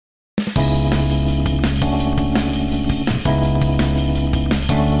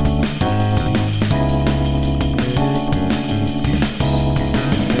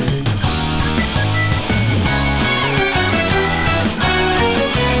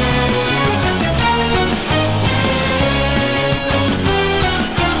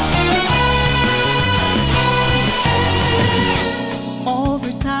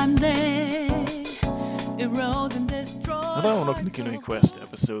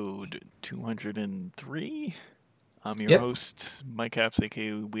episode 203. I'm your Yep. host, Mike Apps,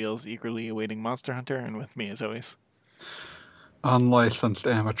 aka Wheels, eagerly awaiting Monster Hunter, and with me, as always, Unlicensed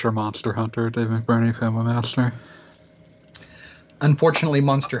amateur monster hunter, Dave McBurney, Family Master. Unfortunately,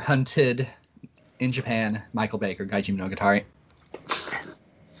 Monster Hunted in Japan, Michael Baker, Gaiji Monogatari.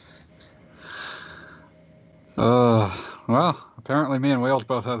 Well, apparently me and Wheels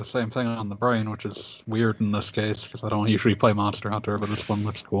both have the same thing on the brain, which is weird in this case, because I don't usually play Monster Hunter, but this one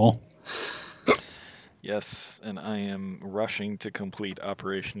looks cool. yes, and I am rushing to complete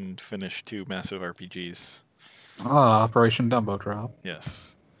Operation Finish 2 Massive RPGs. Operation Dumbo Drop.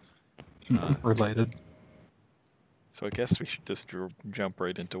 Yes. Related. So I guess we should just jump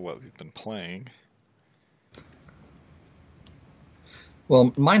right into what we've been playing.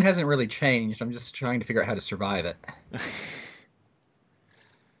 Well, mine hasn't really changed. I'm just trying to figure out how to survive it.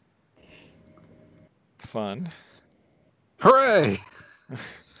 Fun. Hooray!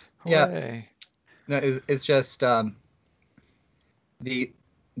 Yeah. Hooray. No, it's just there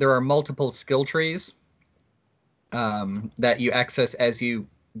are multiple skill trees that you access as you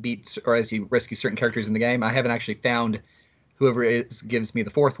beat or as you rescue certain characters in the game. I haven't actually found whoever gives me the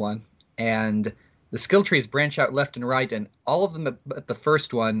fourth one, and the skill trees branch out left and right, and all of them but the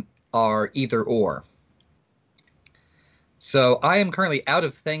first one are either or. So I am currently out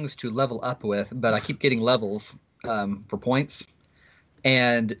of things to level up with, but I keep getting levels for points.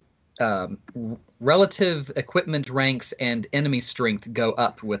 And relative equipment ranks and enemy strength go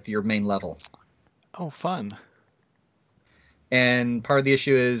up with your main level. Oh, fun. And part of the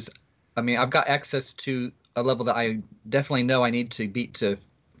issue is, I mean, I've got access to a level that I definitely know I need to beat to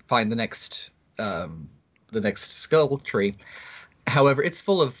find the next skill tree. However, it's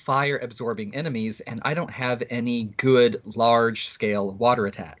full of fire-absorbing enemies, and I don't have any good large-scale water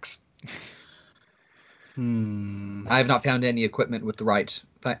attacks. I have not found any equipment with the right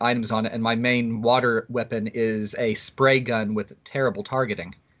items on it, and my main water weapon is a spray gun with terrible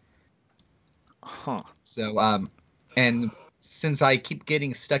targeting. Huh. So, and since I keep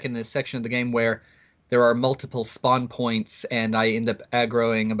getting stuck in this section of the game where there are multiple spawn points, and I end up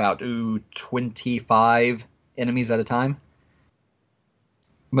aggroing about 25 enemies at a time,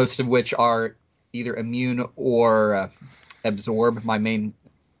 most of which are either immune or absorb my main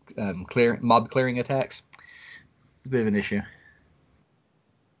mob clearing attacks. It's a bit of an issue.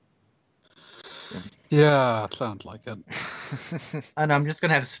 Yeah, sounds like it. And I'm just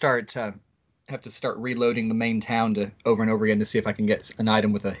gonna have to start reloading the main town over and over again to see if I can get an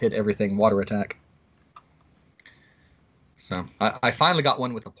item with a hit everything water attack. So I finally got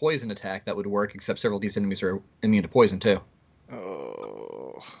one with a poison attack that would work, except several of these enemies are immune to poison too.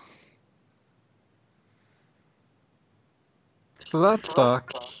 Oh. So that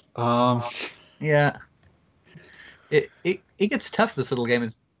sucks. Yeah. It gets tough, this little game.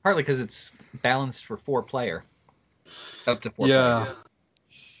 It's partly because it's balanced for 4-player. Up to 4 yeah. player.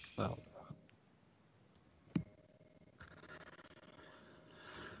 Well.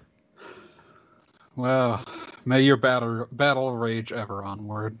 Well, may your battle rage ever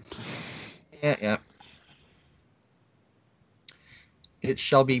onward. Yeah. It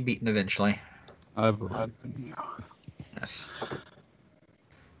shall be beaten eventually. I believe in you. Yes.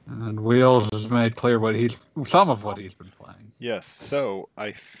 And Wheels has made clear some of what he's been playing. Yes, so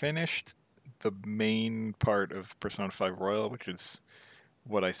I finished the main part of Persona 5 Royal, which is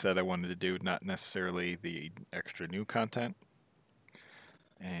what I said I wanted to do, not necessarily the extra new content.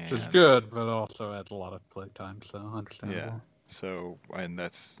 Which is good, but also adds a lot of playtime, so understandable. Yeah, so, and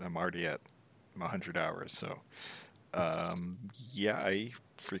I'm already at 100 hours, so, yeah, I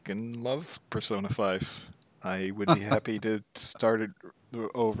freaking love Persona 5. I would be happy to start it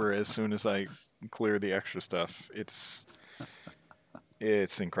over as soon as I clear the extra stuff. It's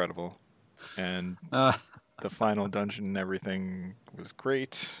incredible, and the final dungeon and everything was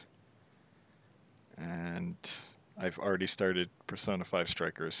great. And I've already started Persona 5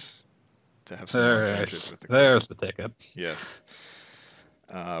 Strikers to have some more adventures with the game. There's the ticket. Yes.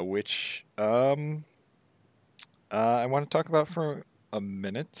 Which I want to talk about for a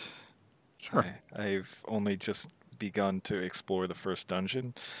minute. Sure. I've only just begun to explore the first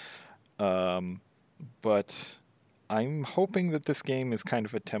dungeon. But I'm hoping that this game is kind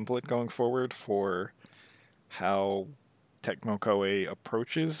of a template going forward for how Tecmo Koei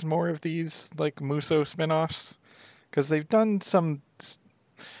approaches more of these like Musou spin-offs, because they've done some.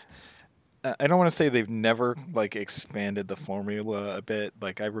 I don't want to say they've never like expanded the formula a bit.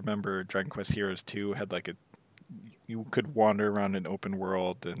 Like I remember Dragon Quest Heroes 2 had like you could wander around an open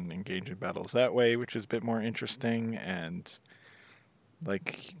world and engage in battles that way, which is a bit more interesting. And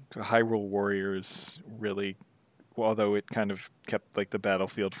like Hyrule Warriors really although it kind of kept like the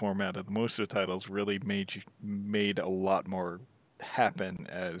battlefield format of the Muso titles, really made a lot more happen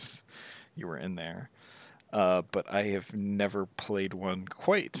as you were in there. But I have never played one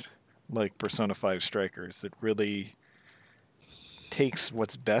quite like Persona 5 Strikers that really takes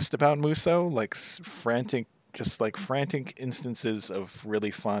what's best about Muso, like frantic, just like frantic instances of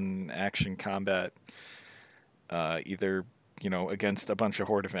really fun action combat, either against a bunch of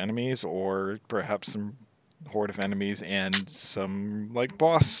horde of enemies, or perhaps some horde of enemies and some like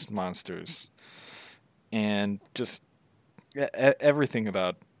boss monsters, and just everything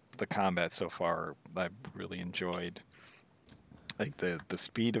about the combat so far I've really enjoyed. Like the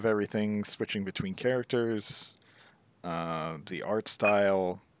speed of everything, switching between characters, the art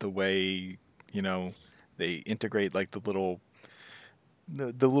style, the way they integrate like the little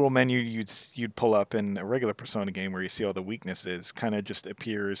menu you'd pull up in a regular Persona game where you see all the weaknesses kind of just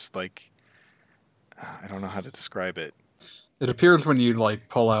appears like, I don't know how to describe it. It appears when you like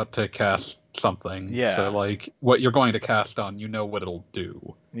pull out to cast something. Yeah. So like what you're going to cast on, you know what it'll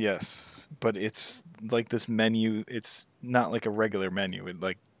do. Yes, but it's like this menu. It's not like a regular menu.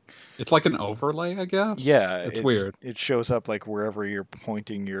 It's like an overlay, I guess. Yeah, it's weird. It shows up like wherever you're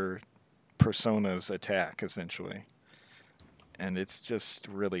pointing your persona's attack, essentially, and it's just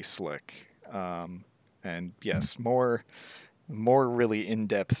really slick. And yes, more really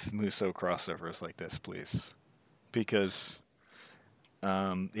in-depth Muso crossovers like this, please, because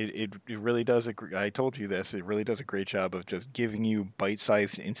it really does. I told you this. It really does a great job of just giving you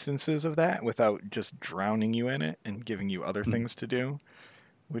bite-sized instances of that without just drowning you in it and giving you other things to do,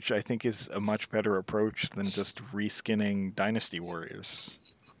 which I think is a much better approach than just reskinning Dynasty Warriors,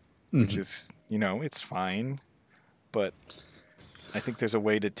 which is, it's fine, but I think there's a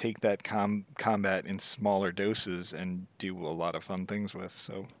way to take that combat in smaller doses and do a lot of fun things with.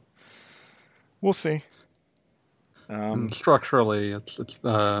 So we'll see. Structurally, it's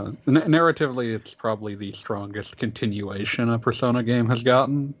narratively, it's probably the strongest continuation a Persona game has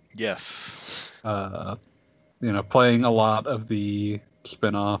gotten. Yes. Playing a lot of the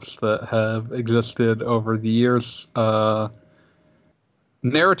spin-offs that have existed over the years,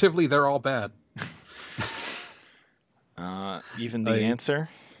 narratively, they're all bad. Even the answer?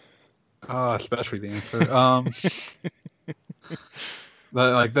 Especially the answer.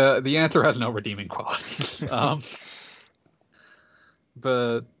 The answer has no redeeming qualities.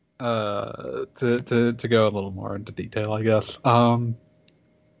 But to go a little more into detail, I guess.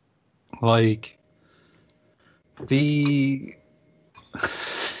 The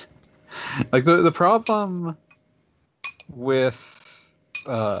problem with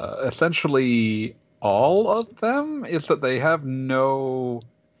essentially all of them is that they have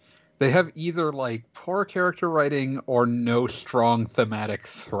either like poor character writing or no strong thematic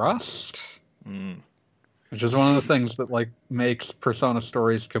thrust. Which is one of the things that like makes Persona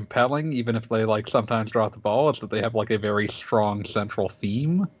stories compelling, even if they like sometimes drop the ball, is that they have like a very strong central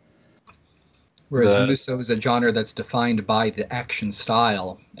theme. Whereas Muso is a genre that's defined by the action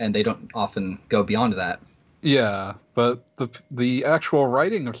style, and they don't often go beyond that. Yeah, but the actual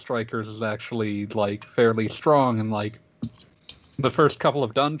writing of Strikers is actually like fairly strong, and like the first couple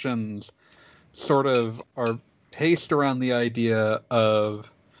of dungeons sort of are paced around the idea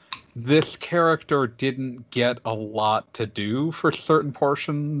of this character didn't get a lot to do for certain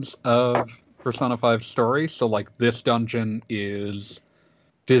portions of Persona 5 story, so like this dungeon is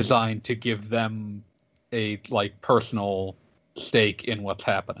designed to give them a like personal stake in what's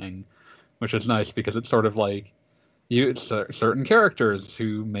happening, which is nice because it's sort of like certain characters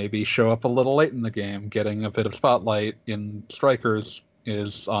who maybe show up a little late in the game getting a bit of spotlight in Strikers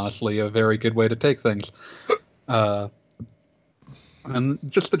is honestly a very good way to take things. And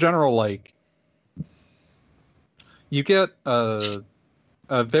just the general, like, you get a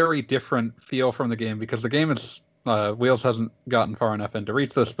very different feel from the game because the game is, Wheels hasn't gotten far enough in to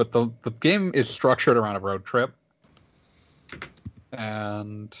reach this, but the game is structured around a road trip.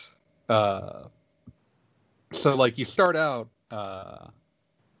 And so, like, you start out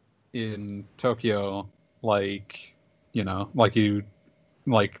in Tokyo, like,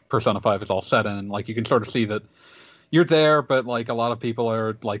 like Persona 5 is all set in, and, like, you can sort of see that you're there, but like a lot of people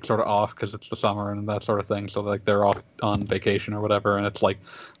are like sort of off because it's the summer and that sort of thing. So like they're off on vacation or whatever, and it's like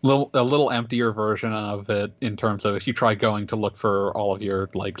a little emptier version of it in terms of if you try going to look for all of your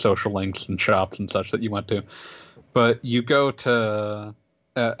like social links and shops and such that you went to. But you go to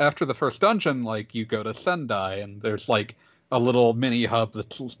after the first dungeon, like you go to Sendai, and there's like a little mini hub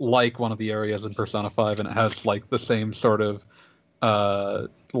that's like one of the areas in Persona 5, and it has like the same sort of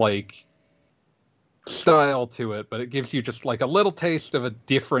like style to it, but it gives you just like a little taste of a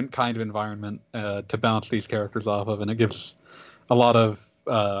different kind of environment to bounce these characters off of, and it gives a lot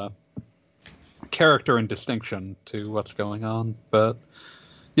of character and distinction to what's going on. But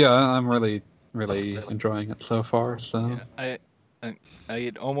yeah, I'm really enjoying it so far. So yeah,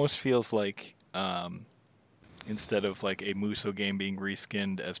 it almost feels like instead of like a Muso game being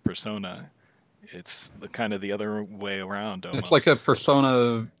reskinned as Persona, it's kind of the other way around. Almost. It's like a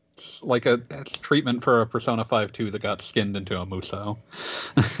Persona, like a treatment for a Persona 5-2 that got skinned into a Muso.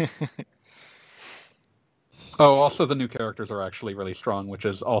 Oh, also the new characters are actually really strong, which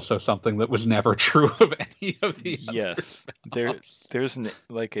is also something that was never true of any of the yes, there's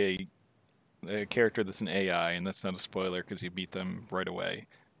like a character that's an AI, and that's not a spoiler because you beat them right away.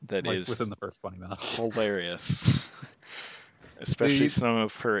 That like is within the first 20 minutes. Hilarious. Especially some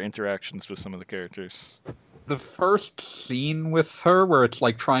of her interactions with some of the characters. The first scene with her, where it's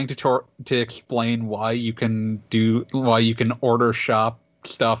like trying to explain why you can order shop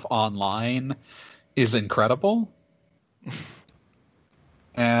stuff online, is incredible,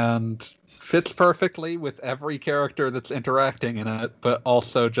 and fits perfectly with every character that's interacting in it. But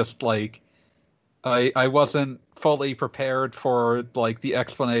also, just like I wasn't fully prepared for like the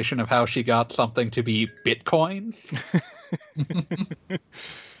explanation of how she got something to be Bitcoin.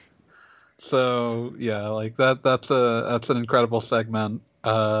 So yeah, like that's an incredible segment.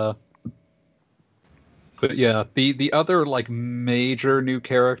 But yeah, the other like major new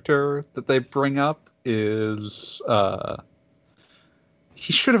character that they bring up is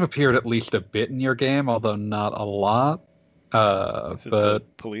he should have appeared at least a bit in your game, although not a lot. Is it the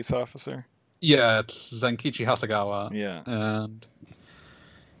police officer? Yeah, it's Zenkichi Hasegawa. Yeah. And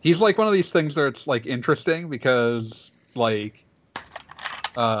he's like one of these things where it's like interesting because like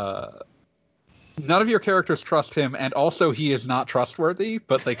none of your characters trust him, and also he is not trustworthy,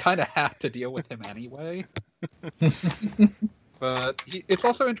 but they kind of have to deal with him anyway. But it's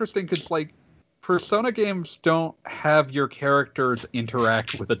also interesting because like Persona games don't have your characters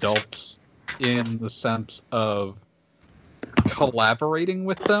interact with adults in the sense of collaborating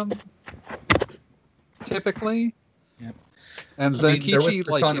with them, typically. Yep. And Zenkichi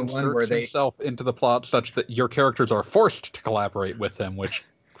like inserts himself into the plot such that your characters are forced to collaborate with him, which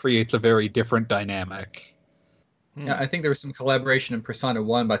creates a very different dynamic. Yeah, I think there was some collaboration in Persona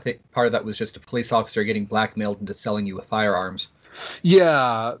 1, but I think part of that was just a police officer getting blackmailed into selling you with firearms.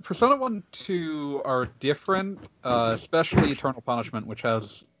 Yeah, Persona 1 and 2 are different, especially Eternal Punishment, which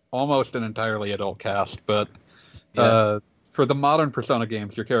has almost an entirely adult cast, but for the modern Persona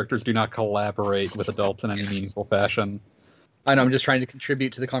games, your characters do not collaborate with adults in any meaningful fashion. I know, I'm just trying to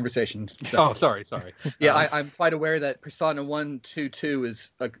contribute to the conversation. So. Oh, sorry. Yeah, I'm quite aware that Persona 1, 2, 2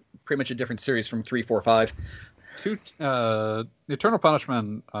 is pretty much a different series from 3, 4, 5. Eternal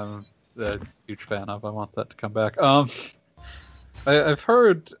Punishment, I'm a huge fan of. I want that to come back. I've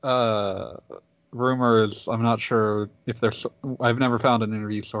heard rumors. I'm not sure if there's. I've never found an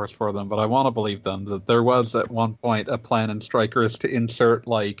interview source for them, but I want to believe them that there was at one point a plan in Strikers to insert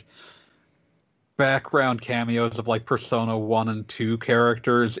like background cameos of like Persona 1 and 2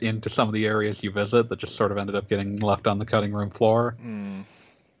 characters into some of the areas you visit that just sort of ended up getting left on the cutting room floor.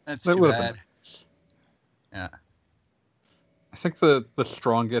 That's too bad. Yeah. I think the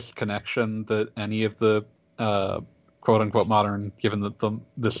strongest connection that any of the quote-unquote modern, given that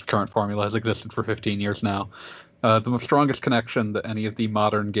this current formula has existed for 15 years now, the strongest connection that any of the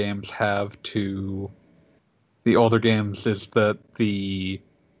modern games have to the older games is that the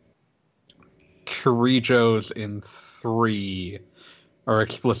Kirijos in 3 are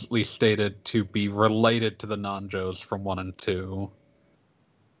explicitly stated to be related to the Nanjos from 1 and 2.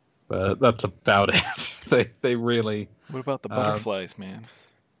 But that's about it. They really... What about the butterflies, man?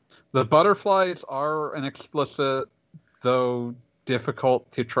 The butterflies are an explicit, though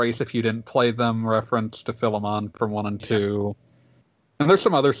difficult to trace if you didn't play them, reference to Philemon from 1 and 2. And there's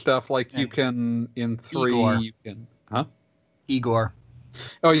some other stuff, like you can, in 3, Igor. You can... Huh? Igor.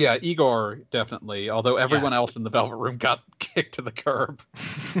 Oh yeah, Igor, definitely. Although everyone else in the Velvet Room got kicked to the curb.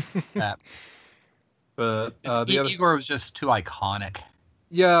 But Igor was just too iconic.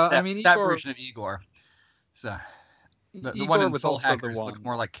 Yeah, I mean, that version of Igor. So the one in Soul Hackers looked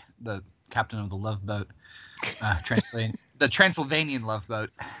more like the captain of the Love Boat, the Transylvanian Love Boat.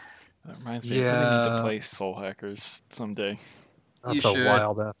 That reminds me, I really need to play Soul Hackers someday. That's a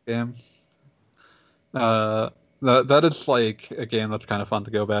wild ass game. That is like a game that's kind of fun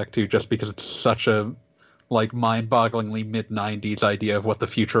to go back to, just because it's such a like mind-bogglingly mid-90s idea of what the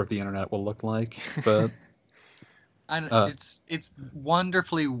future of the internet will look like. But it's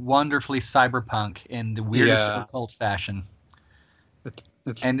wonderfully cyberpunk in the weirdest occult fashion.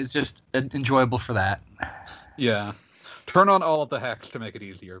 it's just enjoyable for that. Yeah. Turn on all of the hacks to make it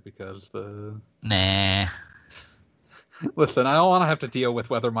easier because Nah. Listen, I don't want to have to deal with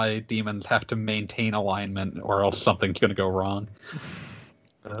whether my demons have to maintain alignment or else something's going to go wrong.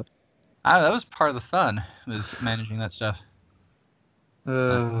 That was part of the fun, was managing that stuff.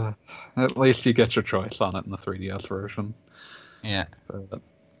 At least you get your choice on it in the 3DS version. Yeah.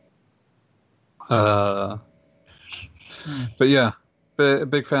 But yeah,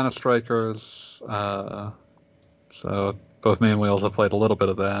 big fan of Strikers. So both me and Wheels have played a little bit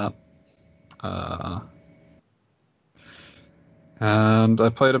of that. And I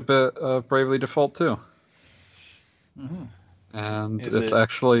played a bit of Bravely Default too. Mm-hmm. And Is it's it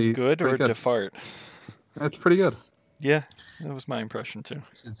actually good or defart? It's pretty good. Yeah, that was my impression too.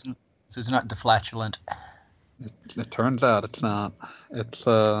 So it's not deflatulent. It turns out it's not. It's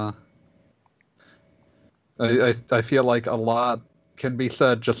I feel like a lot can be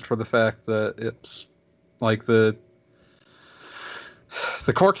said just for the fact that it's like the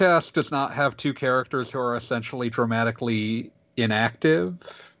core cast does not have two characters who are essentially dramatically inactive,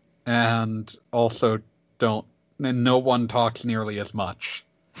 and also no one talks nearly as much.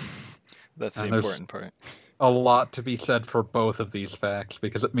 That's the important part. A lot to be said for both of these facts,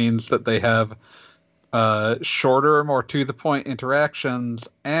 because it means that they have shorter, more to-the-point interactions,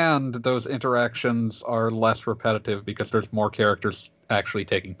 and those interactions are less repetitive because there's more characters actually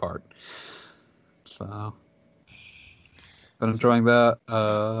taking part. So, been enjoying that.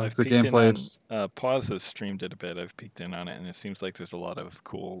 The gameplay. Pause has streamed it a bit. I've peeked in on it, and it seems like there's a lot of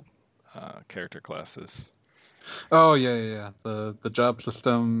cool character classes. Oh yeah. The job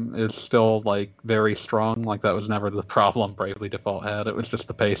system is still like very strong. Like that was never the problem Bravely Default had. It was just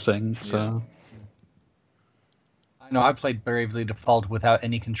the pacing. So. I know I played Bravely Default without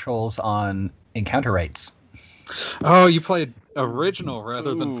any controls on encounter rates. Oh, you played original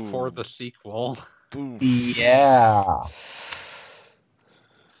rather than for the sequel. Yeah.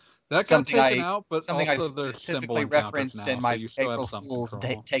 That got taken out, but something also I there's specifically referenced in my April Fool's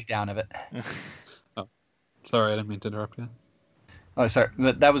takedown of it. Oh, sorry, I didn't mean to interrupt you. Oh, sorry,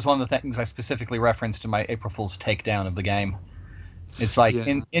 but that was one of the things I specifically referenced in my April Fool's takedown of the game. It's like,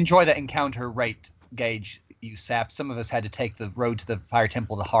 enjoy the encounter rate gauge, you sap. Some of us had to take the road to the Fire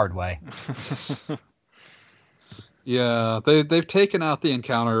Temple the hard way. Yeah, they've taken out the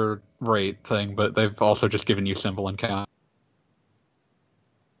encounter rate thing, but they've also just given you simple encounter.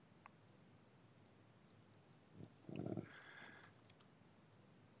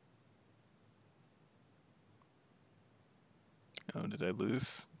 Oh, did I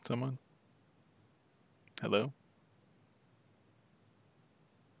lose someone? Hello?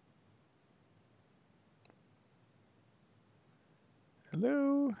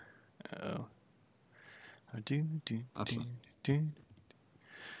 Hello? Oh.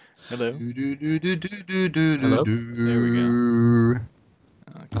 Hello? Hello? There we go.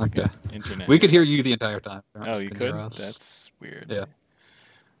 Okay. Internet. We could hear you the entire time. Oh, you could? That's weird. Yeah.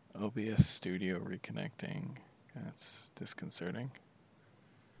 OBS Studio reconnecting. That's disconcerting.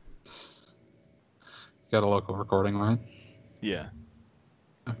 You got a local recording, right? Yeah.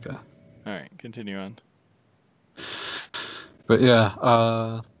 Okay. All right, continue on. But yeah,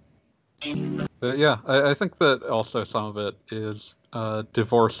 I think that also some of it is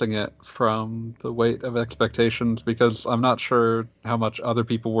divorcing it from the weight of expectations, because I'm not sure how much other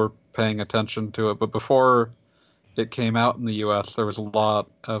people were paying attention to it, but before it came out in the US, there was a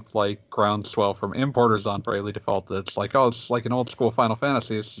lot of like groundswell from importers on Bravely Default that's like, oh, it's like an old school Final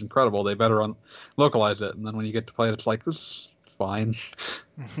Fantasy, it's incredible, they better localize it. And then when you get to play it, it's like, this is fine.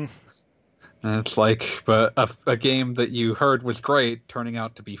 And it's like, but a game that you heard was great turning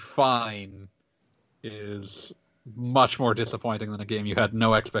out to be fine is much more disappointing than a game you had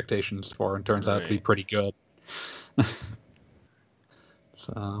no expectations for and turns out to be pretty good.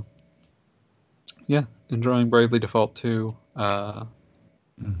 So, yeah, enjoying Bravely Default 2.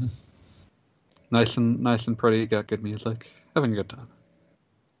 Nice and pretty, got good music, having a good time.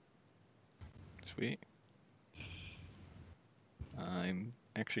 Sweet. I'm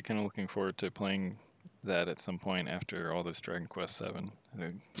actually kind of looking forward to playing that at some point after all this Dragon Quest 7.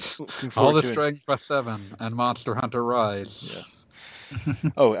 All this Dragon Quest 7 and Monster Hunter Rise. Yes.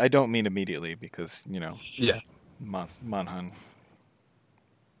 Oh, I don't mean immediately because, Yeah. Monhun.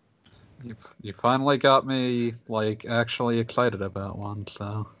 You finally got me like actually excited about one,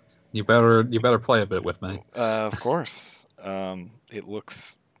 so you better play a bit with me. Of course. It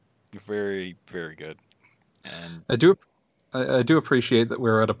looks very, very good. And I do appreciate that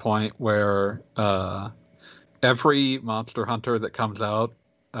we're at a point where every Monster Hunter that comes out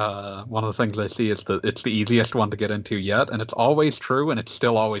one of the things I see is that it's the easiest one to get into yet, and it's always true, and it's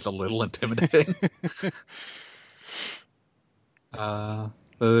still always a little intimidating. The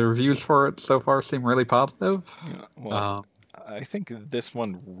reviews for it so far seem really positive. Yeah, well, I think this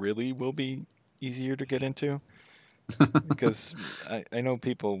one really will be easier to get into because I know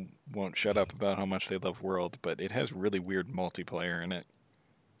people won't shut up about how much they love World, but it has really weird multiplayer in it,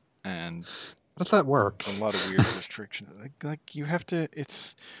 and How does that work? a lot of weird restrictions. Like you have to.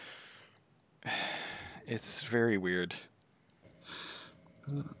 It's very weird.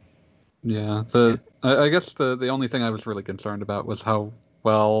 Yeah, I guess the only thing I was really concerned about was how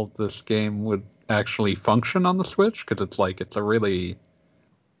well this game would actually function on the Switch, because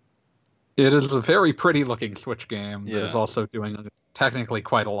it is a very pretty looking Switch game that is Yeah. also doing technically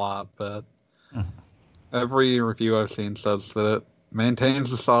quite a lot, but Mhm. every review I've seen says that it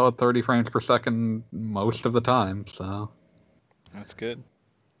maintains a solid 30 frames per second most of the time, so That's good.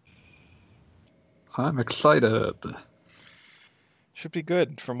 I'm excited. Should be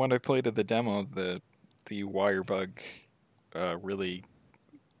good. From what I played of the demo, the wire bug really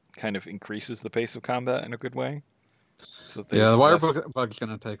kind of increases the pace of combat in a good way. So Yeah, there's the wire less. bug's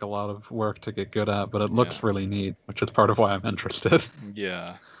going to take a lot of work to get good at, but it Yeah. looks really neat, which is part of why I'm interested.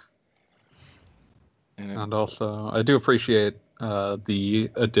 Yeah. And And also, I do appreciate the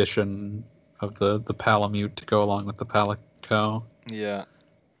addition of the Palamute to go along with the Palico. yeah.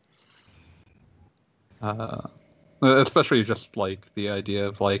 Especially just like the idea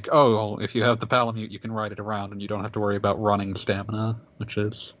of like, oh, well, if you have the Palamute, you can ride it around and you don't have to worry about running stamina, which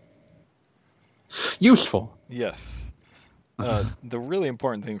is useful. Yes. The really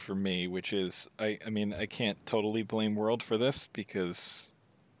important thing for me, which is, I mean, I can't totally blame World for this because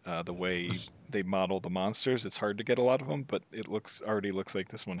the way they model the monsters, it's hard to get a lot of them. But it already looks like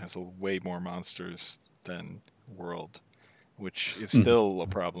this one has way more monsters than World, which is still a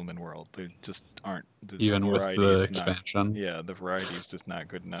problem in World. They just aren't. Even with variety the is expansion. Yeah, the variety is just not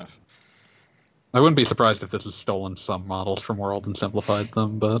good enough. I wouldn't be surprised if this has stolen some models from World and simplified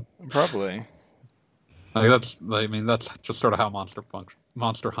them, but Probably. like that's just sort of how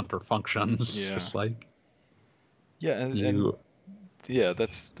Monster Hunter functions. Yeah. Just like Yeah, and yeah,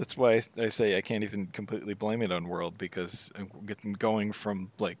 that's why I say I can't even completely blame it on World because I'm getting going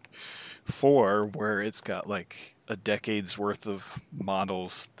from like 4 where it's got like a decade's worth of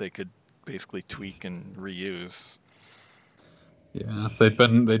models they could basically tweak and reuse. Yeah, they've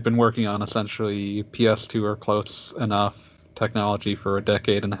been working on essentially PS2 or close enough technology for a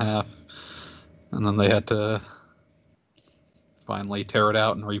decade and a half, and then they had to finally tear it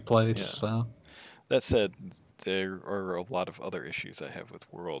out and replace. Yeah. So That said, there are a lot of other issues I have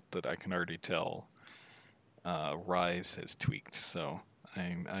with World that I can already tell Rise has tweaked. So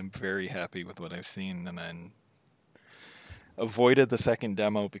I'm very happy with what I've seen, and then avoided the second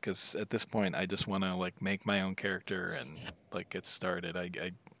demo because at this point I just want to like make my own character and like get started.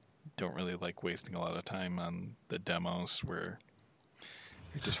 I don't really like wasting a lot of time on the demos where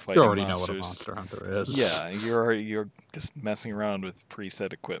you're just fighting you already monsters. know what a Monster Hunter is. Yeah, you're just messing around with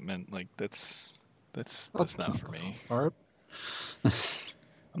preset equipment. Like that's not for me. Part.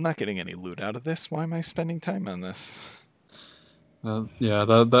 I'm not getting any loot out of this. Why am I spending time on this? Yeah,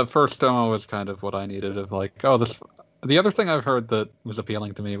 that first demo was kind of what I needed. Of like, oh, this. The other thing I've heard that was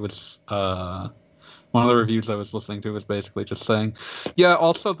appealing to me was one of the reviews I was listening to was basically just saying, yeah,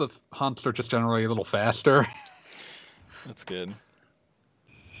 also the hunts are just generally a little faster. That's good.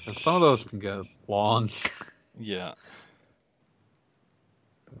 Some of those can get long. Yeah.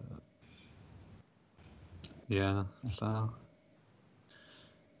 Yeah, so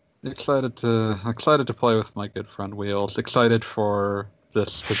excited to play with my good friend Wheels. Excited for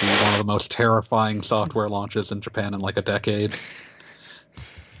this to be one of the most terrifying software launches in Japan in like a decade.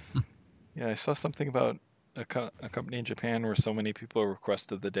 Yeah, I saw something about a company in Japan where so many people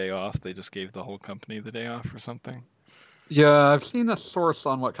requested the day off, they just gave the whole company the day off or something. Yeah, I've seen a source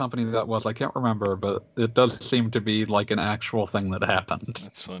on what company that was. I can't remember, but it does seem to be like an actual thing that happened.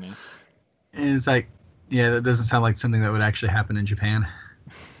 That's funny. It's like, yeah, that doesn't sound like something that would actually happen in Japan.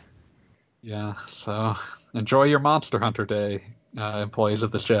 Yeah, so enjoy your Monster Hunter Day, employees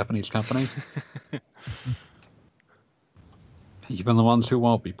of this Japanese company. Even the ones who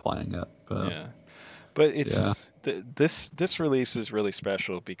won't be playing it. But Yeah, but it's this release is really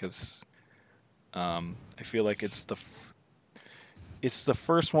special because I feel like it's the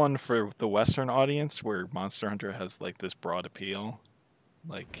first one for the Western audience where Monster Hunter has like this broad appeal,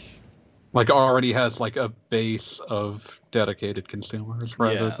 like already has like a base of dedicated consumers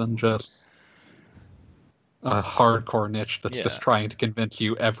rather Yeah. than just a hardcore niche that's Yeah. just trying to convince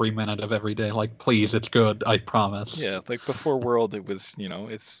you every minute of every day, like, please, it's good, I promise. Yeah, like before World, it was,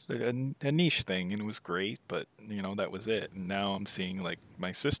 it's a niche thing and it was great, but, that was it. And now I'm seeing, like,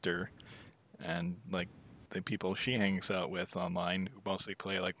 my sister and, like, the people she hangs out with online who mostly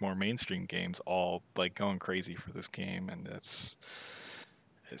play, like, more mainstream games all, like, going crazy for this game. And it's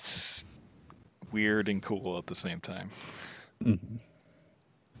weird and cool at the same time. Mhm.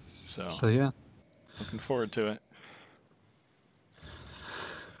 So yeah. looking forward to it.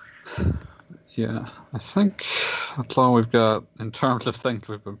 Yeah, I think that's all we've got in terms of things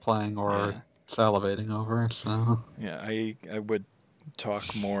we've been playing or salivating over. So yeah, I would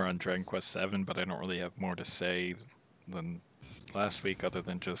talk more on Dragon Quest VII, but I don't really have more to say than last week, other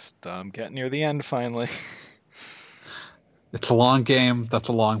than just getting near the end finally. It's a long game. That's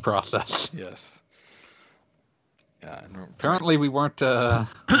a long process. Yes. Yeah. Apparently, we weren't. No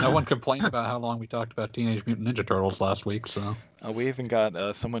one complained about how long we talked about Teenage Mutant Ninja Turtles last week. So we even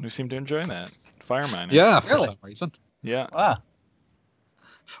got someone who seemed to enjoy that. Fireminer. Yeah, for Really? some reason. Yeah. Wow.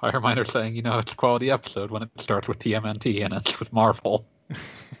 Fireminer saying, it's a quality episode when it starts with TMNT and ends with Marvel.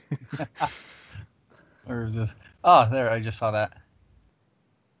 Where is this? Oh, there. I just saw that.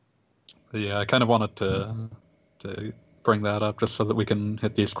 Yeah, I kind of wanted to bring that up just so that we can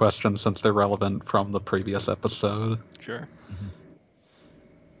hit these questions since they're relevant from the previous episode. Sure.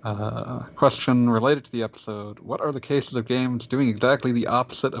 Question related to the episode. What are the cases of games doing exactly the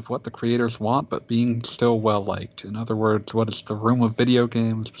opposite of what the creators want but being still well-liked? In other words, what is the room of video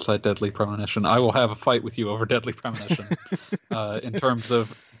games beside Deadly Premonition? I will have a fight with you over Deadly Premonition in terms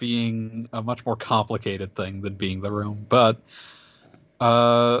of being a much more complicated thing than being the room. But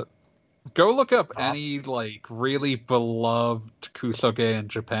go look up any really beloved kusoge in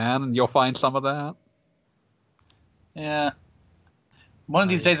Japan, and you'll find some of that. Yeah. One of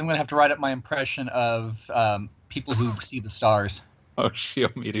these days, I'm going to have to write up my impression of people who see the stars. Oh,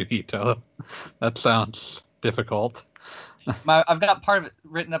 Shiomiru Hito. That sounds difficult. I've got part of it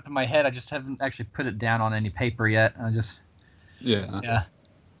written up in my head. I just haven't actually put it down on any paper yet. Yeah.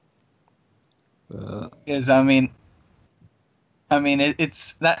 Because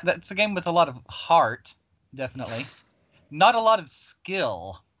it's that's a game with a lot of heart, definitely. Not a lot of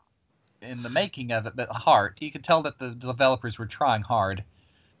skill in the making of it, but heart. You could tell that the developers were trying hard.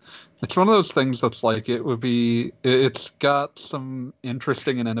 It's one of those things that's like it's got some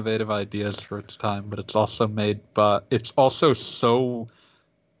interesting and innovative ideas for its time, but it's also so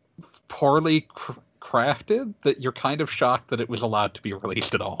poorly crafted that you're kind of shocked that it was allowed to be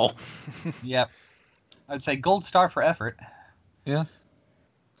released at all. Yep. I'd say gold star for effort. Yeah.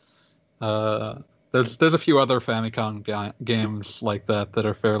 There's a few other Famicom games like that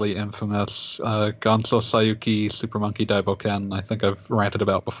are fairly infamous. Gonzo Sayuki, Super Monkey Daiboken, I think I've ranted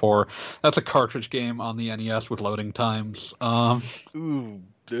about before. That's a cartridge game on the NES with loading times. Ooh, ugh.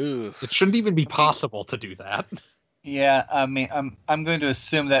 It shouldn't even be possible to do that. Yeah, I'm going to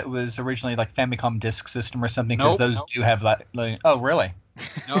assume that was originally like Famicom Disk System or something, because those do have that. Oh, really?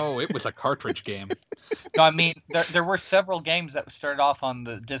 No, it was a cartridge game. No, I mean there were several games that started off on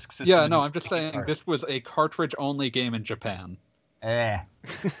the disk system. Yeah, no, I'm just saying this was a cartridge-only game in Japan. Yeah,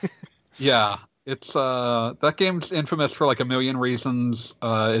 it's that game's infamous for like a million reasons.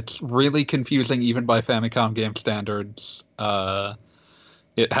 It's really confusing even by Famicom game standards.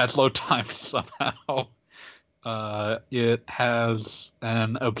 It has load times somehow. It has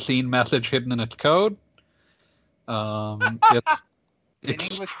an obscene message hidden in its code. In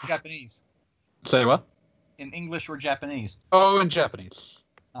English or Japanese? Say what? In English or Japanese? Oh, in Japanese.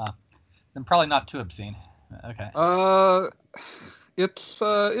 Then probably not too obscene. Okay. It's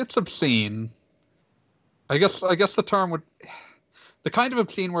obscene. I guess the term would, the kind of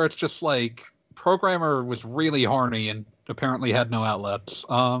obscene where it's just like programmer was really horny and apparently had no outlets.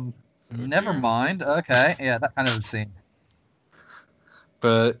 Never mind. Okay, yeah, that kind of obscene.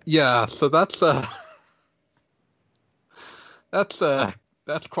 But yeah, so that's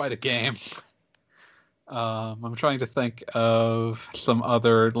quite a game. I'm trying to think of some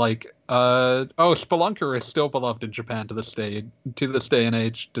other Spelunker is still beloved in Japan to this day and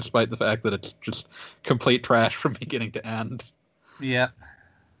age, despite the fact that it's just complete trash from beginning to end. Yeah.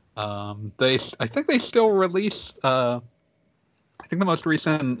 I think they still release. I think the most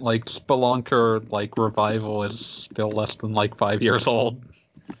recent Spelunker revival is still less than 5 years old.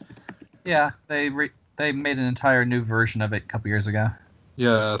 Yeah, they made an entire new version of it a couple years ago.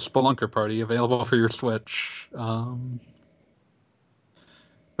 Yeah, Spelunker Party, available for your Switch. But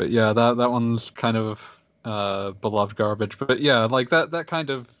yeah, that one's kind of beloved garbage. But yeah, that kind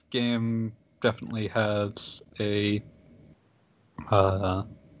of game definitely has a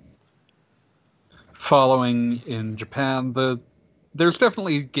following in Japan. There's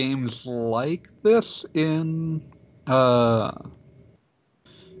definitely games like this in the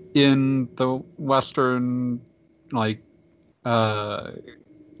Western like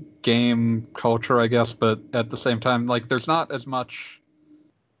game culture, I guess, but at the same time, like there's not as much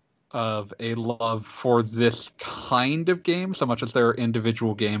of a love for this kind of game so much as there are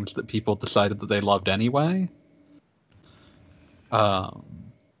individual games that people decided that they loved anyway.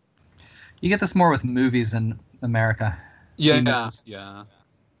 You get this more with movies in America. Yeah.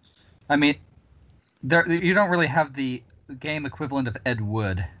 I mean, you don't really have the game equivalent of Ed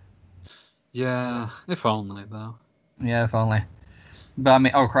Wood. Yeah, if only though. Yeah, if only. But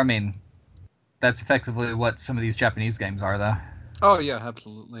I mean, that's effectively what some of these Japanese games are, though. Oh yeah,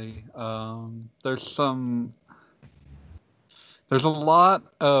 absolutely. There's a lot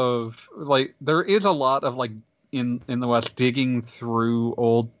of there is a lot of in the West digging through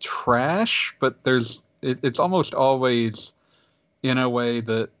old trash, but it's almost always in a way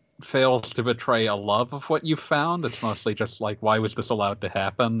that fails to betray a love of what you found. It's mostly just like, why was this allowed to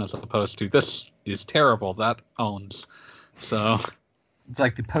happen, as opposed to this is terrible, that owns. So it's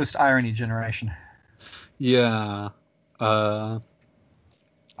like the post-irony generation. Yeah. I'm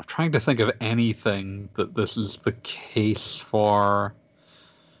trying to think of anything that this is the case for.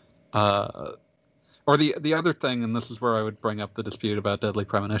 Or the other thing, and this is where I would bring up the dispute about Deadly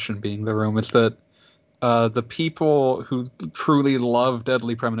Premonition being the room, is that the people who truly love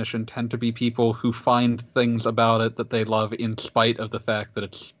Deadly Premonition tend to be people who find things about it that they love in spite of the fact that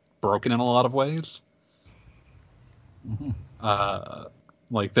it's broken in a lot of ways. Mm-hmm.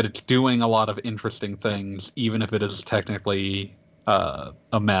 Like that it's doing a lot of interesting things, even if it is technically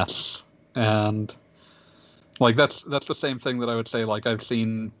a mess. And like that's the same thing that I would say. Like I've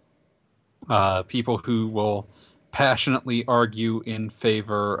seen people who will passionately argue in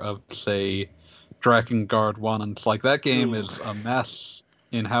favor of, say, Drakengard 1, and it's like that game is a mess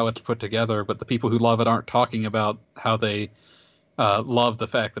in how it's put together, but the people who love it aren't talking about how they love the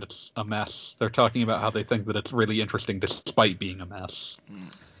fact that it's a mess. They're talking about how they think that it's really interesting despite being a mess.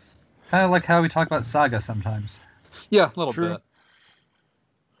 Kind of like how we talk about Saga sometimes. Yeah, a little True. bit.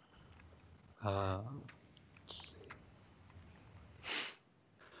 Let's see.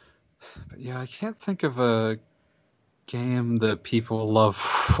 But yeah, I can't think of a game that people love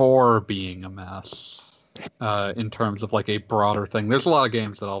for being a mess in terms of like a broader thing. There's a lot of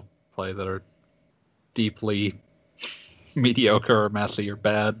games that I'll play that are deeply mediocre or messy or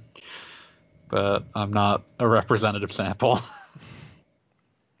bad, but I'm not a representative sample.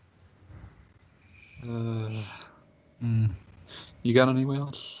 You got anyone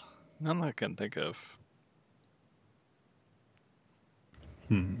else? None that I can think of.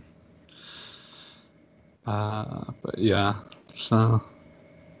 But yeah, so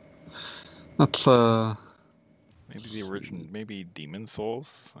that's Maybe the original, maybe Demon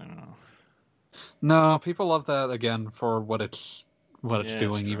Souls. I don't know. no, people love that again for what it's Yeah,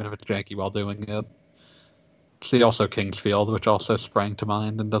 doing, sure. even if it's janky while doing it. See also Kingsfield, which also sprang to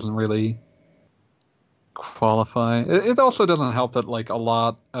mind and doesn't really qualify. It also doesn't help that like a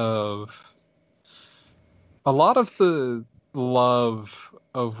lot of the love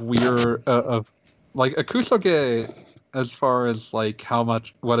of weird of like Akusoge, as far as like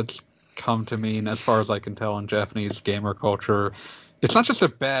what it's come to mean, as far as I can tell in Japanese gamer culture, it's not just a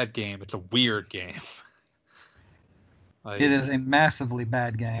bad game; it's a weird game. Like, It is a massively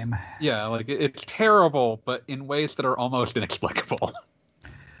bad game. yeah, like it's terrible, but in ways that are almost inexplicable.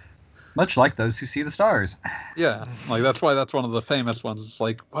 Much like Those Who See the Stars. Yeah, like that's why that's one of the famous ones. It's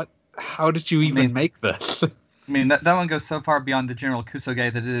like, what? How did you even make this? I mean, that one goes so far beyond the general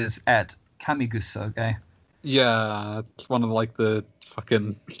Kusoge that it is at Kamigusoge. Yeah, it's one of like the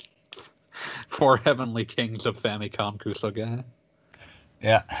fucking four heavenly kings of Famicom Kusoge.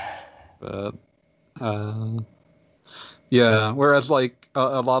 Yeah. But yeah, whereas like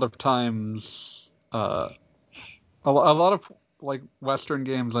a lot of times, a lot of like Western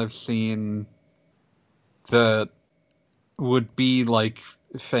games I've seen that would be like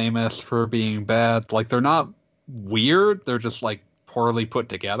famous for being bad, like they're not weird, they're just like poorly put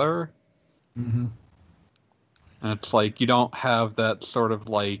together. Mm-hmm. And it's like you don't have that sort of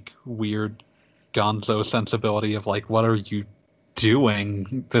like weird gonzo sensibility of like, what are you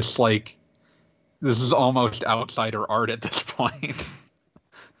doing? This is almost outsider art at this point.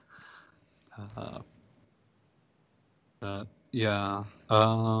 Yeah.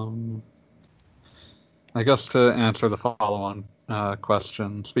 I guess to answer the follow-on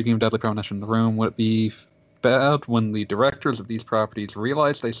question, speaking of Deadly Premonition, the room, would it be bad when the directors of these properties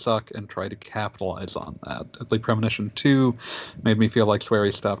realize they suck and try to capitalize on that. Deadly Premonition 2 made me feel like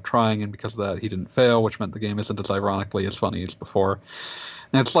Swery stopped trying, and because of that, he didn't fail, which meant the game isn't as ironically as funny as before.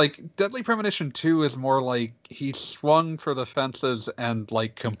 And it's like, Deadly Premonition 2 is more like he swung for the fences and,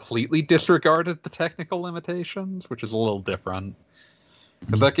 like, completely disregarded the technical limitations, which is a little different.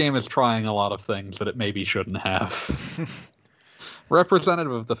 Because that game is trying a lot of things that it maybe shouldn't have.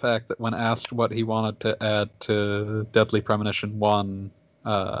 Representative of the fact that when asked what he wanted to add to Deadly Premonition 1,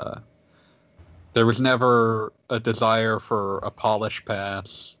 there was never a desire for a polish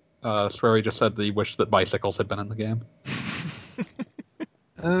pass. Swery just said that he wished that bicycles had been in the game.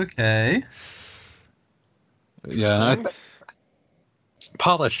 Okay. Yeah,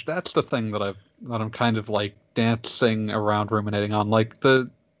 polish. That's the thing that I'm kind of like dancing around, ruminating on. Like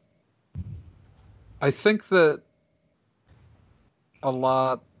I think that a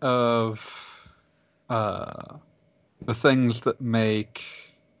lot of the things that make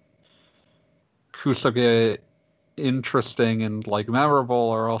Kusoge interesting and like memorable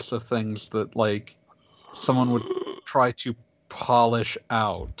are also things that like someone would try to polish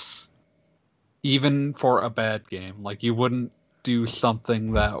out, even for a bad game. Like you wouldn't do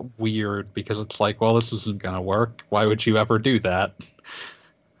something that weird because it's like, well, this isn't gonna work. Why would you ever do that?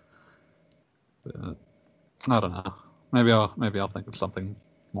 I don't know. Maybe I'll think of something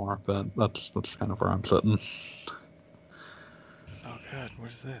more, but that's kind of where I'm sitting. Oh god, what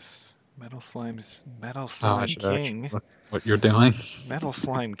is this? Metal Slime I should King. look what you're doing. Metal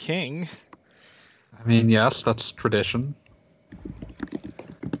Slime King. I mean, yes, that's tradition.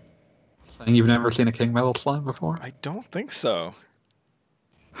 Saying you've never seen a King Metal Slime before? I don't think so.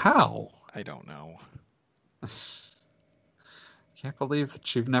 How? I don't know. Can't believe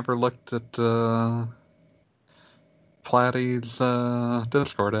that you've never looked at Platy's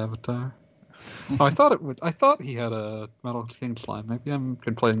Discord avatar. Oh, I thought he had a Metal King Slime. Maybe I'm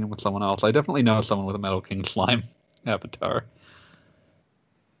conflating him with someone else. I definitely know someone with a Metal King Slime avatar.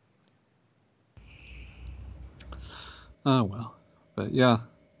 Oh well, but yeah.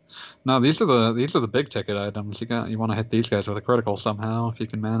 No, these are the big ticket items. You want to hit these guys with a critical somehow if you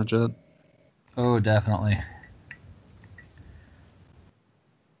can manage it. Oh, definitely.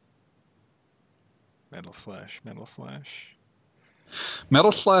 Metal Slash. Metal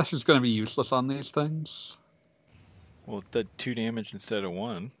Slash is going to be useless on these things. Well, it did 2 damage instead of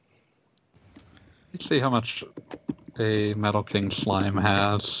 1. Let's see how much a Metal King Slime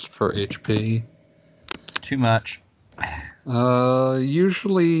has for HP. Too much.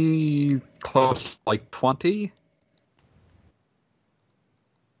 Usually close like 20.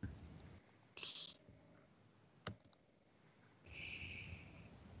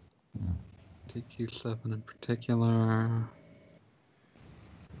 TQ7 in particular.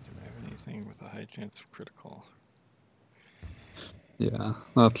 Do I have anything with a high chance of critical? Yeah,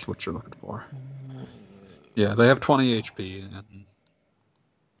 that's what you're looking for. Yeah, they have 20 HP and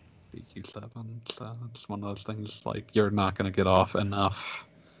DQ7, so it's one of those things like you're not going to get off enough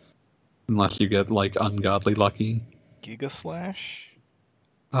unless you get like ungodly lucky. Giga Slash?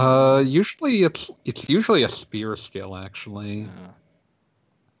 Usually it's usually a spear skill actually.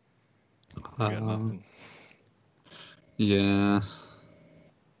 I got nothing. Yeah.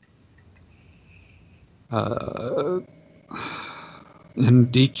 In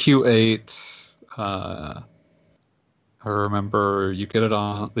DQ8, I remember you get it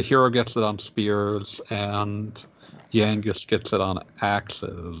on the hero gets it on spears and Yangus gets it on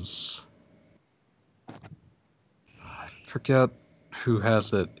axes. I forget who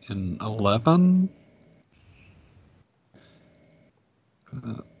has it in 11.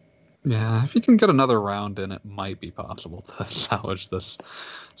 Yeah, if you can get another round in, it might be possible to salvage this.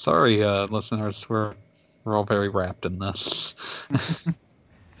 Sorry, listeners, we're all very wrapped in this.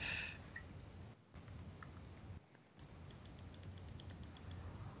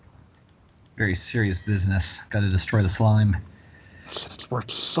 Very serious business. Got to destroy the slime. It's worth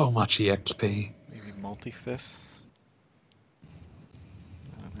so much EXP. Maybe multi-fists?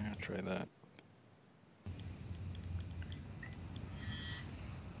 I'm going to try that.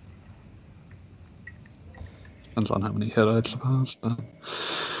 Depends on how many hit, I suppose. But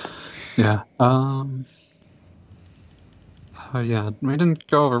yeah. Oh yeah, we didn't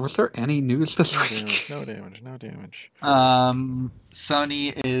go over. Was there any news this week? No damage.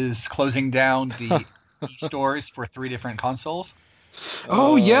 Sony is closing down the stores for 3 different consoles.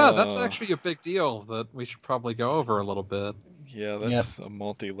 Oh yeah, that's actually a big deal that we should probably go over a little bit. Yeah, that's a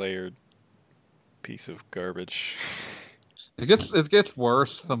multi-layered piece of garbage. It gets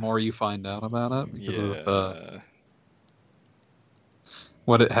worse the more you find out about it. Because of,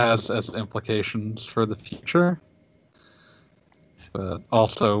 what it has as implications for the future, but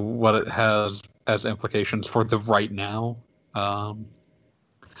also what it has as implications for the right now.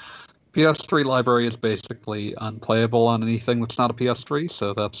 PS3 library is basically unplayable on anything that's not a PS3,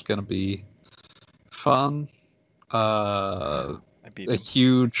 so that's going to be fun. A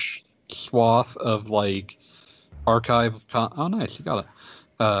huge swath of like oh nice, you got it.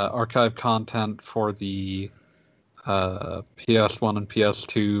 Archive content for the PS1 and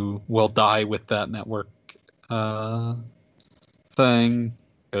PS2 will die with that network thing,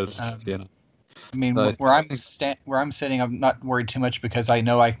 because you know. I mean, where I'm sitting, I'm not worried too much because I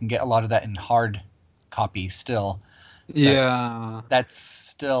know I can get a lot of that in hard copy still. Yeah, that's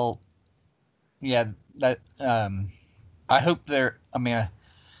still, yeah. That I hope there. I mean,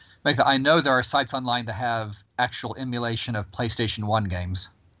 I know there are sites online that have actual emulation of PlayStation 1 games,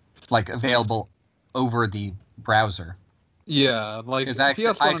 like available over the browser. Yeah, like because I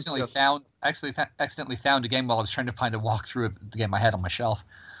accidentally found a game while I was trying to find a walkthrough of the game I had on my shelf.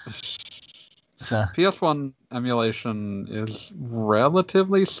 So PS1 emulation is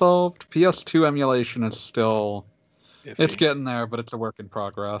relatively solved. PS2 emulation is still iffy. It's getting there, but it's a work in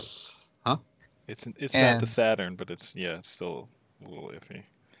progress. Huh? It's not the Saturn, but it's still a little iffy.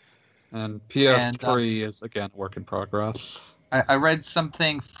 And PS3 is again work in progress. I read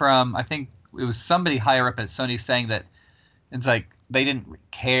something from, I think it was somebody higher up at Sony, saying that it's like they didn't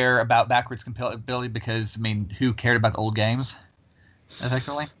care about backwards compatibility because, I mean, who cared about the old games?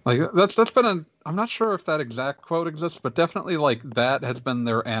 Effectively, like that's been I'm not sure if that exact quote exists, but definitely like that has been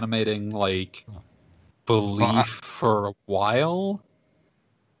their animating like belief for a while.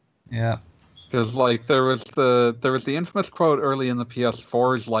 Yeah, because like there was the infamous quote early in the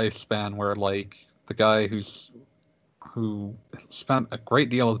PS4's lifespan where like the guy who spent a great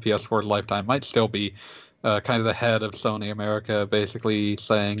deal of the PS4's lifetime might still be kind of the head of Sony America, basically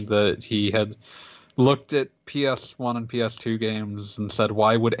saying that he had looked at PS1 and PS2 games and said,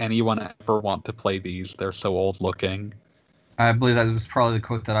 why would anyone ever want to play these? They're so old looking. I believe that was probably the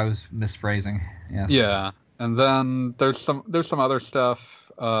quote that I was misphrasing. Yes. Yeah. And then there's some other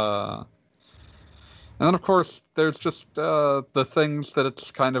stuff. And then, of course, there's just the things that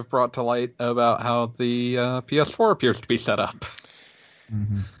it's kind of brought to light about how the PS4 appears to be set up.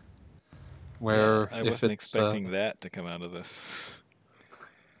 Mm-hmm. Where I wasn't expecting that to come out of this.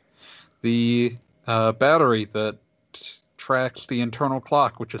 The battery that tracks the internal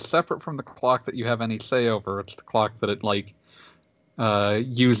clock, which is separate from the clock that you have any say over. It's the clock that it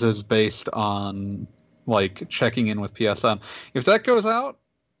uses based on like checking in with PSN. If that goes out,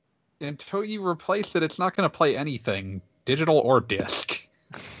 until you replace it, it's not going to play anything, digital or disc.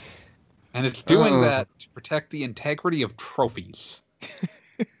 And it's doing that to protect the integrity of trophies.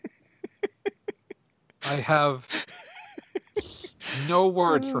 I have no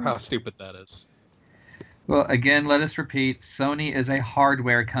words for how stupid that is. Well, again, let us repeat, Sony is a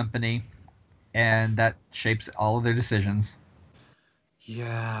hardware company, and that shapes all of their decisions.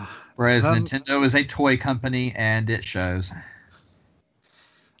 Yeah. Whereas Nintendo is a toy company, and it shows.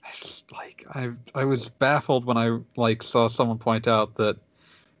 I was baffled when I saw someone point out that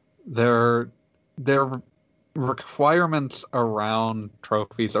their requirements around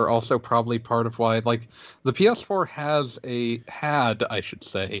trophies are also probably part of why the PS4 had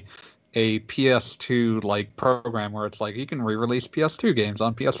a PS2 program where it's you can re-release PS2 games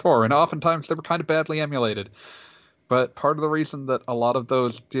on PS4, and oftentimes they were kind of badly emulated. But part of the reason that a lot of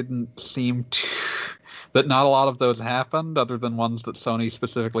those didn't seem to that not a lot of those happened, other than ones that Sony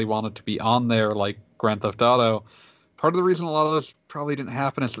specifically wanted to be on there, like Grand Theft Auto, part of the reason a lot of those probably didn't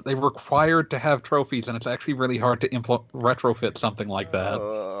happen is that they were required to have trophies, and it's actually really hard to retrofit something like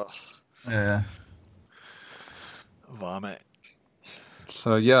that. Yeah. Vomit.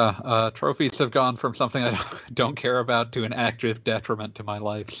 So yeah, trophies have gone from something I don't care about to an active detriment to my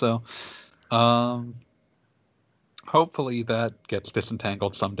life. So hopefully that gets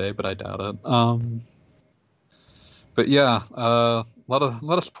disentangled someday, but I doubt it. But yeah,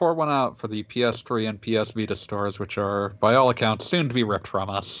 let us pour one out for the PS3 and PS Vita stores, which are, by all accounts, soon to be ripped from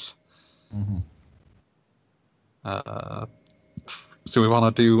us. Mm-hmm. So we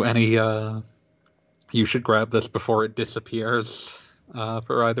want to do any you should grab this before it disappears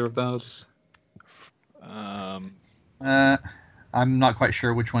for either of those? I'm not quite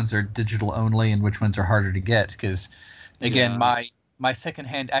sure which ones are digital only and which ones are harder to get, because again, my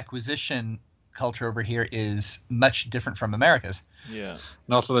secondhand acquisition culture over here is much different from America's. Yeah.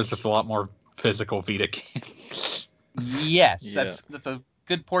 And also there's just a lot more physical Vita games. Yes, yeah. That's a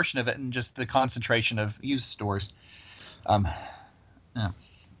good portion of it, and just the concentration of used stores.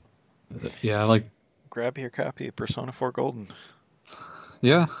 Yeah, grab your copy of Persona 4 Golden.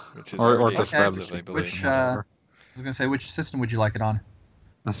 Yeah. which is Or already just grab expensive, the I believe. Which whatever. I was gonna say, which system would you like it on?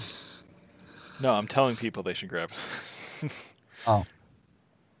 No, I'm telling people they should grab it. Oh,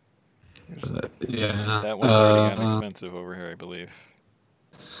 Yeah. That one's already gotten expensive over here, I believe.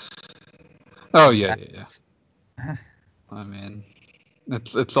 Oh yeah. tax. I mean,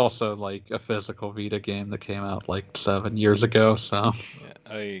 it's also like a physical Vita game that came out like 7 years ago. So Yeah,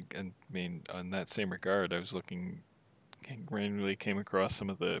 I mean, on that same regard, I was randomly came across some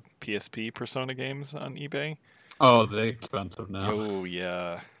of the PSP Persona games on eBay. oh, they're expensive now. Oh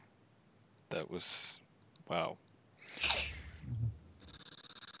yeah, that was wow.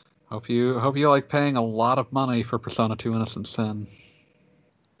 Hope you like paying a lot of money for Persona 2 Innocent Sin.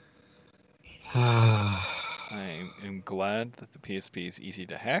 I am glad that the PSP is easy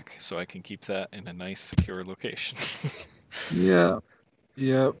to hack, so I can keep that in a nice, secure location. Yeah.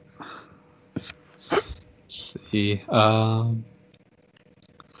 Yep. Let's see.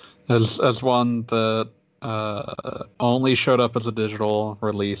 As one that only showed up as a digital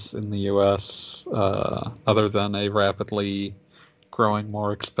release in the U.S., other than a rapidly growing,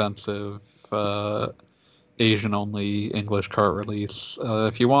 more expensive Asian-only English cart release.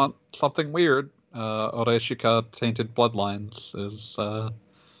 If you want something weird, Oreshika Tainted Bloodlines is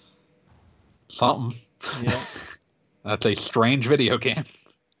something. Yeah. That's a strange video game.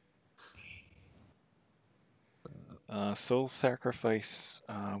 Soul Sacrifice.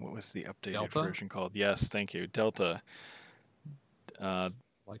 What was the updated Delta? version called? Yes, thank you, Delta.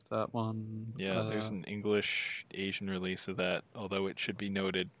 Like that one. Yeah, there's an English Asian release of that. Although it should be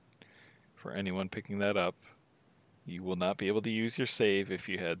noted, for anyone picking that up, you will not be able to use your save if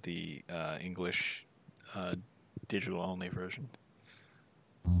you had the English digital only version.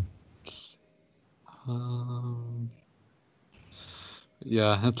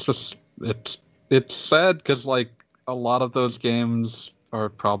 Yeah, it's sad because like a lot of those games are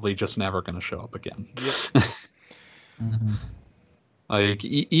probably just never going to show up again. Yep. Like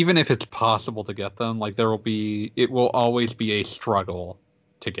even if it's possible to get them, like it will always be a struggle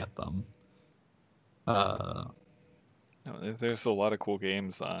to get them. No, there's a lot of cool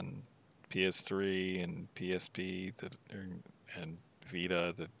games on PS3 and PSP and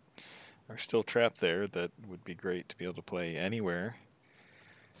Vita that are still trapped there that would be great to be able to play anywhere.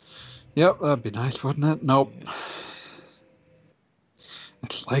 Yep, that'd be nice, wouldn't it? Nope. Yeah.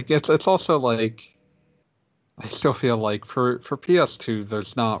 It's like it's also like I still feel like for PS2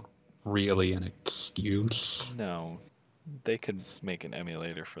 there's not really an excuse. No, they could make an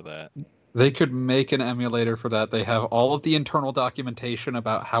emulator for that. They could make an emulator for that. They have all of the internal documentation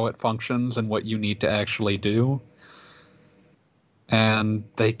about how it functions and what you need to actually do. And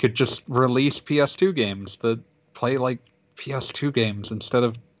they could just release PS2 games that play like PS2 games instead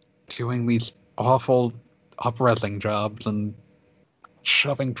of doing these awful up-resing jobs and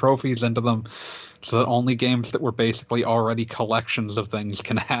shoving trophies into them so that only games that were basically already collections of things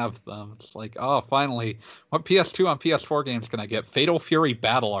can have them. It's like, oh, finally, what PS2 on PS4 games can I get? Fatal Fury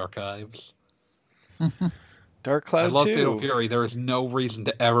Battle Archives. Dark Cloud I love 2. Fatal Fury. There is no reason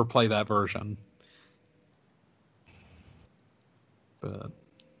to ever play that version. But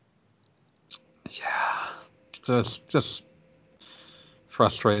yeah, just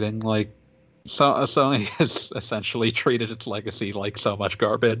frustrating. Like Sony has essentially treated its legacy like so much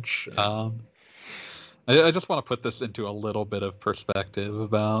garbage. Yeah. I just want to put this into a little bit of perspective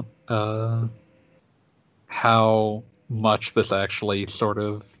about how much this actually sort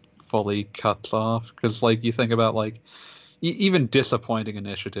of fully cuts off. Because like you think about like even disappointing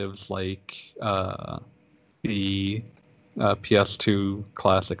initiatives like the PS2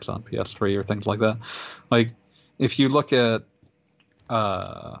 classics on PS3 or things like that. Like if you look at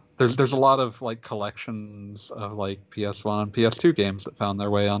there's a lot of like collections of like PS1 and PS2 games that found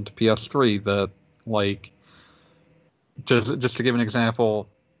their way onto PS3 that like just to give an example,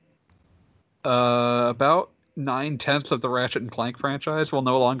 about 9/10 of the Ratchet and Clank franchise will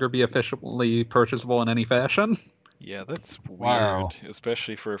no longer be officially purchasable in any fashion. Yeah, that's weird, Wow.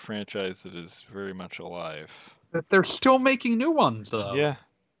 especially for a franchise that is very much alive. That they're still making new ones though. Yeah.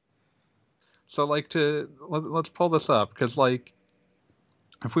 So like let's pull this up because like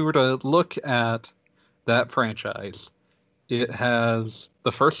if we were to look at that franchise, it has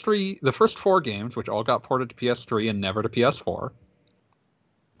the first 4 games, which all got ported to PS3 and never to PS4,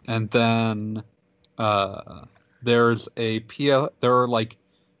 and then there are like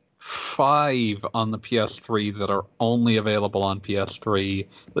 5 on the PS3 that are only available on PS3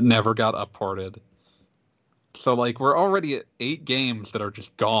 that never got upported. So like we're already at 8 games that are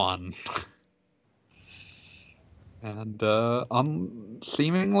just gone. And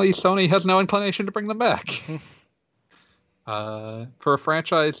seemingly Sony has no inclination to bring them back.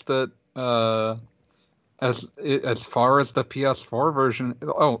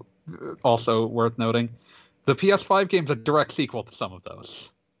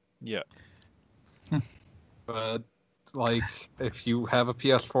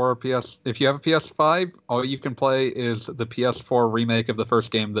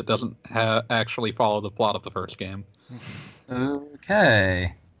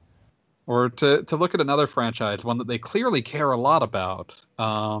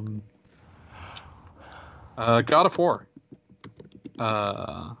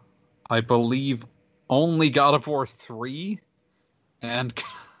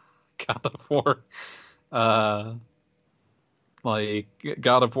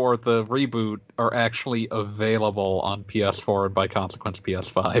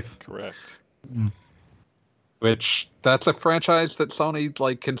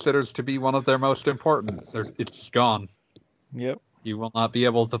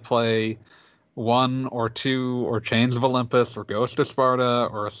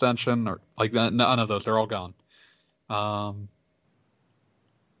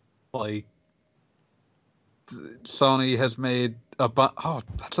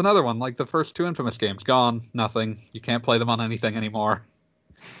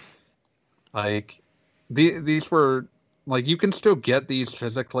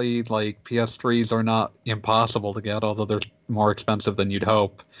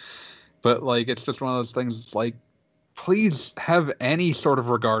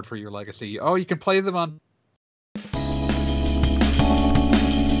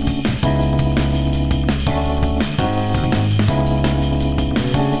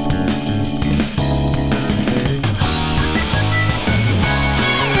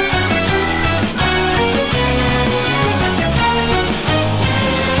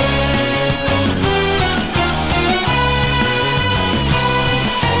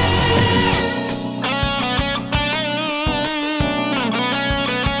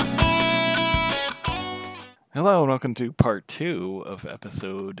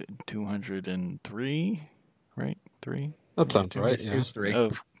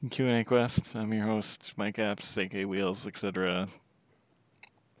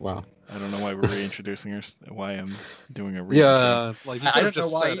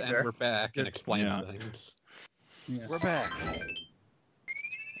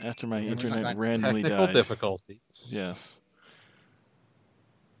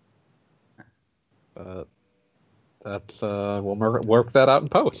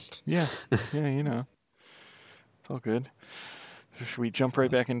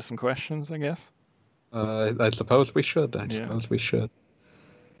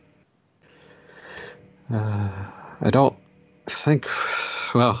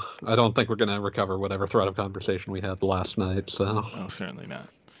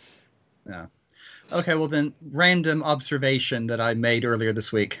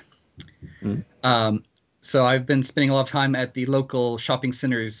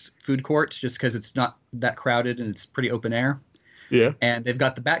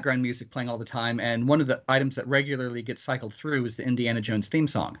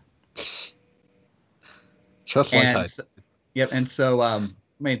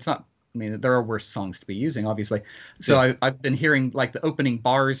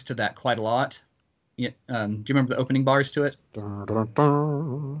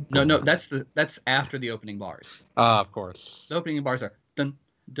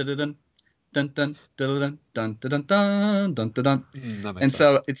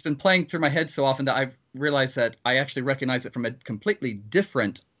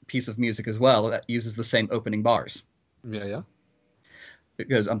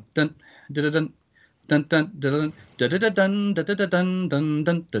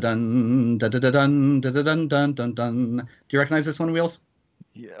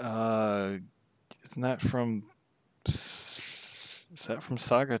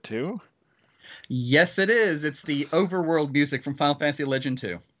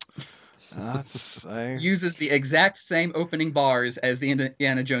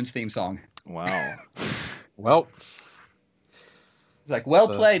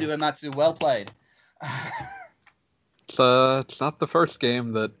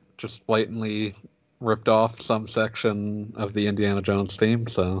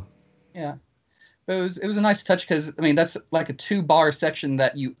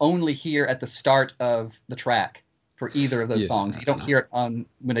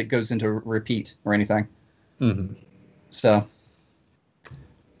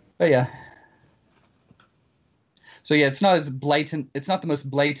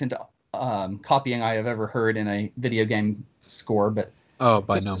 score, but Oh,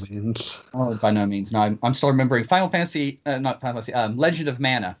 by no means. oh, by no means. No, I'm still remembering Final Fantasy, not Final Fantasy, Legend of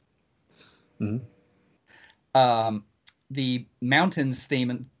Mana. Mhm. The mountains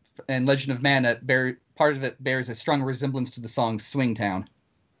theme and Legend of Mana, part of it bears a strong resemblance to the song Swingtown.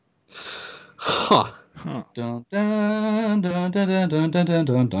 Huh. Huh. Dun, dun, dun, dun, dun, dun, dun, dun,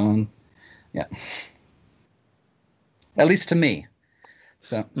 dun, dun. Yeah. At least to me.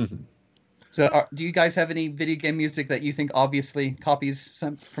 So, Mhm. do you guys have any video game music that you think obviously copies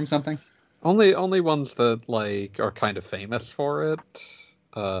from something? Only ones that like are kind of famous for it.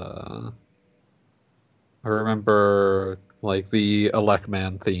 I remember like the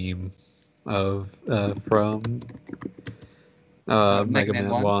Elecman theme of from Mega Mega Man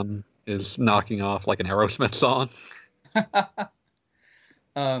Man 1. 1 is knocking off like an Aerosmith song.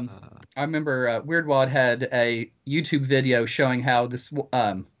 I remember Weirdwad had a YouTube video showing how this,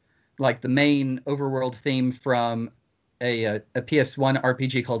 like the main overworld theme from a PS1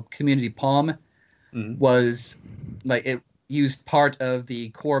 RPG called Community Palm Mhm. was like it used part of the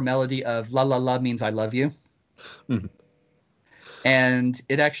core melody of La La La Means I Love You. Mhm. And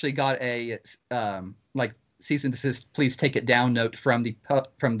it actually got a like cease and desist, please take it down note from the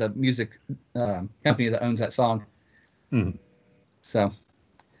music company that owns that song. Mhm. So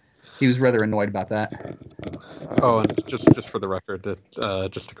he was rather annoyed about that. Oh, and just for the record,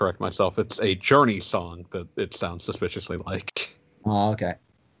 just to correct myself, it's a Journey song that it sounds suspiciously like. Oh, okay.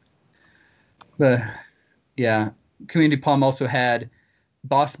 Yeah, Community Palm also had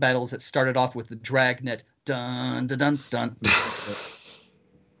boss battles that started off with the Dragnet dun dun dun dun.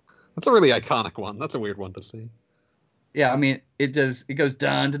 That's a really iconic one. That's a weird one to see. Yeah, I mean it does. It goes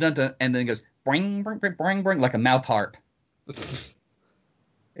dun dun dun dun, and then it goes bring bring bring bring bring like a mouth harp.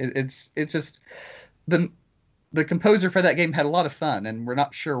 It's just the composer for that game had a lot of fun, and we're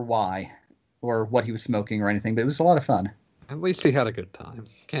not sure why or what he was smoking or anything, but it was a lot of fun. At least he had a good time.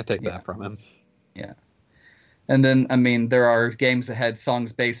 Can't take Yeah. that from him. Yeah. And then, I mean, there are games that had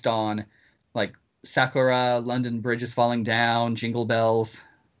songs based on, like, Sakura, London Bridge is Falling Down, Jingle Bells,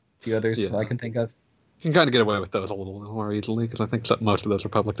 a few others that I can think of. You can kind of get away with those a little more easily, because I think most of those are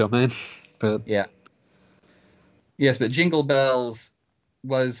public domain. But Yeah. Yes, but Jingle Bells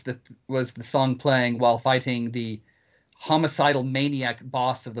was the song playing while fighting the homicidal maniac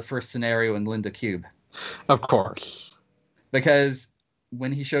boss of the first scenario in Linda Cube. of course. Because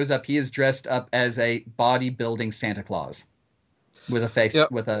when he shows up, he is dressed up as a bodybuilding Santa Claus with a face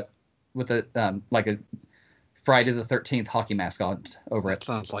Yep. with a like a Friday the 13th hockey mask on over it.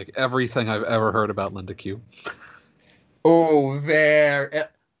 Sounds like everything I've ever heard about Linda Q. Oh,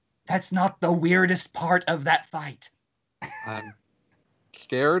 that's not the weirdest part of that fight. I'm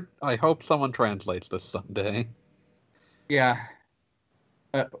scared. I hope someone translates this someday. Yeah.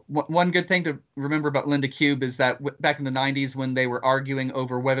 One good thing to remember about Linda Cube is that back in the 90s when they were arguing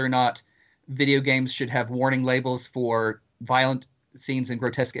over whether or not video games should have warning labels for violent scenes and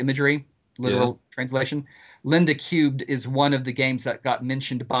grotesque imagery, literal translation, Linda Cubed is one of the games that got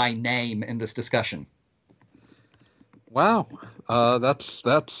mentioned by name in this discussion. Wow, that's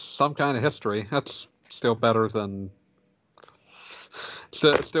some kind of history. That's still better than.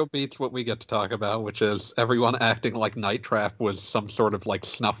 Still beats what we get to talk about, which is everyone acting like Night Trap was some sort of like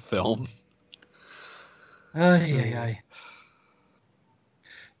snuff film. Yeah.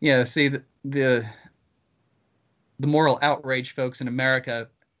 See, the moral outrage folks in America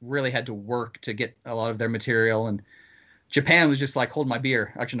really had to work to get a lot of their material, and Japan was just like, hold my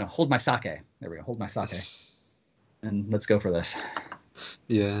beer. Actually, no, hold my sake. There we go, hold my sake. And let's go for this.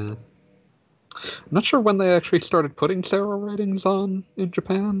 Yeah. I'm not sure when they actually started putting Sarah ratings on in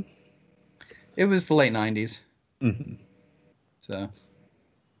Japan. It was the late 90s. Mm-hmm. So,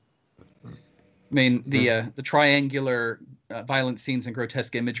 I mean, the triangular violent scenes and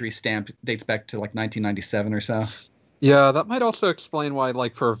grotesque imagery stamp dates back to like 1997 or so. Yeah, that might also explain why,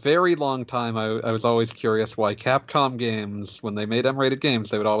 like, for a very long time, I was always curious why Capcom games, when they made M-rated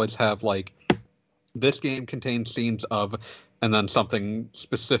games, they would always have, like, this game contains scenes of, and then something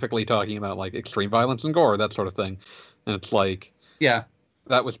specifically talking about, like, extreme violence and gore, that sort of thing. And it's like, yeah,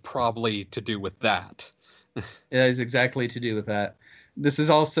 that was probably to do with that. It is exactly to do with that. This is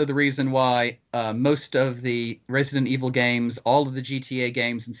also the reason why most of the Resident Evil games, all of the GTA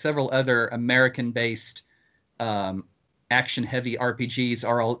games, and several other American-based action-heavy RPGs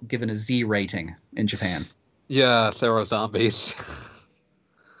are all given a Z rating in Japan. Yeah, Sarah Zombies.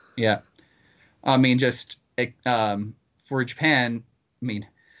 Yeah. I mean, just for Japan, I mean,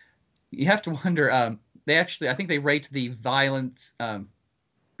 you have to wonder, I think they rate the violence,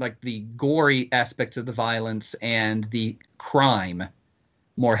 like the gory aspects of the violence and the crime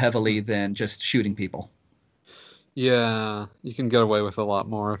more heavily than just shooting people. Yeah, you can get away with a lot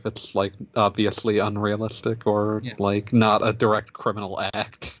more if it's like obviously unrealistic or Yeah. like not a direct criminal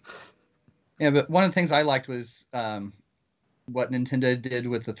act. Yeah, but one of the things I liked was what Nintendo did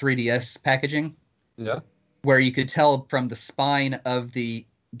with the 3DS packaging, Yeah. where you could tell from the spine of the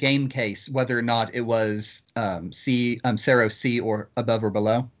game case whether or not it was Zero C or above or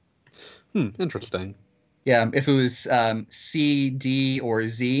below. Interesting. Yeah, if it was C, D, or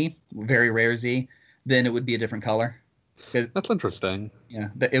Z, very rare Z, then it would be a different color. That's interesting. Yeah,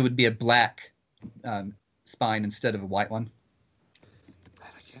 it would be a black spine instead of a white one. I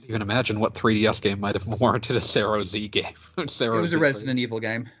can't even imagine what 3DS game might have warranted a Zero Z game. It was a Resident Evil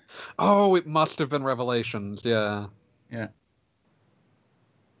game. Oh, it must have been Revelations. Yeah. Yeah.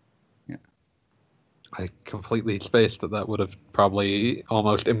 I completely spaced that would have probably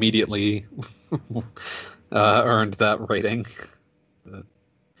almost immediately earned that rating. But,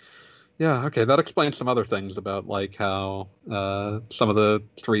 yeah, okay, that explains some other things about like how some of the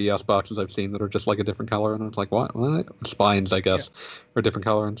 3DS boxes I've seen that are just like a different color, and it's like, what? Spines, I guess, are a different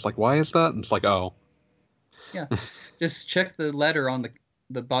color, and it's like, why is that? And it's like, oh. Yeah, just check the letter on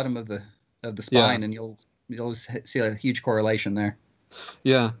the bottom of the spine, and you'll see a huge correlation there.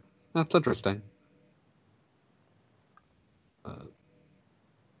 Yeah, that's interesting.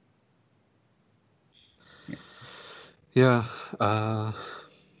 Yeah, I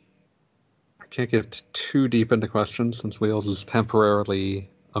can't get too deep into questions since Wheels is temporarily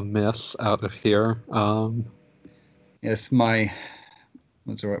amiss out of here. Yes, my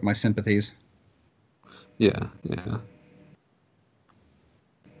sympathies. Yeah.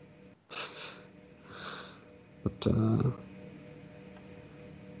 But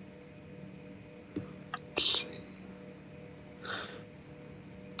let's see.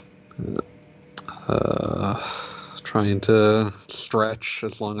 Trying to stretch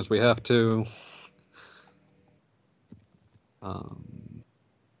as long as we have to.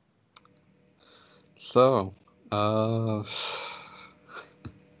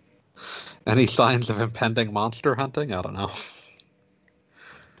 Any signs of impending monster hunting? I don't know.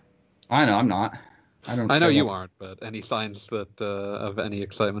 I know I'm not. I know you aren't, but any signs that of any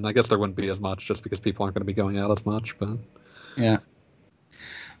excitement? I guess there wouldn't be as much, just because people aren't going to be going out as much. But yeah.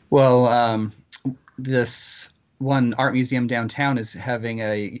 Well, this one art museum downtown is having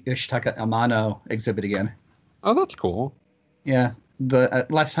a Yoshitaka Amano exhibit again. Oh, that's cool. Yeah, the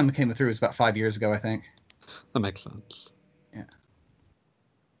last time it came through was about 5 years ago, I think. That makes sense. Yeah.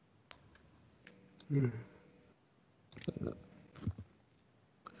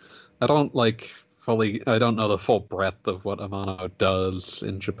 I don't know the full breadth of what Amano does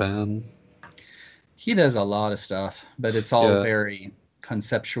in Japan. He does a lot of stuff, but it's all very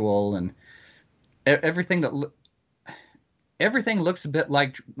conceptual, and everything looks a bit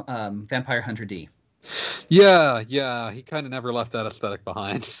like Vampire Hunter D. Yeah, he kind of never left that aesthetic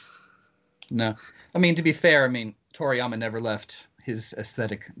behind. No. I mean, to be fair, Toriyama never left his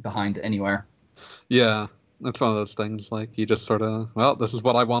aesthetic behind anywhere. Yeah, that's one of those things, like, you just sort of, well, this is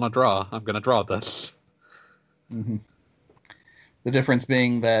what I want to draw. I'm going to draw this. Mm-hmm. The difference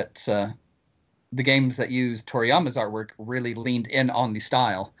being that the games that used Toriyama's artwork really leaned in on the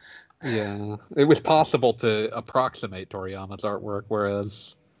style. Yeah, it was possible to approximate Toriyama's artwork,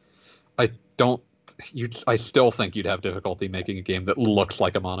 whereas I still think you'd have difficulty making a game that looks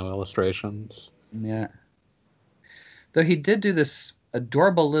like Amano illustrations. Yeah. Though he did do this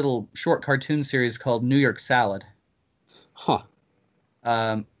adorable little short cartoon series called New York Salad. Huh.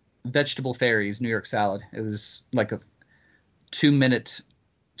 Vegetable Fairies, New York Salad. It was like a 2 minutes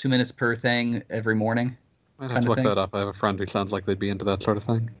per thing every morning. I'd have to look that up. I have a friend who sounds like they'd be into that sort of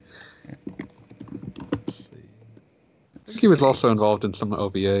thing. Yeah. I think he was also involved in some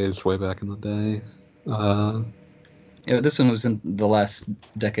OVAs way back in the day. Yeah, this one was in the last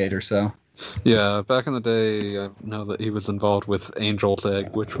decade or so. Yeah, back in the day, I know that he was involved with Angel's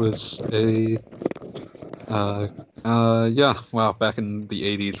Egg, which was back in the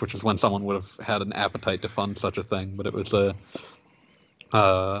 80s, which is when someone would have had an appetite to fund such a thing, but it was a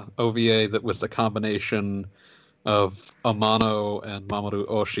OVA that was the combination of Amano and Mamoru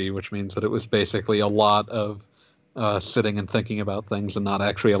Oshii, which means that it was basically a lot of sitting and thinking about things and not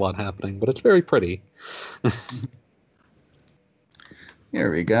actually a lot happening, but it's very pretty. Here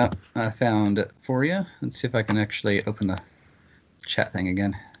we go. I found it for you. Let's see if I can actually open the chat thing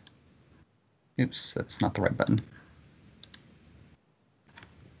again. Oops, that's not the right button.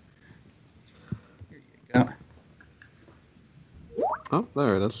 Here you go. Oh,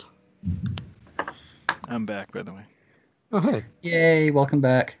 there it is. I'm back, by the way. Oh, hey. Yay, welcome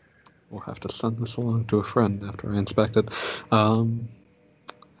back. We'll have to send this along to a friend after I inspect it. And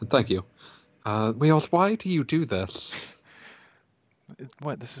thank you. Wheels, why do you do this?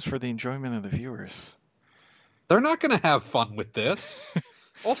 What? This is for the enjoyment of the viewers. They're not going to have fun with this.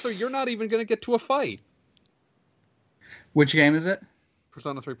 Also, you're not even going to get to a fight. Which game is it?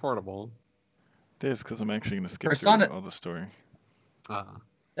 Persona 3 Portable. It is, because I'm actually going to skip Persona- through all the story.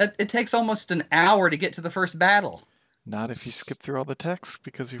 It takes almost an hour to get to the first battle. Not if you skip through all the text,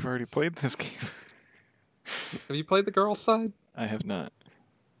 because you've already played this game. Have you played the girls' side? I have not.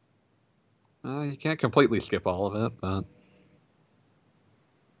 You can't completely skip all of it, but...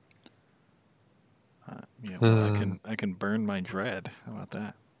 Yeah, well, I can burn my dread. How about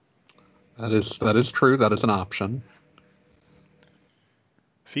that? That is true. That is an option.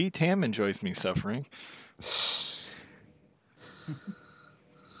 See, Tam enjoys me suffering.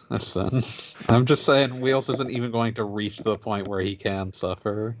 Listen, I'm just saying, Wheels isn't even going to reach the point where he can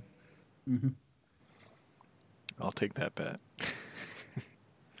suffer. Mm-hmm. I'll take that bet.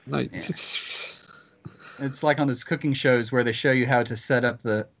 No, Yeah. It's like on those cooking shows where they show you how to set up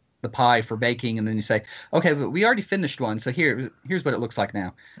the pie for baking, and then you say, okay, but we already finished one, so here's what it looks like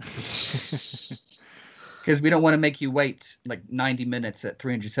now. Because we don't want to make you wait like 90 minutes at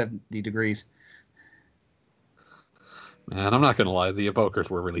 370 degrees. Man, I'm not going to lie, the evokers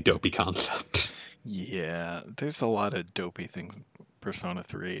were a really dopey concept. Yeah, there's a lot of dopey things in Persona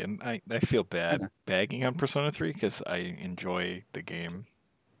 3, and I feel bad bagging on Persona 3 because I enjoy the game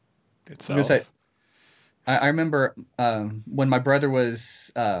itself. I remember when my brother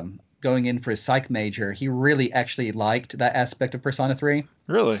was going in for his psych major, he really actually liked that aspect of Persona 3.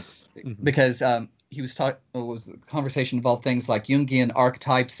 Really? Because he was the conversation involved things like Jungian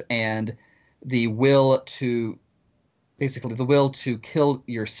archetypes and the will to kill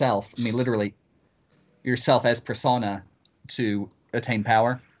yourself. I mean, literally, yourself as persona to attain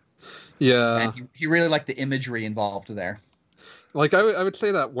power. Yeah. And he really liked the imagery involved there. Like, I would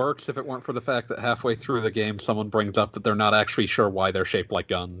say that works if it weren't for the fact that halfway through the game someone brings up that they're not actually sure why they're shaped like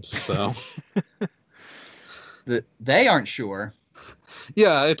guns, so... They aren't sure.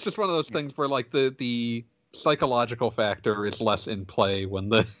 Yeah, it's just one of those things where, like, the psychological factor is less in play when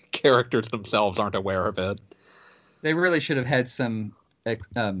the characters themselves aren't aware of it. They really should have had some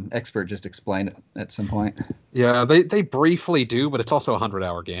expert just explain it at some point. Yeah, they briefly do, but it's also a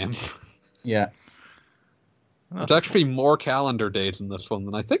 100-hour game. Yeah. There's actually more calendar days in this one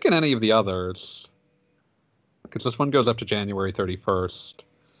than I think in any of the others. Because this one goes up to January 31st.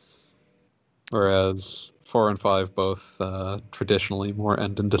 Whereas 4 and 5 both traditionally more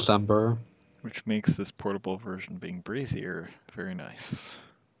end in December. Which makes this portable version being breezier very nice.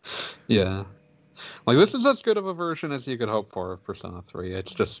 Yeah. Like, this is as good of a version as you could hope for of Persona 3.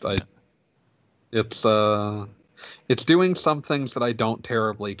 It's just, it's doing some things that I don't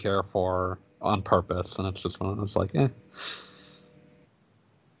terribly care for on purpose, and it's just one of those, like, eh.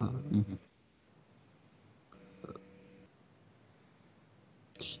 Mm-hmm.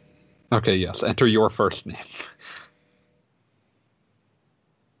 Okay, yes, enter your first name.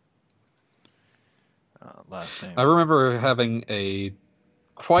 Last name. I remember having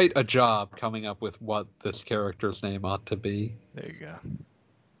quite a job coming up with what this character's name ought to be. There you go.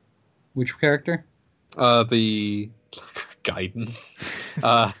 Which character? The Gaiden.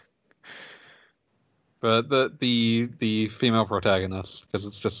 But the female protagonist, because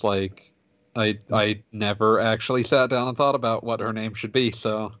it's just like I never actually sat down and thought about what her name should be,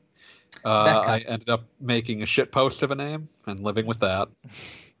 so I ended up making a shit post of a name and living with that.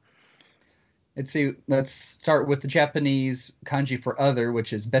 Let's start with the Japanese kanji for other,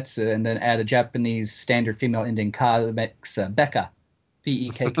 which is Betsu, and then add a Japanese standard female ending ka that makes Becca.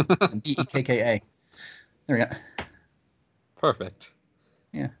 B-E-K-K-A. There we go. Perfect.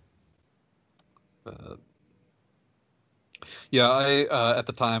 Yeah. Yeah, I at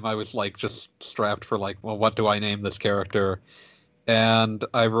the time I was like just strapped for like, well, what do I name this character? And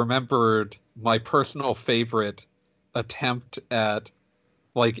I remembered my personal favorite attempt at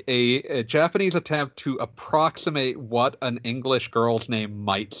like a Japanese attempt to approximate what an English girl's name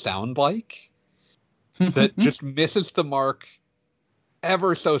might sound like that just misses the mark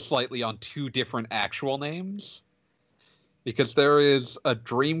ever so slightly on two different actual names. Because there is a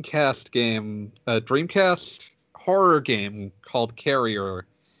Dreamcast horror game called Carrier,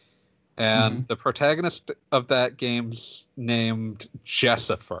 and the protagonist of that game's named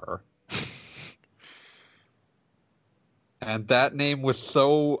Jessifer. And that name was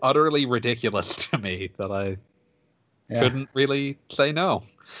so utterly ridiculous to me that I couldn't really say no.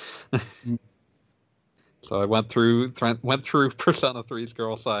 So I went through Persona 3's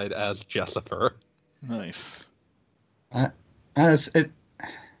girl side as Jessifer. Nice. It's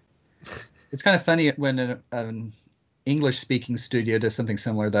kind of funny when an English-speaking studio does something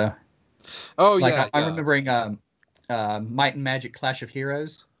similar, though. Oh Like yeah, I'm yeah. remembering Might and Magic Clash of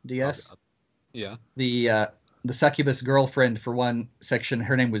Heroes DS. God. Yeah. The succubus girlfriend for one section,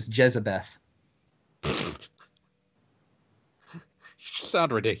 her name was Jezebeth. You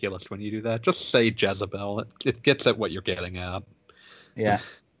sound ridiculous when you do that. Just say Jezebel. It gets at what you're getting at. Yeah.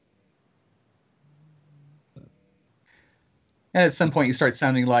 And at some point, you start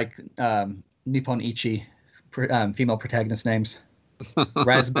sounding like Nippon Ichi, female protagonist names.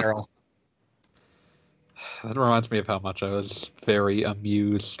 Raspberry. That reminds me of how much I was very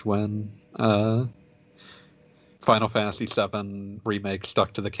amused when Final Fantasy VII Remake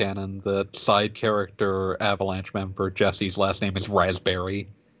stuck to the canon that side character Avalanche member Jesse's last name is Raspberry.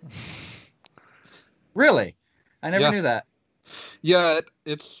 Really? I never Yeah. knew that. Yeah,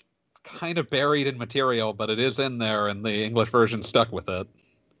 it's kind of buried in material, but it is in there, and the English version stuck with it.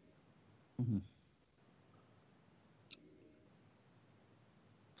 Mm-hmm.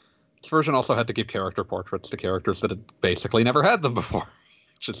 This version also had to give character portraits to characters that had basically never had them before,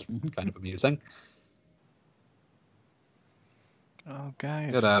 which is kind of amusing. Oh,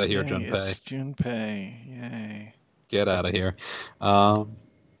 guys. Get outta here, yay, Junpei. It's Junpei. Yay. Get out of here.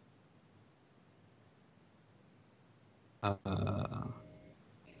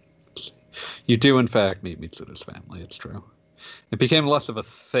 You do, in fact, meet Mitsuda's family. It's true. It became less of a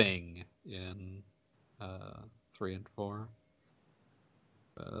thing in 3 and 4.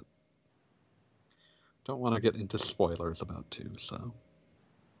 But don't want to get into spoilers about 2, so...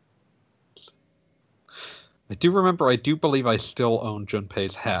 I do believe I still own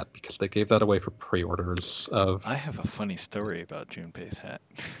Junpei's hat, because they gave that away for pre-orders of... I have a funny story about Junpei's hat.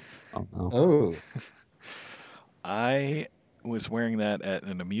 Oh, no. Oh. I was wearing that at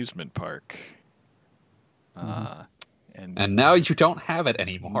an amusement park. And now you don't have it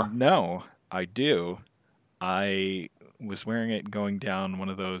anymore. No, I do. I was wearing it going down one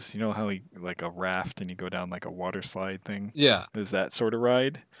of those, you know how like a raft and you go down like a water slide thing? Yeah. There's that sort of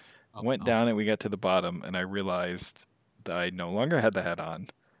ride. Oh, Went no. down and we got to the bottom and I realized that I no longer had the hat on.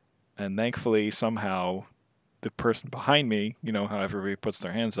 And thankfully, somehow, the person behind me, you know how everybody puts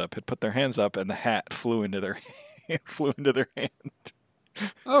their hands up, had put their hands up and the hat flew into their hand.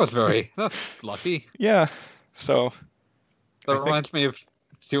 That's lucky. Yeah. So That I think- reminds me of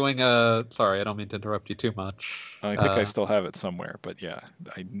doing a... Sorry, I don't mean to interrupt you too much. I think I still have it somewhere, but yeah,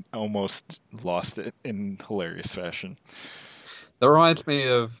 I almost lost it in hilarious fashion. That reminds me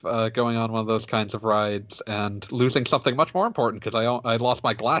of going on one of those kinds of rides and losing something much more important because I lost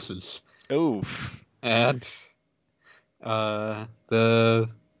my glasses. Oof. And I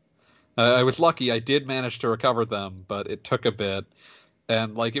was lucky. I did manage to recover them, but it took a bit.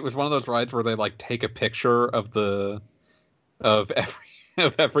 And like it was one of those rides where they like take a picture of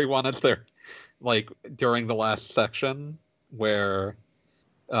everyone as they're like during the last section where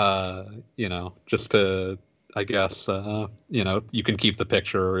just to I guess you can keep the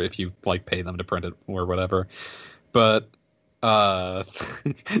picture if you like pay them to print it or whatever. But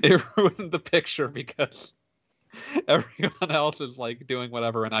it ruined the picture because everyone else is like doing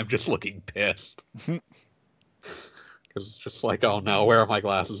whatever and I'm just looking pissed. Because it's just like, oh no, where are my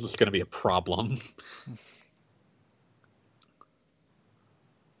glasses? This is going to be a problem.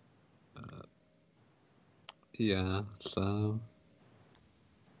 Yeah, so...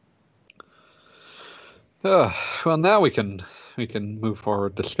 well, now we can move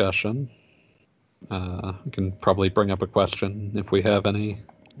forward discussion. We can probably bring up a question if we have any.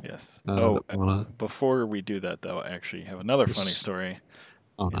 Yes. Wanna... Before we do that, though, I actually have another funny story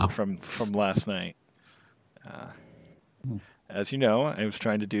from last night. As you know, I was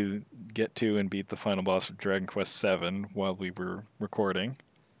trying to get to and beat the final boss of Dragon Quest VII while we were recording.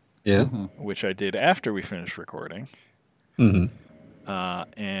 Yeah. Which I did after we finished recording. Mm-hmm.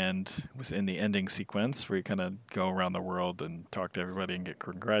 And was in the ending sequence where you kind of go around the world and talk to everybody and get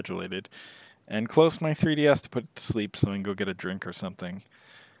congratulated. And closed my 3DS to put it to sleep so I can go get a drink or something.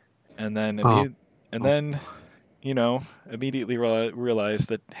 And then, immediately realized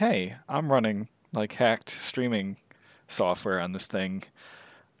that, hey, I'm running like hacked streaming software on this thing.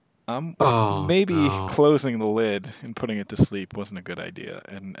 Maybe closing the lid and putting it to sleep wasn't a good idea.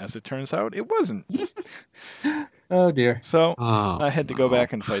 And as it turns out, it wasn't. Oh, dear. So I had to go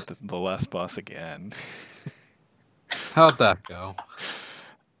back and fight the last boss again. How'd that go?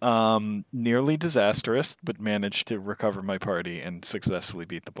 Nearly disastrous, but managed to recover my party and successfully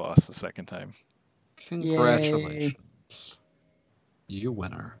beat the boss the second time. Congratulations. Yay. You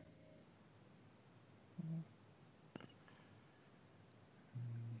winner.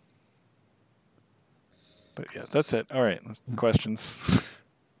 But yeah, that's it. All right, questions.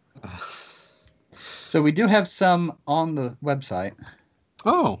 So we do have some on the website.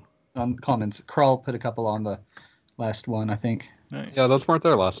 Oh. on comments. Crawl put a couple on the last one, I think. Nice. Yeah, those weren't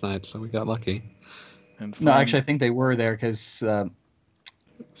there last night, so we got lucky. And No, actually, I think they were there because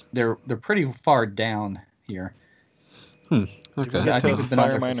they're pretty far down here. Okay. I think we've been on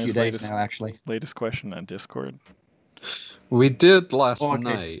there for a Fireminer's few days now, actually. latest question on Discord. We did last Okay.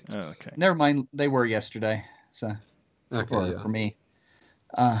 night. Oh, okay. Never mind, they were yesterday. So, Okay, for me.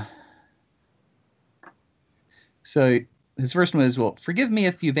 So his first one is, well, forgive me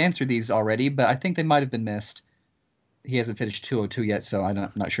if you've answered these already, but I think they might have been missed. He hasn't finished 202 yet, so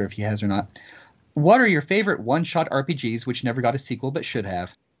I'm not sure if he has or not. What are your favorite one-shot RPGs which never got a sequel but should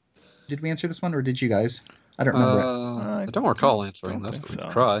have? Did we answer this one, or did you guys? I don't remember I don't recall answering don't this. think We so.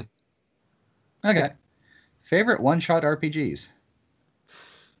 could try. it. Okay. Favorite one-shot RPGs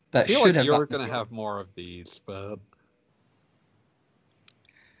that I feel should like have you're gotten a going to sequel. have more of these, but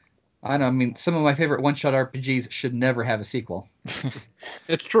I know. I mean, some of my favorite one-shot RPGs should never have a sequel.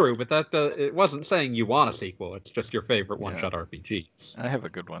 it's true. But that it wasn't saying you want a sequel. It's just your favorite Yeah. one-shot RPG. I have a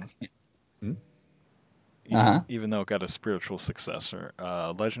good one. Hmm? Even though it got a spiritual successor,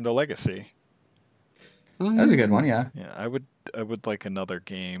 Legend of Legacy. That's a good one, yeah. Yeah, I would like another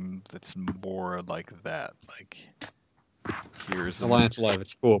game that's more like that. Like, here's Alliance Live,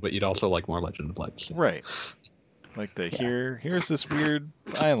 it's cool, but you'd also like more Legend of Legacy. right. Like here's this weird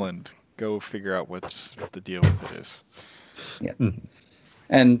island. Go figure out what the deal with it is.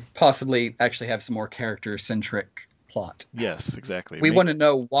 And possibly actually have some more character-centric plot. Yes, exactly. We want to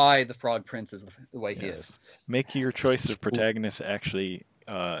know why the Frog Prince is the way he is. Make your choice of protagonist actually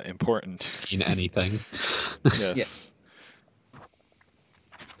important. In anything. Yes. Yes.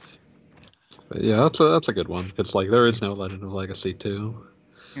 But yeah, that's a good one. Because like there is no Legend of Legacy 2.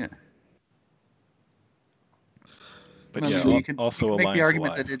 Yeah. But I mean, yeah, you can also make the Alliance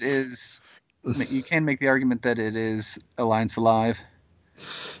argument Alive. that it is. You can make the argument that it is Alliance Alive.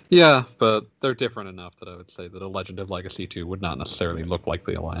 Yeah, but they're different enough that I would say that a Legend of Legacy 2 would not necessarily look like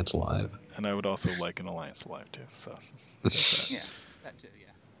the Alliance Alive. And I would also like an Alliance Alive too. So there's that. Yeah, that too.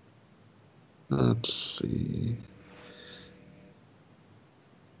 Yeah. Let's see.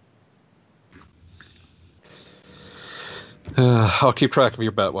 I'll keep track of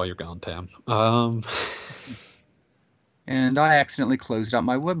your bet while you're gone, Tam. And I accidentally closed out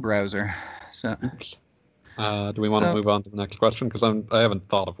my web browser. So do we want to move on to the next question? Because I haven't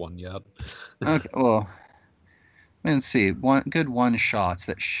thought of one yet. okay, well, let's see. Good one shots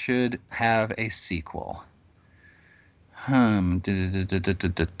that should have a sequel.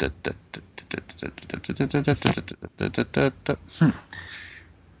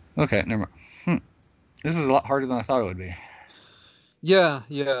 Okay, never mind. This is a lot harder than I thought it would be. Yeah.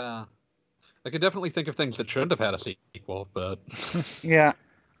 I could definitely think of things that shouldn't have had a sequel, but Yeah,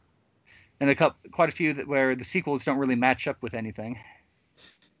 and quite a few where the sequels don't really match up with anything.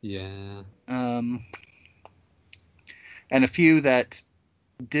 yeah. And a few that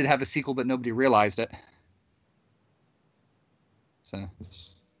did have a sequel, but nobody realized it. So there's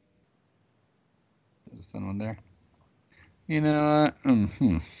a fun one there. You know,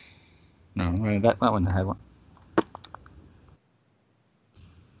 no, that one had one.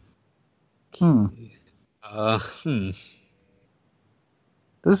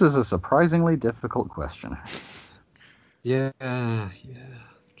 This is a surprisingly difficult question. Yeah.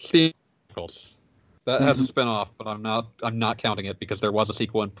 Steam Chronicles. That has a spin-off, but I'm not counting it because there was a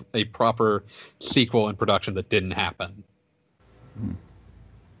sequel a proper sequel in production that didn't happen.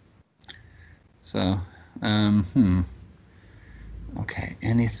 So, okay,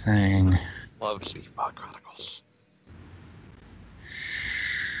 anything. Love Steampunk Chronicles.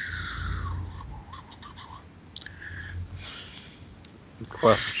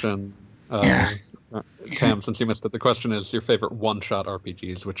 Question. Cam, since you missed it, the question is your favorite one-shot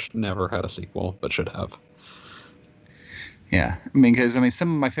RPGs, which never had a sequel, but should have. Yeah, because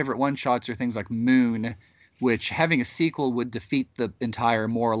some of my favorite one-shots are things like Moon, which having a sequel would defeat the entire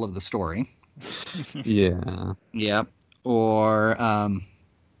moral of the story. Yeah. Yeah. Or,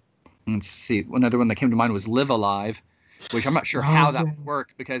 let's see, another one that came to mind was Live Alive, which I'm not sure how that would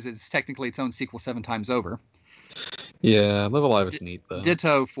work because it's technically its own sequel 7 times over. Yeah, Live Alive is neat, though.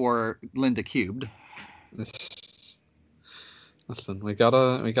 Ditto for Linda Cubed. Listen, we need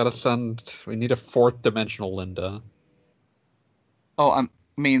a 4th dimensional Linda. Oh, I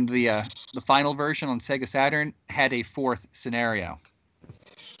mean the final version on Sega Saturn had a 4th scenario.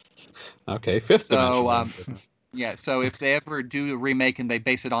 Okay, 5th dimensional Linda. Yeah, so if they ever do a remake and they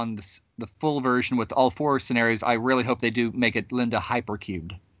base it on the full version with all 4 scenarios, I really hope they do make it Linda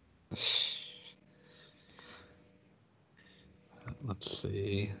Hypercubed. Let's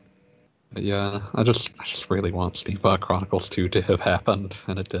see. Yeah, I just really want Steampunk Chronicles 2 to have happened,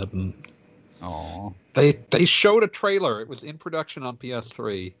 and it didn't. Oh. They showed a trailer. It was in production on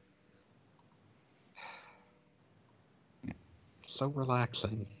PS3. So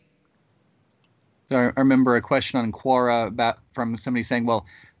relaxing. So I remember a question on Quora from somebody saying, "Well,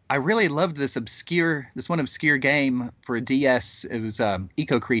 I really loved this one obscure game for a DS. It was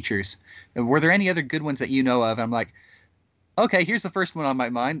Eco Creatures. Were there any other good ones that you know of?" And I'm like, "Okay, here's the first one on my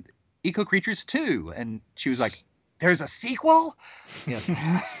mind, Eco Creatures 2." And she was like, "There's a sequel?" Yes.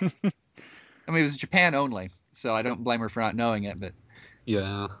 I mean, it was Japan only, so I don't blame her for not knowing it, but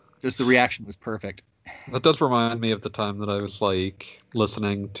Yeah. just the reaction was perfect. That does remind me of the time that I was like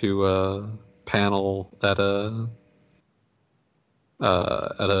listening to a panel at a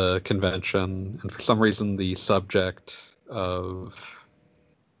convention, and for some reason the subject of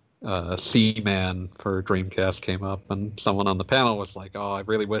Seaman for Dreamcast came up, and someone on the panel was like, "Oh, I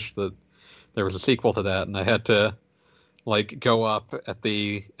really wish that there was a sequel to that," and I had to like go up at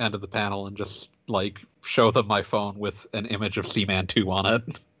the end of the panel and just like show them my phone with an image of Seaman 2 on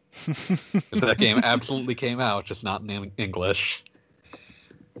it. That game absolutely came out, just not in English.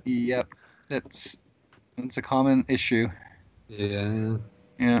 Yep, it's a common issue. Yeah.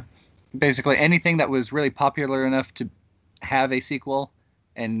 Yeah, basically anything that was really popular enough to have a sequel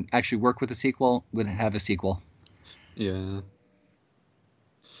and actually work with a sequel would have a sequel. Yeah.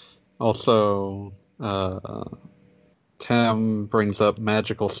 Also, Tim brings up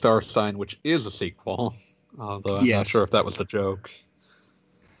Magical Star Sign, which is a sequel, although I'm not sure if that was the joke.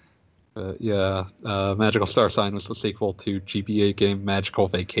 But yeah, Magical Star Sign was the sequel to GBA game Magical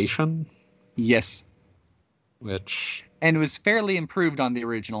Vacation. Yes. And it was fairly improved on the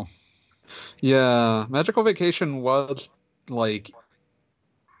original. Yeah, Magical Vacation was like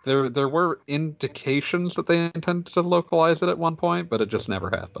there were indications that they intended to localize it at one point, but it just never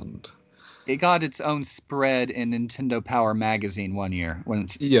happened. It got its own spread in Nintendo Power Magazine one year. One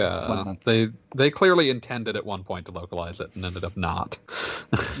month. They clearly intended at one point to localize it and ended up not.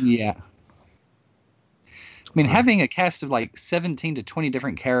 Yeah. I mean, having a cast of like 17 to 20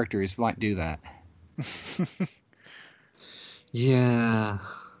 different characters might do that. Yeah.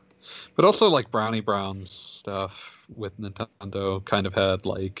 But also, like, Brownie Brown's stuff with Nintendo kind of had,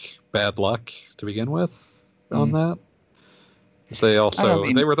 like, bad luck to begin with on that. They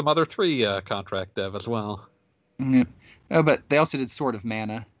were the Mother 3 contract dev as well. Yeah. Oh, but they also did Sword of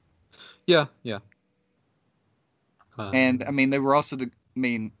Mana. Yeah. And, I mean, they were also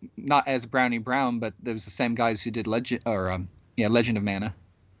not as Brownie Brown, but there was the same guys who did Legend of Mana.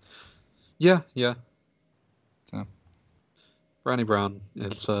 Yeah. So. Brownie Brown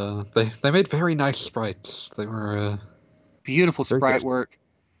is they made very nice sprites. They were beautiful sprite work,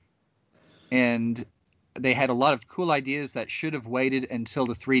 and they had a lot of cool ideas that should have waited until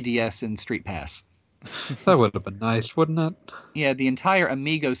the 3DS and Street Pass. That would have been nice, wouldn't it? Yeah, the entire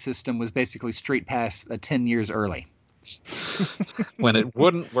Amigo system was basically Street Pass 10 years early. When it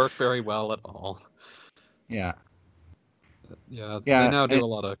wouldn't work very well at all. Yeah. Yeah, they now do a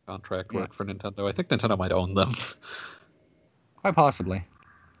lot of contract work for Nintendo. I think Nintendo might own them. Quite possibly.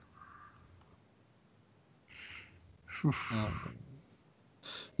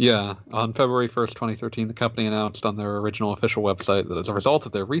 Yeah, on February 1st, 2013, the company announced on their original official website that as a result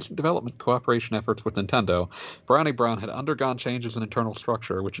of their recent development cooperation efforts with Nintendo, Brownie Brown had undergone changes in internal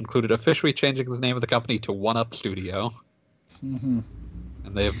structure, which included officially changing the name of the company to 1UP Studio. Mm-hmm.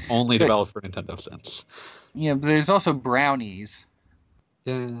 And they have only developed for Nintendo since. Yeah, but there's also Brownies.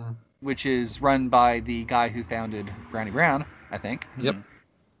 Yeah. Which is run by the guy who founded Brownie Brown, I think. Yep.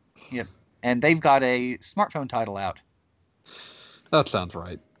 And they've got a smartphone title out. That sounds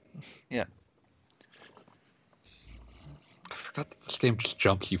right. Yeah. I forgot that this game just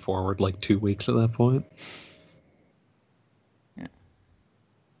jumps you forward like 2 weeks at that point. Yeah.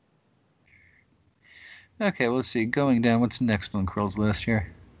 Okay, let's see. Going down, what's next on Krill's list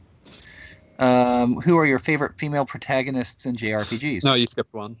here? Who are your favorite female protagonists in JRPGs? No, you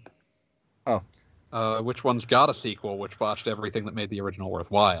skipped one. Oh. Which one's got a sequel which botched everything that made the original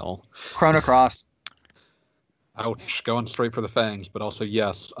worthwhile? Chrono Cross. Ouch, going straight for the fangs, but also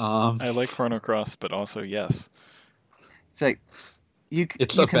yes. I like Chrono Cross, but also yes. It's like you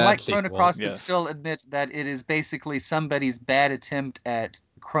can like Chrono Cross, but still admit that it is basically somebody's bad attempt at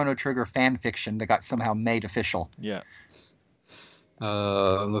Chrono Trigger fan fiction that got somehow made official. Yeah.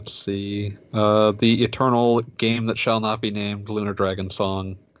 Let's see. The eternal game that shall not be named, Lunar Dragon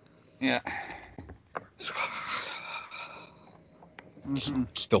Song. Yeah.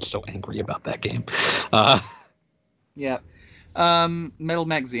 Still so angry about that game. Yeah. Metal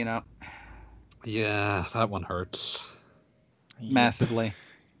Max Xeno. Yeah, that one hurts. Massively.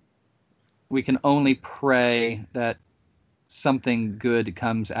 we can only pray that something good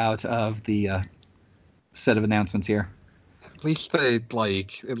comes out of the set of announcements here. At least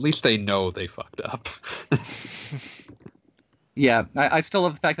they know they fucked up. Yeah, I still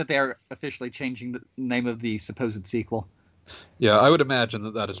love the fact that they are officially changing the name of the supposed sequel. Yeah, I would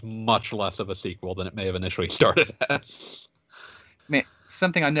imagine that is much less of a sequel than it may have initially started as.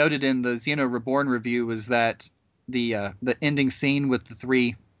 Something I noted in the Xeno Reborn review was that the ending scene with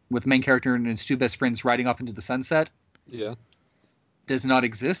the main character and his two best friends riding off into the sunset, does not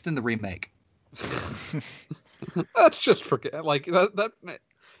exist in the remake. That's just forget. Like that.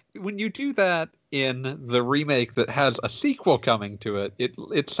 When you do that in the remake that has a sequel coming to it,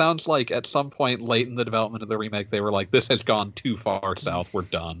 it sounds like at some point late in the development of the remake they were like, "This has gone too far south. We're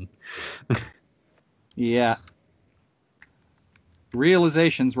done." Yeah.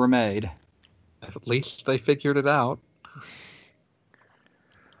 Realizations were made. At least they figured it out.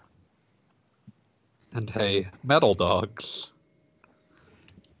 And hey, Metal Dogs.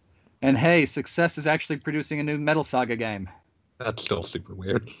 And hey, Success is actually producing a new Metal Saga game. That's still super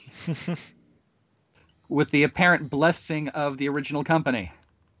weird. With the apparent blessing of the original company.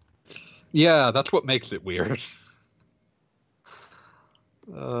 Yeah, that's what makes it weird.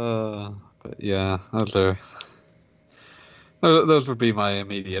 But yeah, those would be my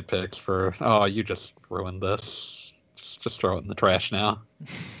immediate picks for. Oh, you just ruined this. Just throw it in the trash now.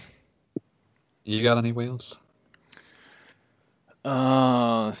 You got any, Wheels?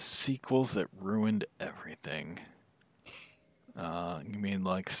 Sequels that ruined everything. You mean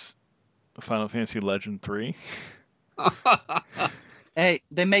like Final Fantasy Legend 3? Hey,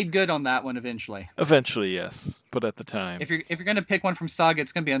 they made good on that one eventually. Eventually, yes, but at the time. If you're going to pick one from Saga,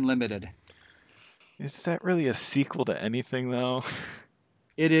 it's going to be Unlimited. Is that really a sequel to anything, though?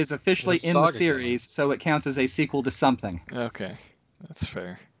 It is officially in the series, so it counts as a sequel to something. Okay, that's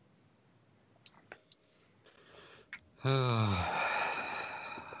fair.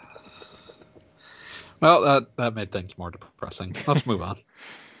 Well, that made things more depressing. Let's move on.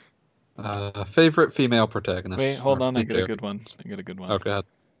 Favorite female protagonist? Wait, hold on. I got a good one. Oh, go ahead.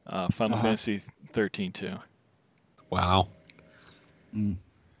 Final Fantasy 13 2. Wow.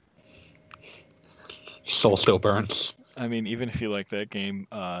 Soul still burns. I mean, even if you like that game,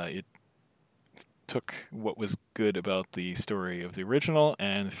 it took what was good about the story of the original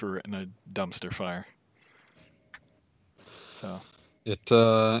and threw it in a dumpster fire. So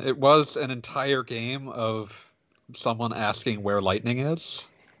it was an entire game of someone asking where lightning is.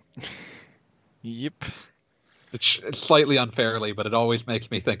 Yep. It's slightly unfairly, but it always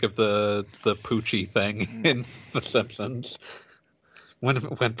makes me think of the Poochie thing in The Simpsons. When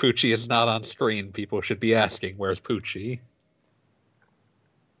Poochie is not on screen, people should be asking, "Where's Poochie?"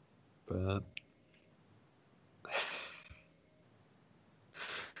 But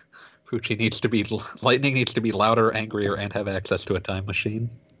Lightning needs to be louder, angrier, and have access to a time machine.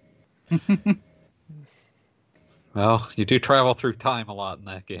 Well, you do travel through time a lot in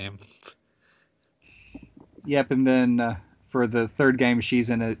that game. Yep, and then for the third game, she's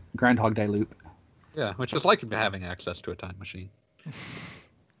in a Groundhog Day loop. Yeah, which is like having access to a time machine.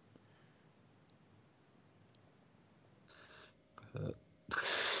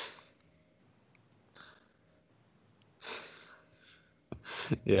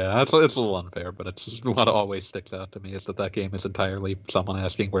 Yeah, it's a little unfair, but it's what always sticks out to me is that game is entirely someone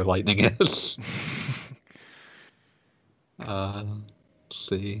asking where lightning is. Let's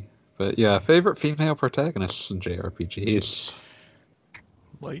see. But yeah, favorite female protagonists in JRPGs.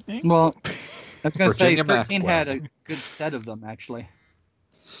 Lightning? Well, I was going to say Virginia 13 Maxwell. had a good set of them, actually.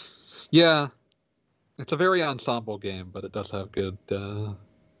 Yeah, it's a very ensemble game, but it does have good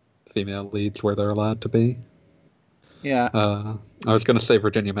female leads where they're allowed to be. Yeah. I was going to say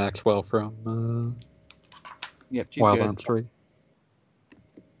Virginia Maxwell from Yep, she's Wild good. Arms 3.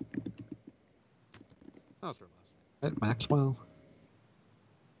 That was her last name, right? Maxwell?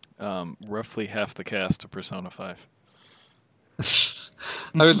 Roughly half the cast of Persona 5.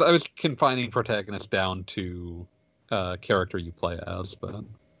 I was confining protagonists down to character you play as, but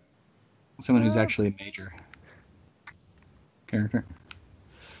Someone who's actually a major character.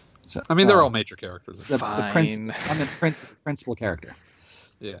 So, I mean they're all major characters. the Fine. I'm the principal character.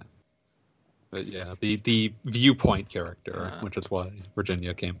 Yeah, but yeah, the viewpoint character, which is why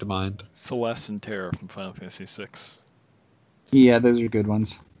Virginia came to mind. Celeste and Terra from Final Fantasy 6. Yeah, those are good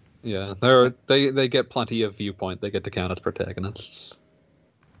ones. Yeah, they get plenty of viewpoint. They get to count as protagonists.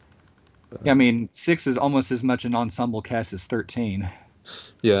 I mean, 6 is almost as much an ensemble cast as 13.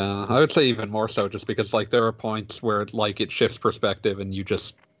 Yeah, I would say even more so, just because like there are points where like it shifts perspective, and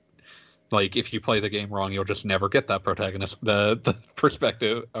like if you play the game wrong, you'll just never get that protagonist, the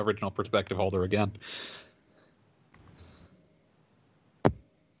original perspective holder again. Let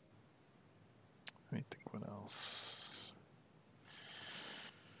me think what else.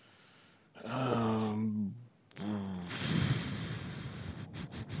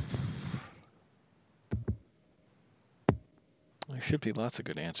 There should be lots of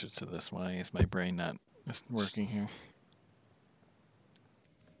good answers to this. Why is my brain not working here?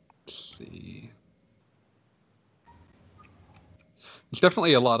 Let's see. There's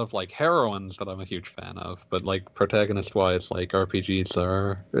definitely a lot of like heroines that I'm a huge fan of, but like protagonist-wise, like RPGs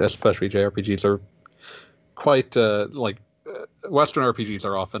are, especially JRPGs, are quite Western RPGs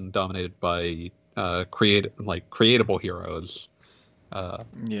are often dominated by creatable heroes.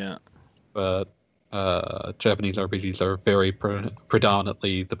 Yeah. But Japanese RPGs are very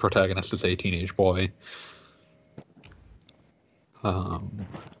predominantly the protagonist is a teenage boy.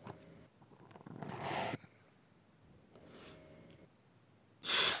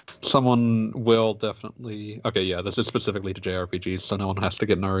 Someone will definitely... Okay, yeah, this is specifically to JRPGs, so no one has to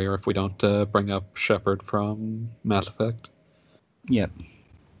get in our ear if we don't bring up Shepard from Mass Effect. Yep.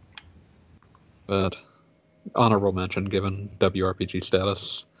 But honorable mention given WRPG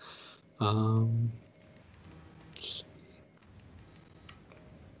status. There's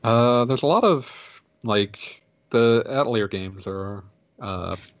a lot of, like, the Atelier games are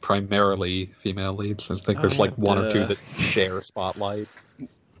primarily female leads. I think there's like one or two that share spotlight.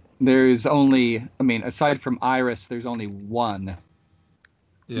 There's only, I mean, aside from Iris, there's only one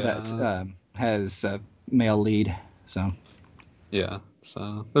that has a male lead. So. Yeah.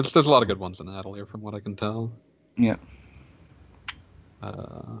 So there's a lot of good ones in Atelier, from what I can tell. Yeah.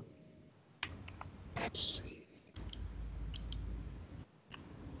 Let's see.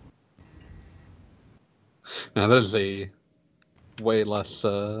 Now that is a way less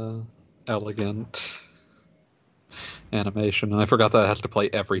elegant animation, and I forgot that it has to play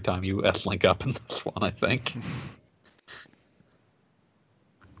every time you S-Link up in this one, I think.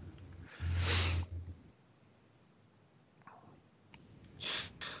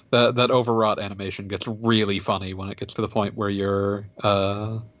 That overwrought animation gets really funny when it gets to the point where you're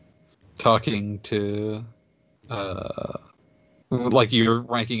talking to... like you're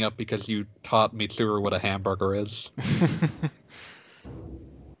ranking up because you taught Mitsuru what a hamburger is.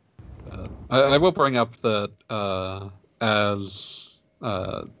 I will bring up that I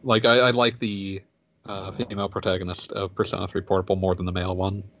like the female protagonist of Persona 3 Portable more than the male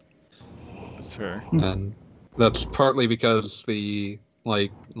one. Sure. And that's partly because the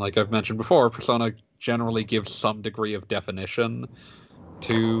like I've mentioned before, Persona generally gives some degree of definition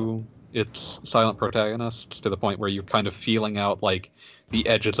to its silent protagonists, to the point where you're kind of feeling out like the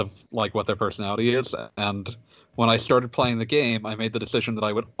edges of like what their personality is. And when I started playing the game, I made the decision that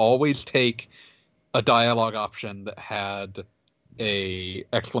I would always take a dialogue option that had a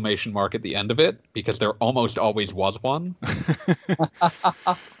exclamation mark at the end of it, because there almost always was one.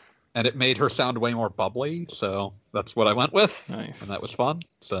 And it made her sound way more bubbly, so that's what I went with. Nice. And that was fun.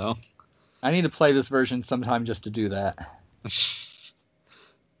 So I need to play this version sometime just to do that.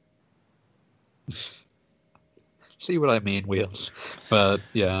 See what I mean, Wheels. But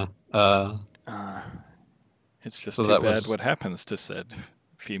yeah. It's just So too that bad was- what happens to said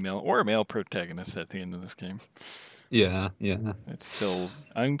female or male protagonist at the end of this game. Yeah.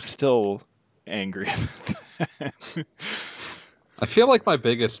 I'm still angry about that. I feel like my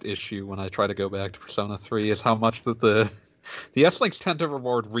biggest issue when I try to go back to Persona 3 is how much that the S-Links tend to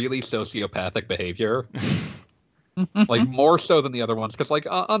reward really sociopathic behavior. Like, more so than the other ones. Because, like,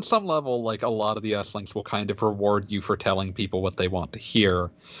 on some level, like, a lot of the S-Links will kind of reward you for telling people what they want to hear.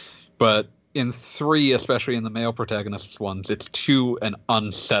 But in 3, especially in the male protagonist's ones, it's to an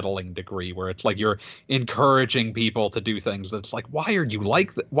unsettling degree, where it's like you're encouraging people to do things that's like, why are you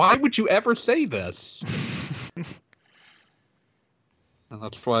like that? Why would you ever say this? And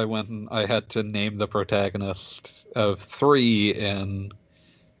that's why when I had to name the protagonist of 3 in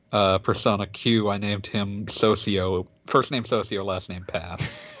Persona Q, I named him Socio. First name Socio, last name Path.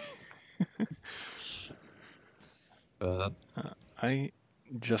 But I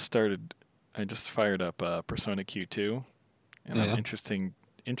just fired up Persona Q2, and Yeah. I'm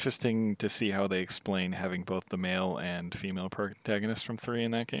interesting to see how they explain having both the male and female protagonist from 3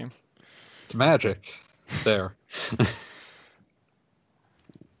 in that game. it's magic. There.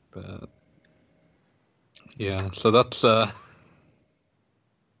 But yeah, so that's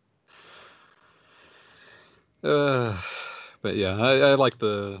but yeah, I like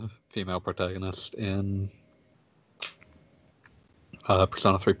the female protagonist in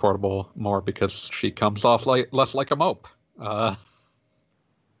Persona 3 Portable more, because she comes off less like a mope.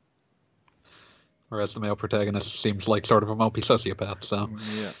 whereas the male protagonist seems like sort of a mopey sociopath. So,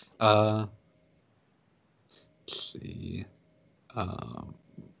 Yeah. let's see.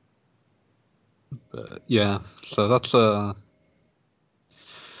 But yeah, so that's the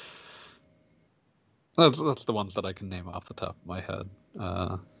ones that I can name off the top of my head.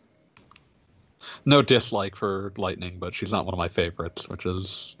 No dislike for Lightning, but she's not one of my favorites, which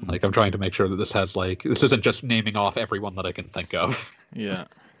is like I'm trying to make sure that this isn't just naming off everyone that I can think of. Yeah.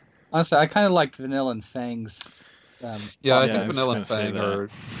 Honestly, I kind of like Vanilla and Fang's. I I think was Vanilla gonna and say Fang that. are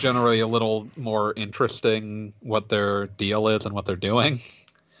generally a little more interesting what their deal is and what they're doing.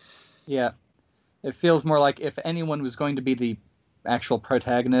 Yeah, it feels more like if anyone was going to be the actual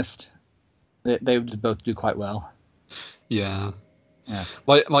protagonist, they would both do quite well. Yeah. Yeah.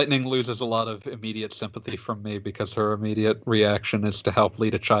 Lightning loses a lot of immediate sympathy from me because her immediate reaction is to help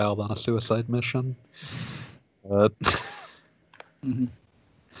lead a child on a suicide mission. But Mm-hmm.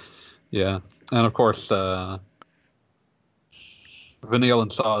 yeah, and of course, Vanille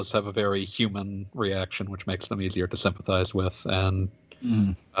and Saz have a very human reaction, which makes them easier to sympathize with. And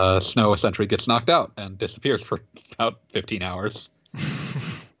Snow essentially gets knocked out and disappears for about 15 hours.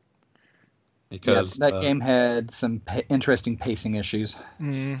 Because that game had some interesting pacing issues.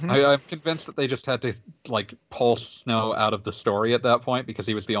 Mm-hmm. I'm convinced that they just had to like pull Snow out of the story at that point because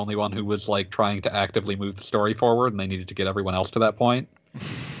he was the only one who was like trying to actively move the story forward, and they needed to get everyone else to that point.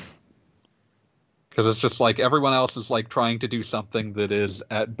 Because it's just like everyone else is like trying to do something that is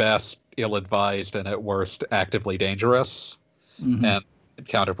at best ill-advised and at worst actively dangerous and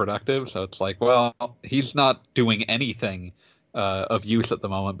counterproductive. So it's like, well, he's not doing anything of use at the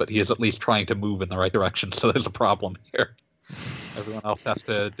moment, but he is at least trying to move in the right direction. So there's a problem here. Everyone else has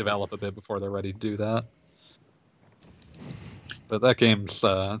to develop a bit before they're ready to do that. But that game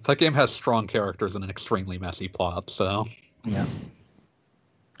has strong characters and an extremely messy plot. So yeah.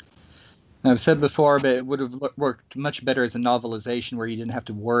 I've said before, but it would have worked much better as a novelization where you didn't have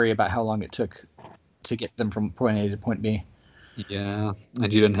to worry about how long it took to get them from point A to point B. Yeah,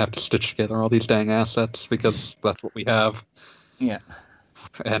 and you didn't have to stitch together all these dang assets because that's what we have. Yeah.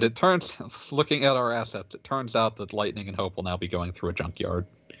 And looking at our assets, it turns out that Lightning and Hope will now be going through a junkyard.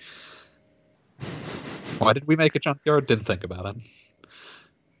 Why did we make a junkyard? Didn't think about it.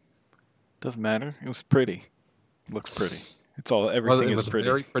 Doesn't matter. It was pretty. Looks pretty. Everything it is was pretty.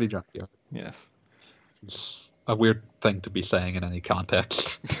 a very pretty junkyard. Yes. It's a weird thing to be saying in any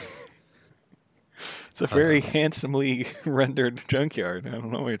context. It's a very handsomely rendered junkyard. I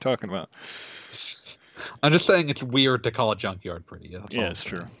don't know what you're talking about. I'm just saying it's weird to call a junkyard pretty. Yeah, it's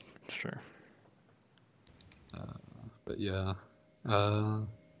true. It's true. But yeah. I'm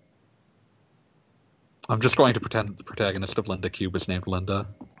just going to pretend that the protagonist of Linda Cube is named Linda.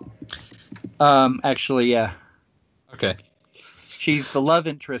 Actually, yeah. Okay. She's the love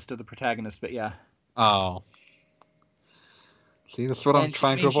interest of the protagonist, but yeah. Oh. See, that's what I'm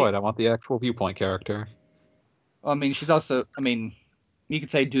trying to avoid. I want the actual viewpoint character. Well, I mean, she's also, you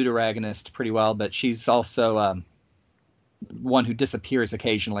could say deuteragonist pretty well, but she's also one who disappears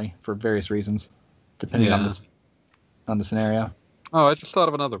occasionally for various reasons, depending on the scenario. Oh, I just thought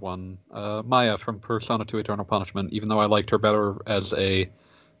of another one. Maya from Persona 2 Eternal Punishment, even though I liked her better as a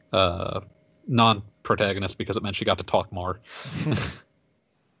non-protagonist because it meant she got to talk more.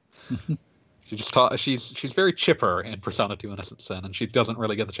 She's very chipper in Persona 2 Innocent Sin, and she doesn't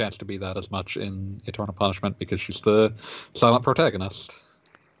really get the chance to be that as much in Eternal Punishment because she's the silent protagonist.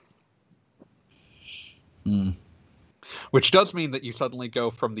 Which does mean that you suddenly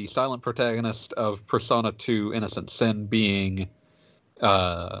go from the silent protagonist of Persona 2 Innocent Sin being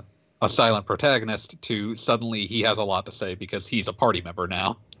a silent protagonist to suddenly he has a lot to say because he's a party member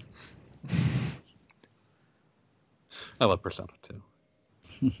now. I love Persona 2.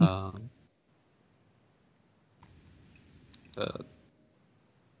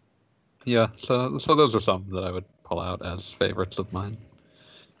 Yeah, so those are some that I would pull out as favorites of mine.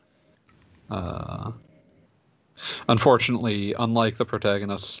 Unfortunately, unlike the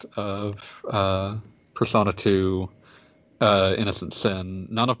protagonist of Persona 2 Innocent Sin,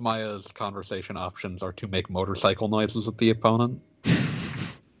 none of Maya's conversation options are to make motorcycle noises at the opponent.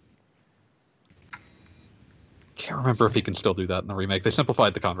 Can't remember if he can still do that in the remake. They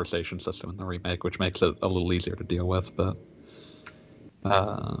simplified the conversation system in the remake, which makes it a little easier to deal with, but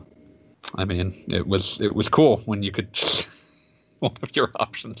it was cool when you could just, one of your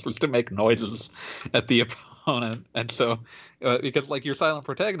options was to make noises at the opponent, and so because like your silent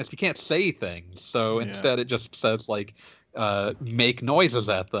protagonist, you can't say things, so instead it just says like make noises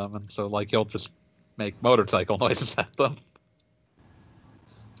at them, and so like you'll just make motorcycle noises at them.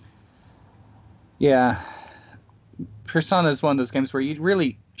 Yeah, Persona is one of those games where you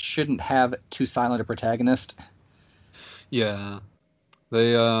really shouldn't have too silent a protagonist. Yeah.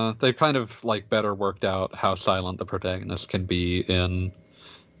 They've kind of like better worked out how silent the protagonist can be in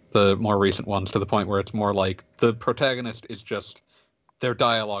the more recent ones, to the point where it's more like the protagonist is just their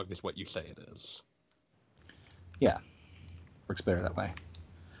dialogue is what you say it is. Yeah, works better that way.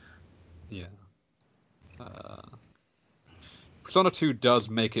 Yeah. Persona 2 does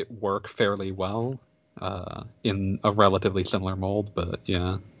make it work fairly well in a relatively similar mold, but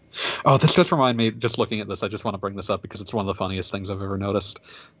yeah. Oh, this does remind me, just looking at this, I just want to bring this up because it's one of the funniest things I've ever noticed.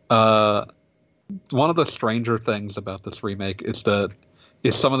 One of the stranger things about this remake is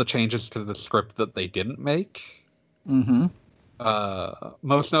some of the changes to the script that they didn't make. Mm-hmm.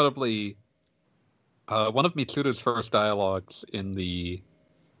 Most notably, one of Mitsuru's first dialogues in the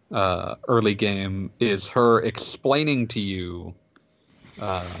early game is her explaining to you.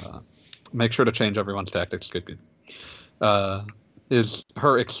 Make sure to change everyone's tactics. Good. Is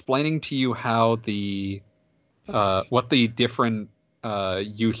her explaining to you how what the different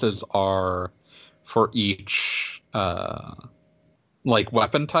uses are for each like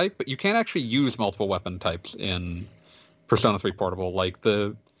weapon type, but you can't actually use multiple weapon types in Persona 3 Portable. Like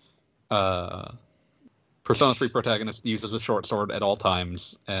the Persona 3 protagonist uses a short sword at all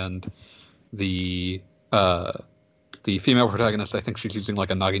times, and the female protagonist, I think she's using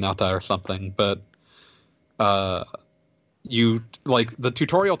like a naginata or something, but you like the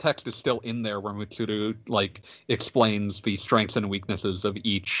tutorial text is still in there where Mitsuru like explains the strengths and weaknesses of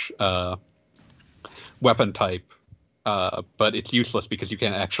each weapon type, but it's useless because you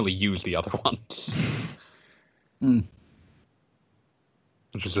can't actually use the other ones.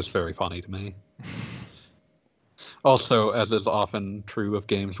 Which is just very funny to me. Also, as is often true of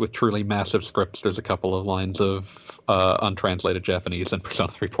games with truly massive scripts, there's a couple of lines of untranslated Japanese in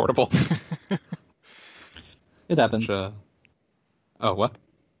Persona 3 Portable. It happens. Which, oh, what?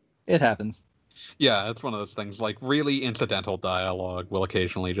 It happens. Yeah, it's one of those things. Like, really incidental dialogue will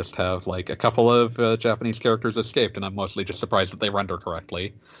occasionally just have, like, a couple of Japanese characters escaped, and I'm mostly just surprised that they render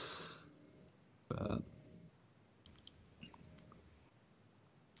correctly. But...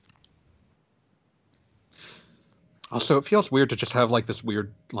 Also, it feels weird to just have, like, this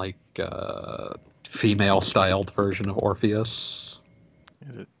weird, like, female-styled version of Orpheus.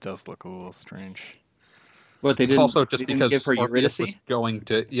 It does look a little strange. What they It's didn't also just they didn't because give her Orpheus Eurydice? was going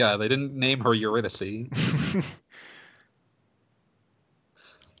to... Yeah, they didn't name her Eurydice.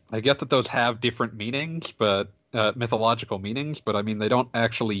 I get that those have different meanings, but mythological meanings, but I mean, they don't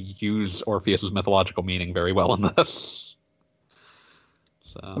actually use Orpheus's mythological meaning very well in this.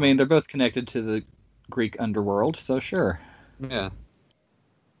 So, I mean, they're both connected to the Greek underworld, so sure. yeah.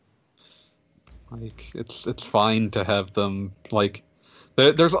 Like, it's fine to have them, like...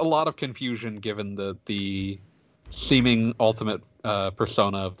 There's a lot of confusion given the seeming ultimate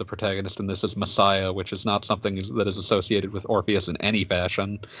persona of the protagonist in this is Messiah, which is not something that is associated with Orpheus in any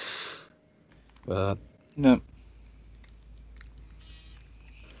fashion. But... No.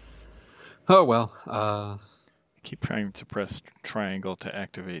 Oh, well. I keep trying to press triangle to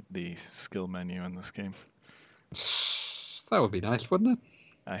activate the skill menu in this game. That would be nice, wouldn't it?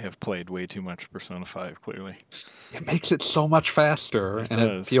 I have played way too much Persona 5, clearly. It makes it so much faster, It and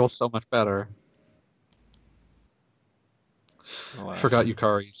does. it feels so much better. Alas. I forgot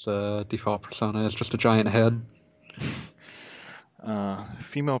Yukari's default persona is just a giant head.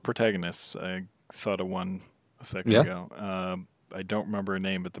 Female protagonists, I thought of one a second Yeah? ago. I don't remember her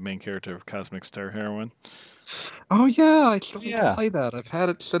name, but the main character of Cosmic Star Heroine. Oh yeah, I still need Yeah. to play that. I've had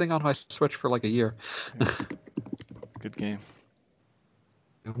it sitting on my Switch for like a year. Good game.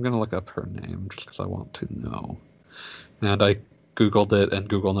 I'm gonna look up her name just because I want to know. And I Googled it, and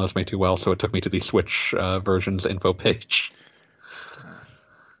Google knows me too well, so it took me to the Switch version's info page.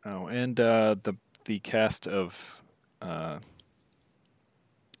 Oh, and the cast of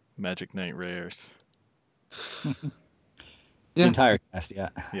Magic Knight Rares. The Yeah. entire cast, yeah.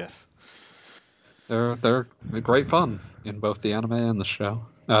 Yes. They're great fun in both the anime and the show,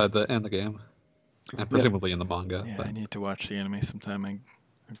 and the game, and presumably in the manga. Yeah, but- I need to watch the anime sometime. I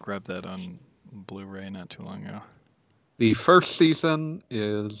grabbed that on Blu-ray not too long ago. The first season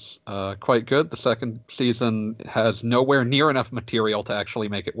is quite good. The second season has nowhere near enough material to actually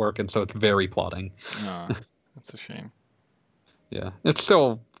make it work, and so it's very plotting. Oh, that's a shame. Yeah, it's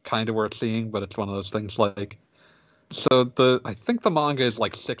still kind of worth seeing, but it's one of those things like... So I think the manga is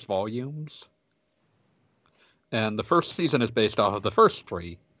like 6 volumes, and the first season is based off of the first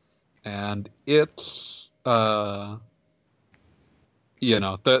 3, and it's... that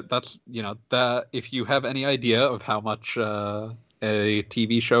if you have any idea of how much a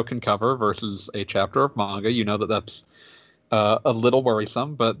TV show can cover versus a chapter of manga, you know that's a little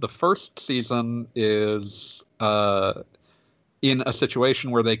worrisome, but the first season is in a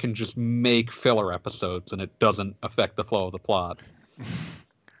situation where they can just make filler episodes and it doesn't affect the flow of the plot.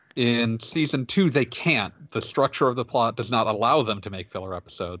 In season 2, they can't. The structure of the plot does not allow them to make filler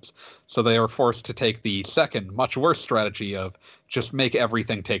episodes. So they are forced to take the second, much worse strategy of just make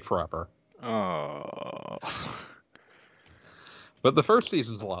everything take forever. Oh. But the first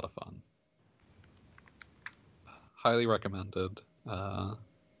season's a lot of fun. Highly recommended. Love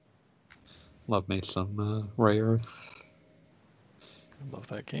me some Ray Earth. I love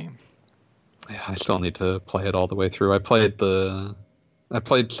that game. Yeah, I still need to play it all the way through. I played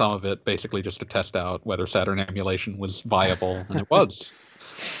some of it basically just to test out whether Saturn emulation was viable, and it was.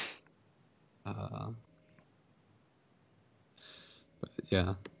 But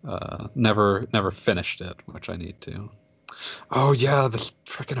yeah, never finished it, which I need to. Oh yeah, this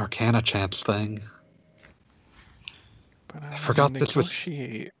frickin' Arcana Chance thing. But I forgot this was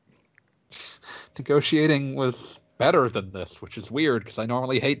negotiating was better than this, which is weird because I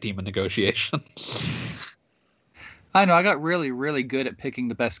normally hate demon negotiations. I know. I got really, really good at picking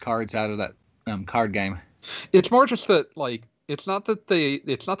the best cards out of that card game. It's more just that, like, it's not that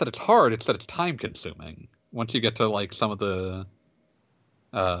it's hard. It's that it's time consuming. Once you get to like some of the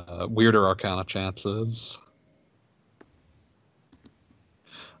weirder Arcana chances,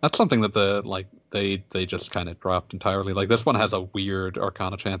 that's something that they just kind of dropped entirely. Like this one has a weird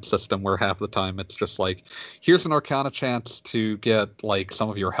Arcana chance system where half the time it's just like, here's an Arcana chance to get like some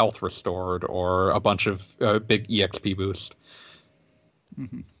of your health restored or a bunch of big EXP boost.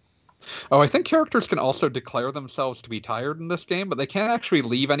 Mm-hmm. Oh, I think characters can also declare themselves to be tired in this game, but they can't actually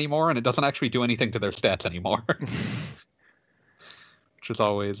leave anymore, and it doesn't actually do anything to their stats anymore. Which is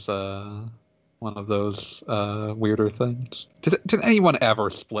always one of those weirder things. Did anyone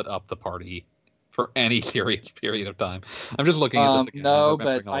ever split up the party for any serious period of time? I'm just looking at this again. No,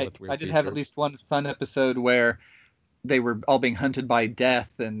 but I did have at least one fun episode where they were all being hunted by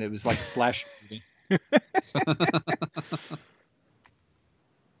death, and it was like a slash movie.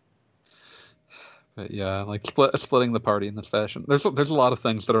 But yeah, like splitting the party in this fashion. There's a lot of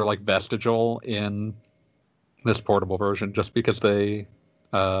things that are like vestigial in this portable version, just because they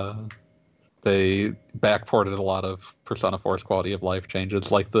backported a lot of Persona 4's quality of life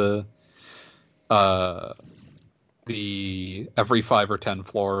changes, like the every 5 or 10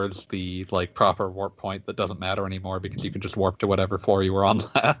 floors, the like proper warp point that doesn't matter anymore because you can just warp to whatever floor you were on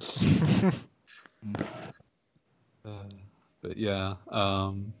last. But yeah.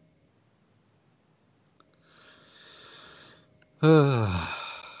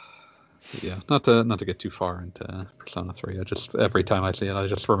 Yeah, not to get too far into Persona 3. I just every time I see it, I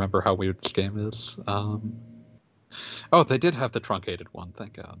just remember how weird this game is. Oh, they did have the truncated one.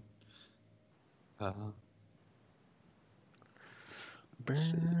 Thank God.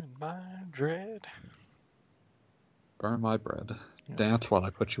 Burn my dread. Burn my bread. Yes. Dance while I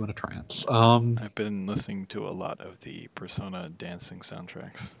put you in a trance. I've been listening to a lot of the Persona dancing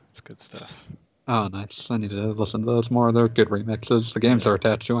soundtracks. It's good stuff. Oh, nice. I need to listen to those more. They're good remixes. The games they're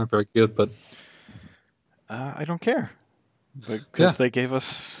attached to aren't very good, but... I don't care. Because they gave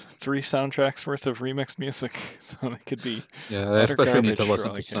us 3 soundtracks worth of remixed music, so they could be I especially need to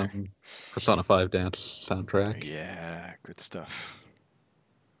listen to care. some Persona 5 dance soundtrack. Yeah, good stuff.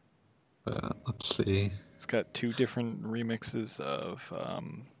 Let's see. It's got 2 different remixes of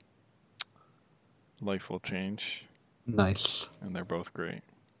Life Will Change. Nice. And they're both great.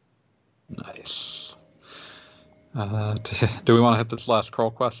 Nice. Do we want to hit this last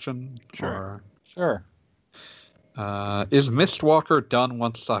crawl question? Sure. Sure. Is Mistwalker done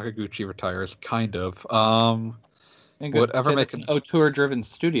once Sakaguchi retires? Kind of. It's an auteur-driven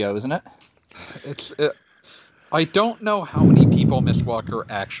studio, isn't it? I don't know how many people Mistwalker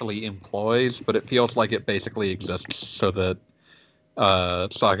actually employs, but it feels like it basically exists so that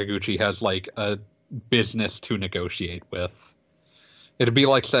Sakaguchi has like a business to negotiate with. It'd be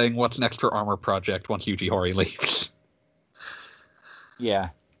like saying, what's next for Armor Project once Yuji Horii leaves? Yeah.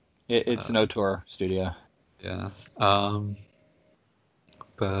 It's an auteur studio. Yeah.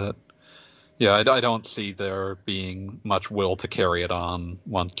 But, yeah, I don't see there being much will to carry it on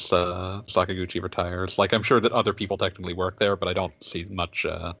once Sakaguchi retires. Like, I'm sure that other people technically work there, but I don't see much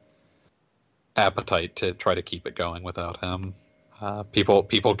appetite to try to keep it going without him.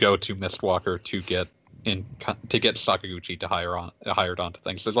 People go to Mistwalker to get Sakaguchi to hired onto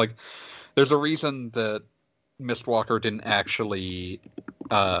things. There's a reason that Mistwalker didn't actually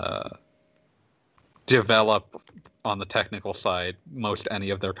develop on the technical side most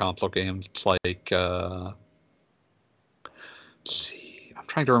any of their console games. It's like let's see, I'm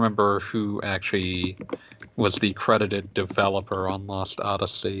trying to remember who actually was the credited developer on Lost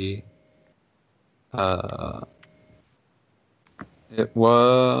Odyssey. It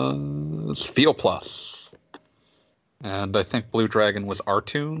was Feel Plus. And I think Blue Dragon was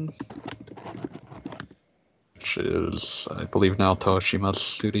Artoon, which is, I believe, now Toshima's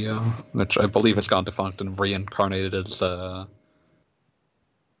studio, which I believe has gone defunct and reincarnated as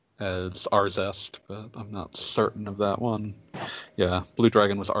Arzest, but I'm not certain of that one. Yeah, Blue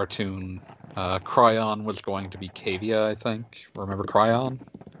Dragon was Artoon. Cryon was going to be Cavia, I think. Remember Cryon?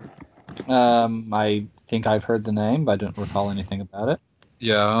 I think I've heard the name, but I don't recall anything about it.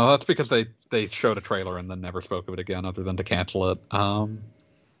 Yeah, well, that's because they showed a trailer and then never spoke of it again, other than to cancel it. And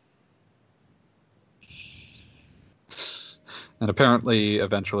apparently,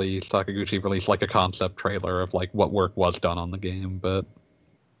 eventually, Sakaguchi released like a concept trailer of like what work was done on the game, but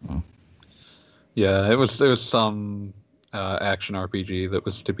yeah, it was some action RPG that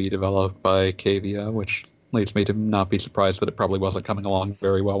was to be developed by Cavia, which leads me to not be surprised that it probably wasn't coming along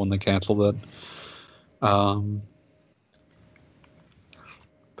very well when they canceled it.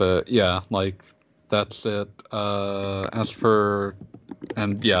 But yeah, like that's it. As for,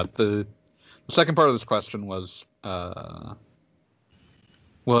 and yeah, the second part of this question was, will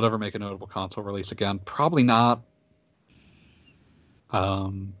it ever make a notable console release again? Probably not.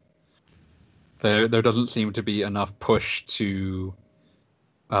 There doesn't seem to be enough push to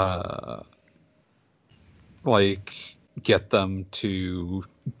like get them to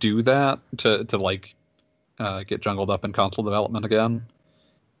do that, to like get jungled up in console development again.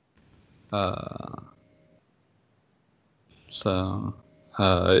 So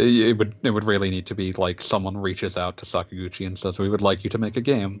it would really need to be like someone reaches out to Sakaguchi and says, "We would like you to make a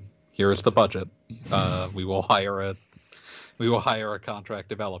game. Here is the budget. We will hire a contract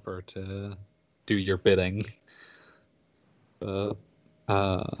developer to do your bidding."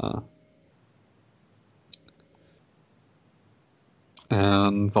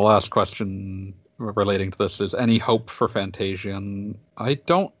 And the last question relating to this is, any hope for Fantasian? I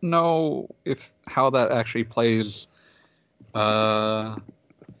don't know how that actually plays. I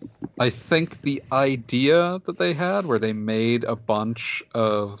think the idea that they had, where they made a bunch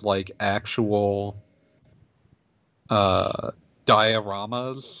of like actual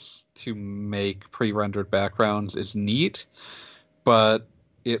dioramas to make pre-rendered backgrounds, is neat, but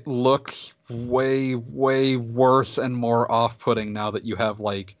it looks way, way worse and more off-putting now that you have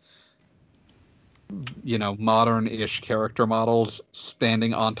like, you know, modern-ish character models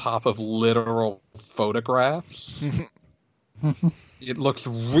standing on top of literal photographs. It looks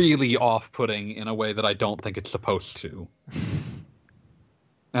really off-putting in a way that I don't think it's supposed to.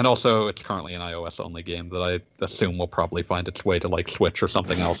 And also, it's currently an iOS-only game that I assume will probably find its way to like Switch or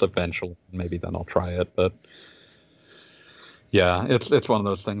something else eventually. Maybe then I'll try it, but yeah, it's one of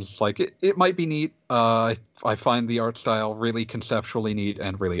those things. Like it might be neat. I find the art style really conceptually neat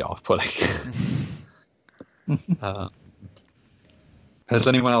and really off-putting. Has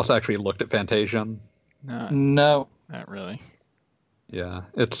anyone else actually looked at Fantasian? No, Not really. Yeah,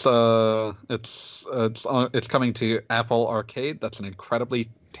 it's coming to Apple Arcade. That's an incredibly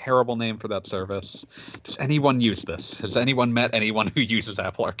terrible name for that service. Does anyone use this? Has anyone met anyone who uses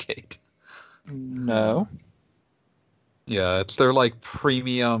Apple Arcade? no. Yeah, it's their like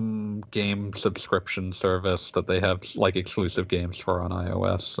premium game subscription service that they have like exclusive games for on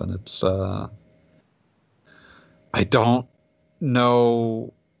iOS, and it's I don't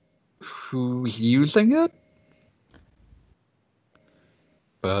know who's using it,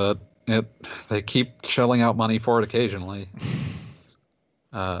 but they keep shelling out money for it occasionally.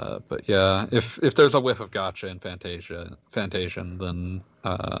 But yeah, if there's a whiff of gacha in Fantasian, then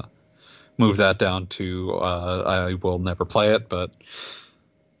move that down to I will never play it. But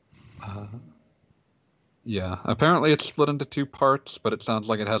yeah, apparently it's split into 2 parts, but it sounds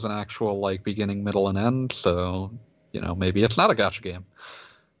like it has an actual like beginning, middle, and end. So maybe it's not a gacha game.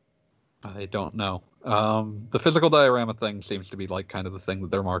 I don't know. The physical diorama thing seems to be like kind of the thing that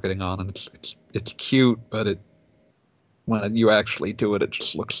they're marketing on, and it's cute, but when you actually do it, it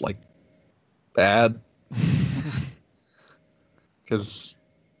just looks like bad. Because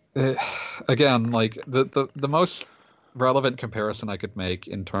again, like the most relevant comparison I could make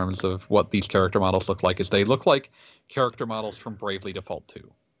in terms of what these character models look like is they look like character models from Bravely Default 2,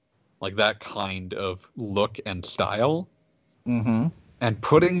 like that kind of look and style. Mm-hmm. And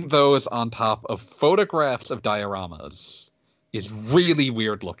putting those on top of photographs of dioramas is really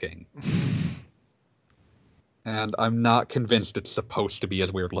weird looking. And I'm not convinced it's supposed to be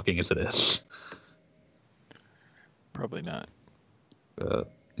as weird looking as it is. Probably not.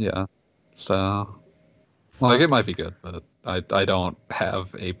 Yeah. So, like, it might be good, but I don't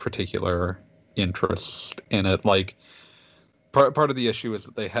have a particular interest in it. Like, part of the issue is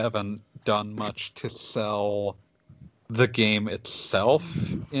that they haven't done much to sell the game itself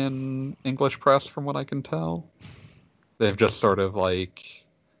in English press, from what I can tell. They've just sort of like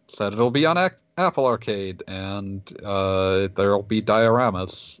said it'll be on Apple Arcade and there'll be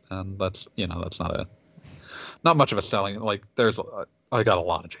dioramas, and that's not much of a selling. Like, I got a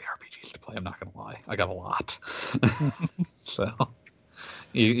lot of JRPGs to play. I'm not gonna lie, I got a lot. So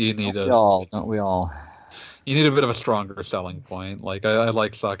you need don't we all? You need a bit of a stronger selling point. Like, I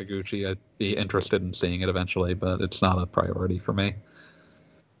like Sakaguchi. I'd be interested in seeing it eventually, but it's not a priority for me.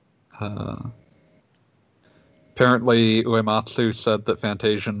 Apparently, Uematsu said that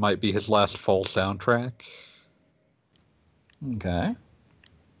Fantasian might be his last full soundtrack. Okay.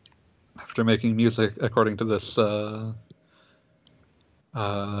 After making music, according to this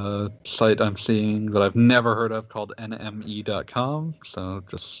site I'm seeing that I've never heard of called NME.com. So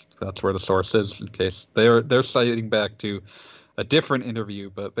just that's where the source is, in case they're citing back to a different interview.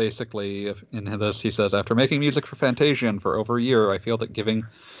 But basically, in this, he says, after making music for Fantasian for over a year, I feel that giving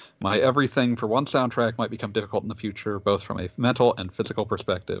my everything for one soundtrack might become difficult in the future, both from a mental and physical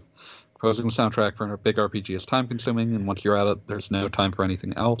perspective. Composing a soundtrack for a big RPG is time-consuming, and once you're at it, there's no time for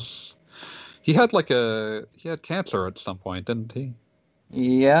anything else. He had cancer at some point, didn't he?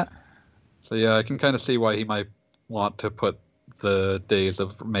 Yeah. So yeah, I can kind of see why he might want to put the days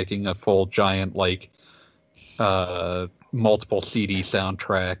of making a full giant, like, multiple CD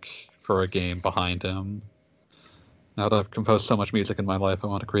soundtrack for a game behind him. Now that I've composed so much music in my life, I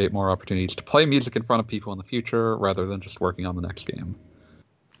want to create more opportunities to play music in front of people in the future rather than just working on the next game.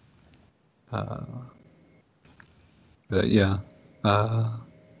 But yeah.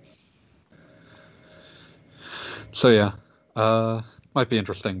 So yeah. Might be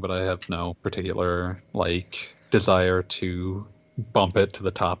interesting, but I have no particular, like, desire to bump it to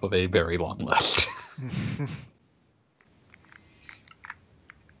the top of a very long list. Let's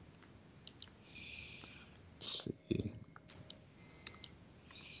see.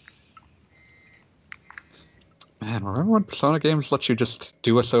 Man, remember when Persona games let you just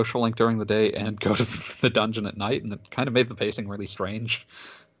do a social link during the day and go to the dungeon at night, and it kind of made the pacing really strange.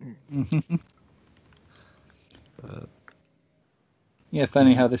 Yeah,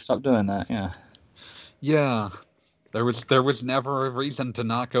 funny how they stopped doing that. Yeah. Yeah, there was never a reason to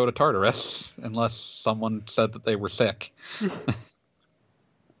not go to Tartarus unless someone said that they were sick.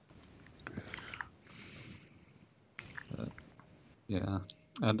 Yeah,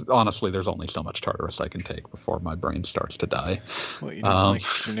 and honestly, there's only so much Tartarus I can take before my brain starts to die. What, you don't like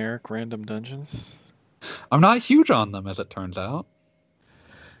generic random dungeons? I'm not huge on them, as it turns out.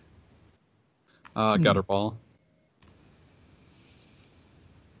 Gutterball.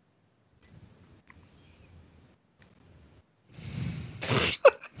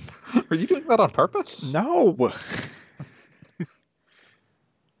 Are you doing that on purpose? No!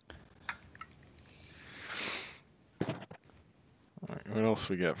 Alright, what else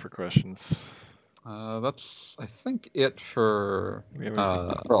we got for questions? That's, I think, it for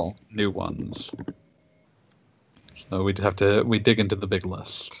new ones. So we dig into the big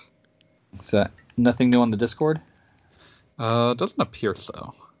list. So nothing new on the Discord? Doesn't appear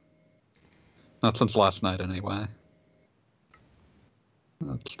so. Not since last night, anyway.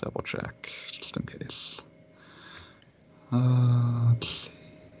 Let's double check, just in case. Let's see.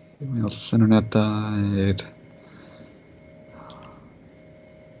 Emails, internet died.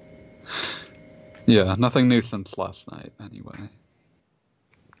 Yeah, nothing new since last night, anyway.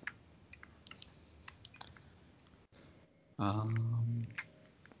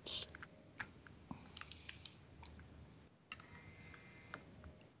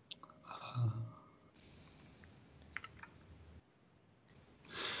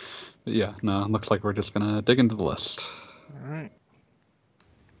 Yeah, no, it looks like we're just gonna dig into the list. Alright.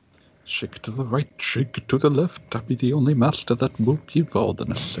 Shake it to the right, shake it to the left. I'll be the only master that will give all the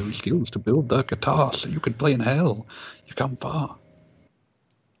necessary skills to build the guitar so you can play in hell. You come far.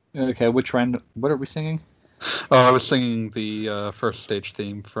 Okay, what are we singing? Oh, I was singing the first stage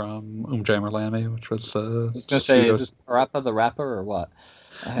theme from Jammer Lammy, which was... I was going to say, is this Parappa the Rapper or what?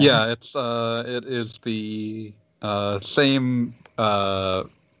 Yeah, it is the same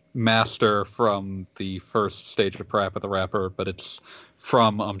master from the first stage of Parappa the Rapper, but it's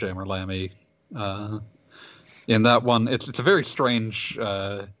from Jammer Lammy. In that one, it's a very strange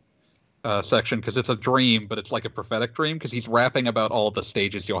section because it's a dream, but it's like a prophetic dream because he's rapping about all the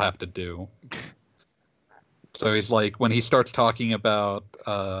stages you'll have to do. So he's like, when he starts talking about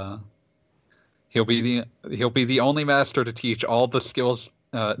he'll be the only master to teach all the skills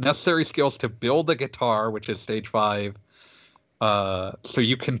necessary skills to build a guitar, which is stage 5, So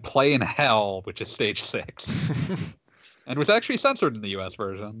you can play in hell, which is stage 6, and was actually censored in the U.S.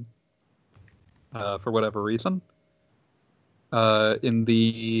 version for whatever reason. In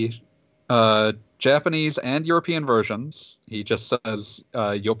the Japanese and European versions, he just says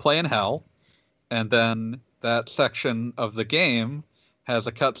you'll play in hell, and then that section of the game has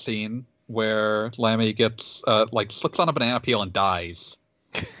a cutscene where Lammy gets slips on a banana peel and dies.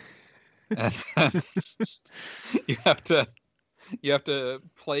 And then you have to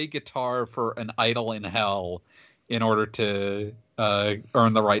play guitar for an idol in hell in order to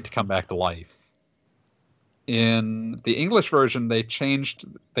earn the right to come back to life. In the English version, they changed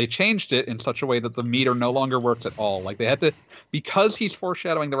it in such a way that the meter no longer works at all. Like, they had to, because he's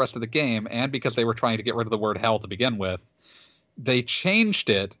foreshadowing the rest of the game, and because they were trying to get rid of the word hell to begin with, they changed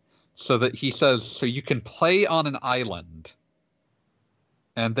it so that he says, so you can play on an island.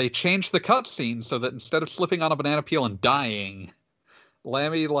 And they changed the cutscene so that instead of slipping on a banana peel and dying,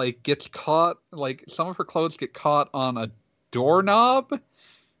 Lammy gets caught, some of her clothes get caught on a doorknob,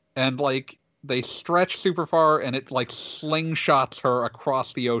 and they stretch super far, and it slingshots her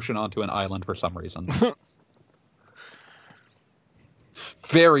across the ocean onto an island for some reason.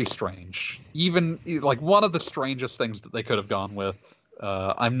 Very strange. Even one of the strangest things that they could have gone with.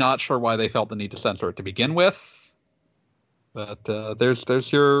 I'm not sure why they felt the need to censor it to begin with, but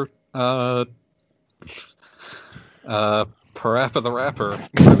there's your Parappa the Rapper.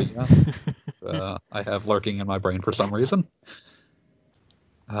 I have lurking in my brain for some reason.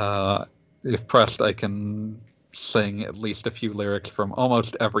 If pressed, I can sing at least a few lyrics from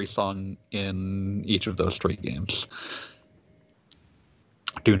almost every song in each of those 3 games.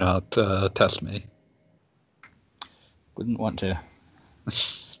 Do not test me. Wouldn't want to.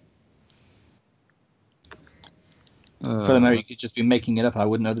 Furthermore, you could just be making it up. I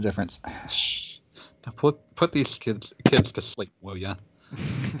wouldn't know the difference. Now put these kids to sleep, will ya?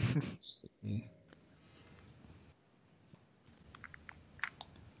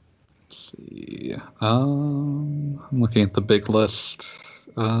 See. I'm looking at the big list.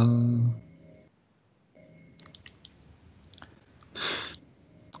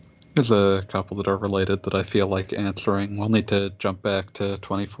 There's a couple that are related that I feel like answering. We'll need to jump back to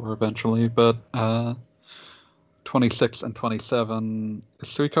 24 eventually, but 26 and 27. Is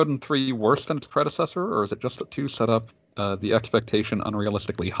Suikoden 3 worse than its predecessor, or is it just that 2 set up the expectation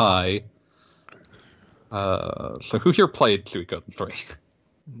unrealistically high? So who here played Suikoden 3?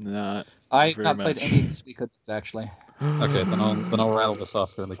 Not. I very not played much. any of the Suikodens, actually. Okay, then I'll rattle this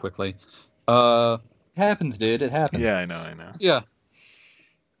off really quickly. It happens, dude. It happens. Yeah, I know. Yeah.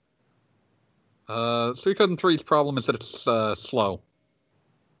 Suikoden 3's problem is that it's slow.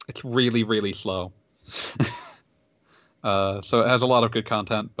 It's really, really slow. So it has a lot of good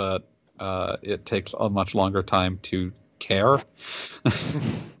content, but it takes a much longer time to care.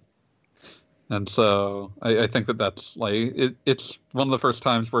 And so I think that's it's one of the first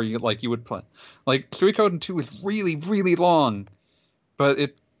times where you would play. Suikoden 2 is really, really long, but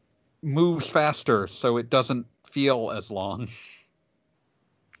it moves faster, so it doesn't feel as long.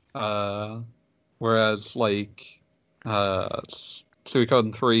 Whereas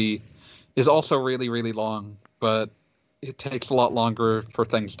Suikoden 3 is also really, really long, but it takes a lot longer for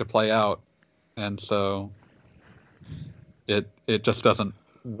things to play out, and so it just doesn't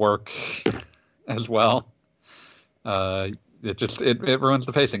work as well. It ruins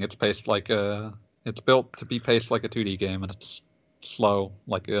the pacing. It's paced it's built to be paced like a 2D game, and it's slow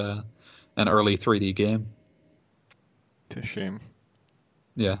like an early 3D game. It's a shame.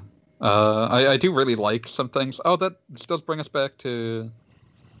 Yeah. I do really like some things. Oh, that does bring us back to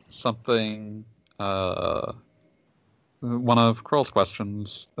something. One of Kroll's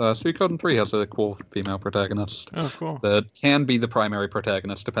questions. Suikoden 3 has a cool female protagonist. Oh, cool. That can be the primary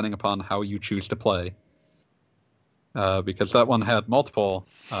protagonist depending upon how you choose to play. Because that one had multiple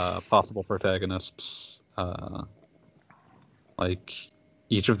possible protagonists.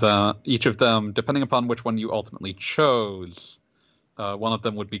 Each of them, depending upon which one you ultimately chose, one of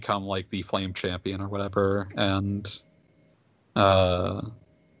them would become the Flame Champion or whatever, and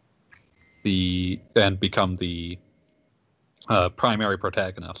become the primary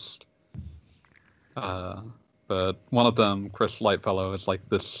protagonist. But one of them, Chris Lightfellow, is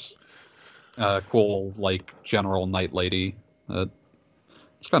this cool general knight lady.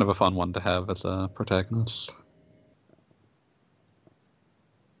 It's kind of a fun one to have as a protagonist.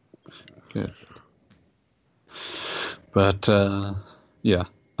 Good. But yeah.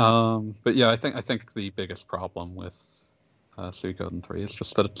 But yeah, I think the biggest problem with Suikoden 3 is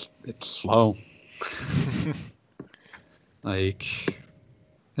just that it's slow. It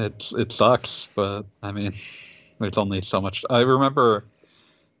sucks, but I mean, There's only so much. I remember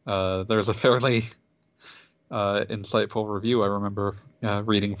there's a fairly insightful review I remember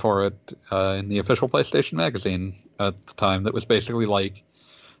reading for it in the official PlayStation magazine at the time that was basically like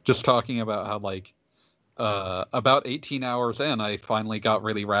just talking about how like about 18 hours in I finally got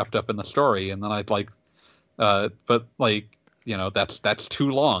really wrapped up in the story, and then I'd like but like, you know, that's too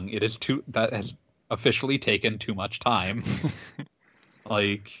long. That has officially taken too much time.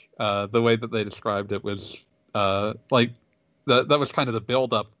 Like the way that they described it was like that was kind of the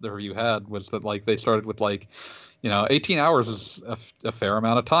build up the review had, was that like they started with like, you know, 18 hours is a fair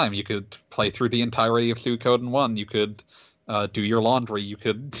amount of time. You could play through the entirety of Suikoden 1. You could do your laundry. You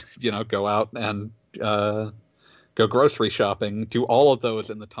could, you know, go out and go grocery shopping. Do all of those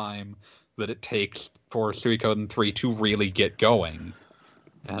in the time that it takes for Suikoden 3 to really get going.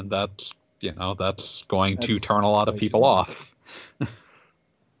 And that's, you know, that's going to turn a lot of people off.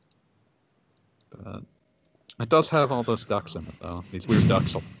 But it does have all those ducks in it, though. These weird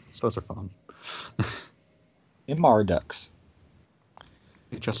ducks. Those are fun. MR ducks.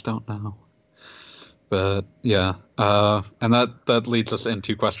 You just don't know. But yeah, and that leads us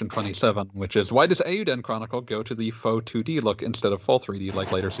into question 27, which is, why does Eiyuden Chronicle go to the faux 2D look instead of full 3D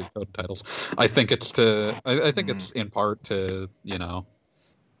like later Suikoden titles? I think it's it's in part to, you know,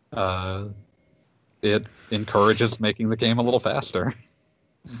 it encourages making the game a little faster.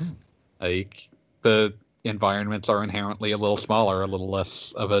 Mm-hmm. Like the environments are inherently a little smaller, a little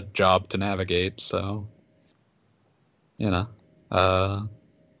less of a job to navigate, so you know,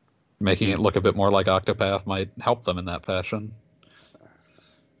 making it look a bit more like Octopath might help them in that fashion.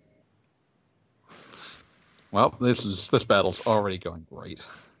 Well, this battle's already going great.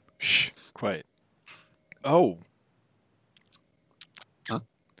 Shh, quiet. Oh. Huh?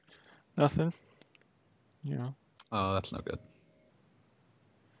 Nothing. You know. Oh, that's no good.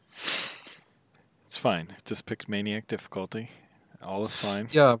 It's fine. Just picked Maniac difficulty. All is fine.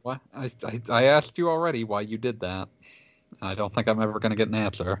 Yeah, I asked you already why you did that. I don't think I'm ever going to get an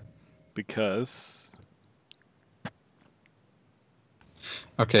answer. Because...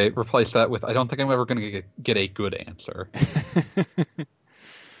 Okay, replace that with, I don't think I'm ever going to get a good answer.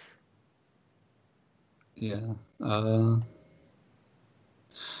 Yeah. But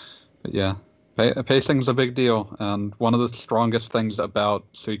yeah. Pacing's a big deal, and one of the strongest things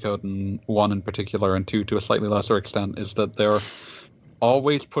about Suikoden 1 in particular, and 2 to a slightly lesser extent, is that they're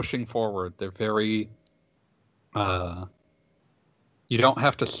always pushing forward. They're very... you don't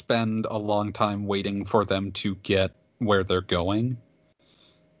have to spend a long time waiting for them to get where they're going.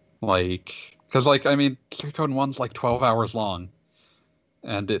 Like, because, like, I mean, Suikoden 1's like 12 hours long,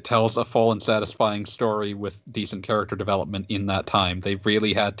 and it tells a full and satisfying story with decent character development in that time. They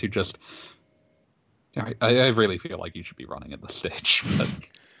really had to just... I really feel like you should be running at this stage. But...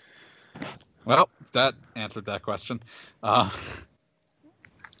 Well, that answered that question. But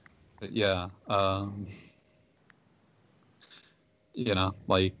yeah, you know,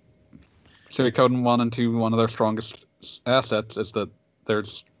 like, Suikoden 1 and 2, one of their strongest assets is that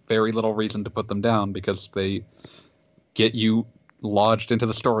there's very little reason to put them down, because they get you lodged into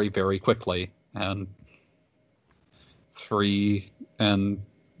the story very quickly. And 3 and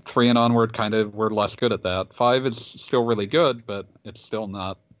onward kind of were less good at that. 5 is still really good, but it's still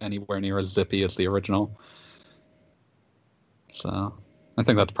not anywhere near as zippy as the original. So I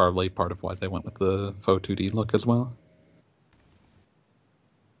think that's probably part of why they went with the faux 2D look as well.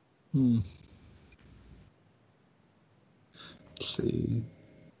 Let's see.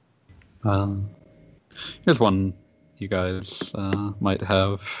 Here's one you guys might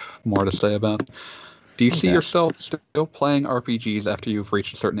have more to say about. Do you see yourself still playing RPGs after you've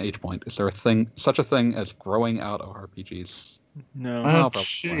reached a certain age point? Is there such a thing as growing out of RPGs? No. Let's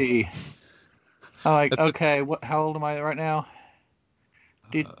see. Okay, how old am I right now?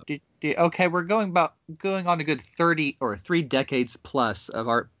 Okay, we're going on a good 30 or 3 decades plus of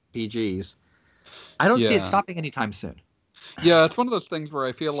RPGs. I don't see it stopping anytime soon. Yeah, it's one of those things where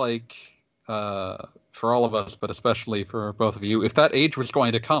I feel like, for all of us, but especially for both of you, if that age was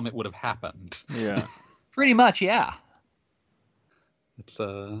going to come, it would have happened. Yeah. Pretty much, yeah. It's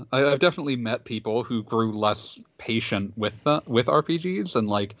I've definitely met people who grew less patient with RPGs, and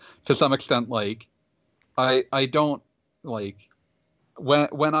like to some extent, like I don't like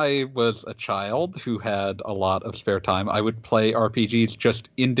when I was a child who had a lot of spare time, I would play RPGs just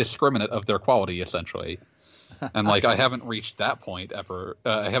indiscriminate of their quality, essentially. And like I haven't reached that point ever.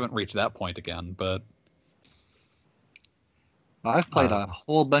 I haven't reached that point again, but I've played a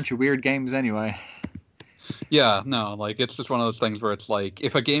whole bunch of weird games anyway. Yeah, no, like it's just one of those things where it's like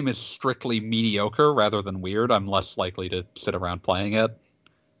if a game is strictly mediocre rather than weird, I'm less likely to sit around playing it.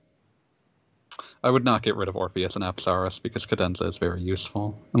 I would not get rid of Orpheus and Apsaris because Cadenza is very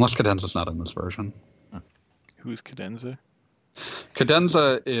useful. Unless Cadenza's not in this version. Who's Cadenza?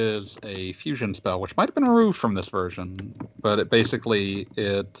 Cadenza is a fusion spell, which might have been removed from this version, but it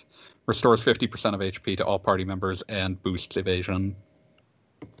restores 50% of HP to all party members and boosts evasion.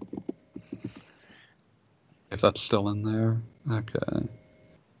 If that's still in there. Okay.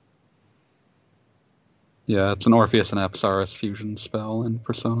 Yeah, it's an Orpheus and Apsaris fusion spell in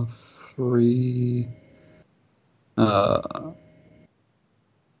Persona 3.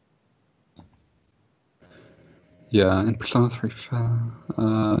 Yeah, in Persona 3.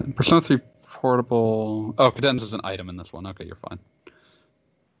 In Persona 3 Portable. Oh, Cadenza is an item in this one. Okay, you're fine.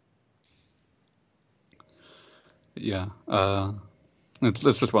 Yeah, it's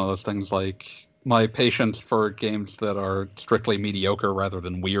just one of those things. Like, my patience for games that are strictly mediocre rather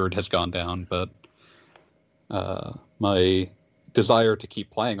than weird has gone down, but my desire to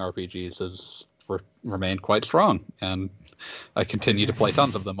keep playing RPGs has remained quite strong, and I continue to play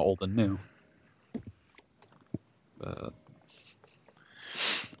tons of them, old and new.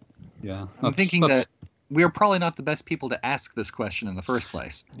 Yeah, I'm thinking that we're probably not the best people to ask this question in the first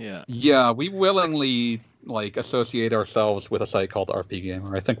place. Yeah. Yeah, we willingly associate ourselves with a site called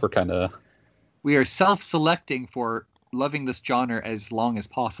RPGamer. I think we are self-selecting for loving this genre as long as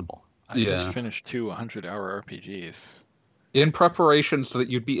possible. I just finished 2 100-hour RPGs. In preparation so that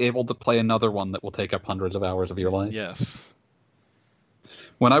you'd be able to play another one that will take up hundreds of hours of your life. Yes.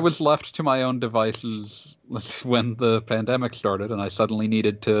 When I was left to my own devices when the pandemic started and I suddenly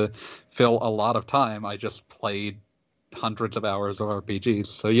needed to fill a lot of time, I just played hundreds of hours of RPGs.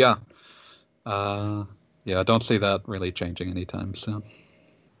 So yeah. I don't see that really changing anytime soon.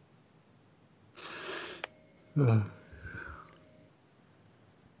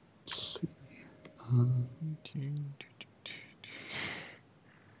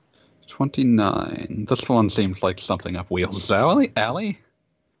 29. This one seems like something up Wheels' alley?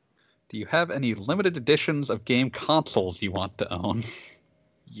 Do you have any limited editions of game consoles you want to own?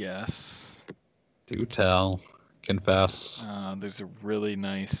 Yes. Do tell. Confess. There's a really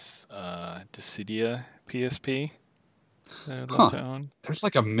nice Dissidia PSP that I'd love to own. There's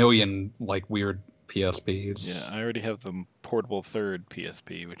like a million weird PSPs. Yeah, I already have the portable third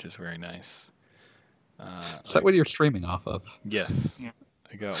PSP, which is very nice. Is that what you're streaming off of? Yes. Yeah.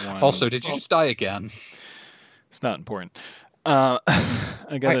 I got one. Also, did you just die again? It's not important. I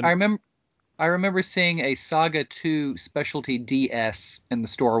remember seeing a Saga 2 Specialty DS in the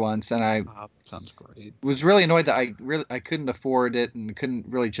store once, and I sounds great. Was really annoyed that I couldn't afford it and couldn't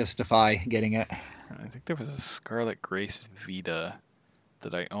really justify getting it. I think there was a Scarlet Grace Vita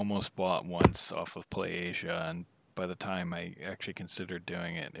that I almost bought once off of PlayAsia, and by the time I actually considered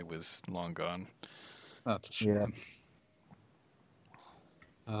doing it, it was long gone. That's a shame.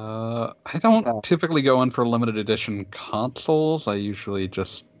 I don't typically go in for limited edition consoles. I usually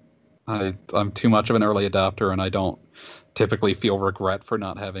just I'm too much of an early adopter, and I don't typically feel regret for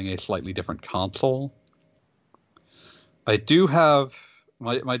not having a slightly different console. I do have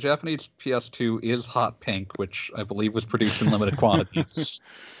my Japanese PS2 is hot pink, which I believe was produced in limited quantities,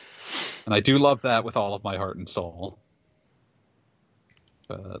 and I do love that with all of my heart and soul.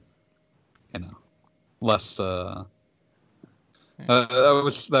 But less.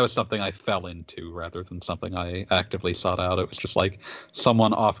 That was something I fell into rather than something I actively sought out. It was just like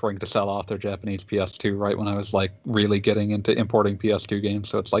someone offering to sell off their Japanese PS2 right when I was really getting into importing PS2 games.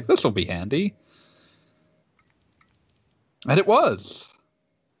 So it's like, this will be handy. And it was.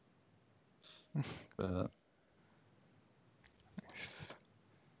 Nice.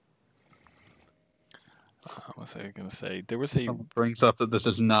 What was I going to say? There was a... Someone brings up that this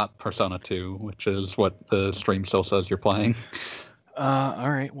is not Persona 2, which is what the stream still says you're playing. All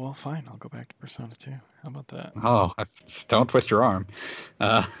right, well, fine. I'll go back to Persona 2. How about that? Oh, don't twist your arm.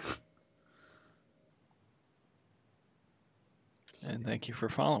 And thank you for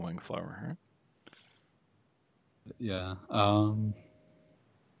following, Flower Heart. Yeah.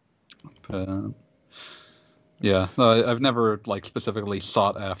 Yeah. No, I've never specifically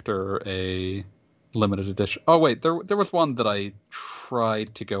sought after a limited edition. Oh wait, there was one that I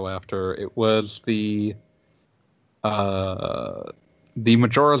tried to go after. It was the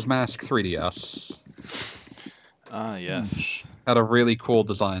Majora's Mask 3DS. Ah, yes. Had a really cool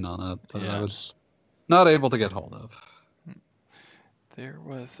design on it that I was not able to get hold of. There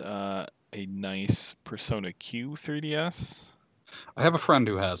was a nice Persona Q 3DS. I have a friend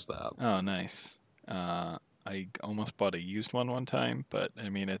who has that. Oh, nice. I almost bought a used one time, but I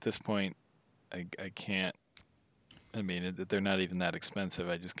mean, at this point, I can't. I mean, they're not even that expensive.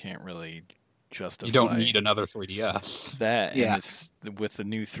 I just can't really justify. You don't need another 3DS. That. Yeah. And with the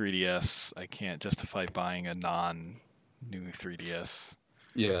new 3DS, I can't justify buying a non-new 3DS.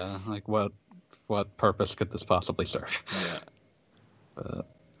 Yeah, like what purpose could this possibly serve? Yeah.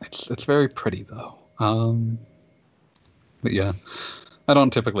 It's very pretty though. But yeah, I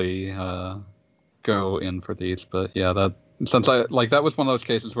don't typically go in for these, but yeah, that was one of those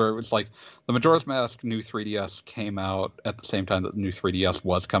cases where it was like the Majora's Mask new 3DS came out at the same time that the new 3DS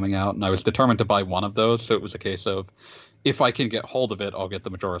was coming out, and I was determined to buy one of those, so it was a case of if I can get hold of it, I'll get the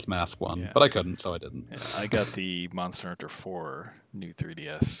Majora's Mask one, Yeah. but I couldn't, so I didn't. Yeah, I got the Monster Hunter 4 new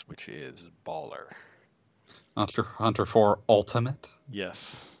 3DS, which is baller. Monster Hunter 4 Ultimate?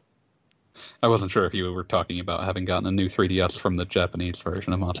 Yes. I wasn't sure if you were talking about having gotten a new 3DS from the Japanese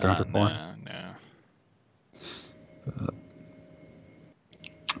version of Monster Hunter 4. No.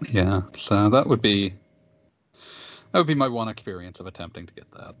 Yeah, so that would be my one experience of attempting to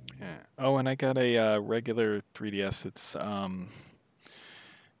get that. Yeah. Oh, and I got a regular 3DS.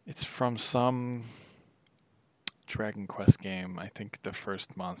 It's from some Dragon Quest game. I think the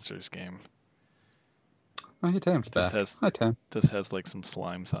first Monsters game. Oh, hey, Tam's back. Hi, Tam. This has like some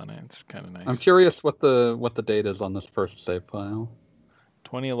slimes on it. It's kind of nice. I'm curious what the date is on this first save file.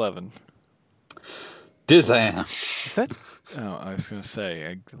 2011. Dizam. Is that? Oh, I was gonna say.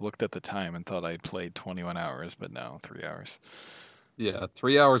 I looked at the time and thought I'd played 21 hours, but no, 3 hours. Yeah,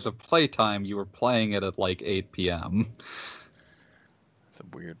 3 hours of playtime. You were playing it at like 8 p.m. It's a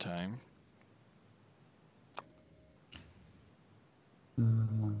weird time.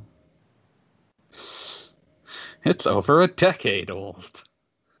 It's over a decade old.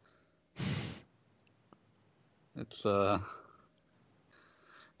 It's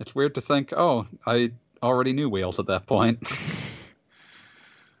weird to think, oh, I already knew Wheels at that point.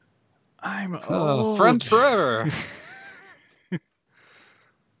 I'm old. Friends forever.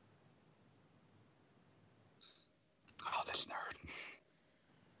 Oh, this nerd.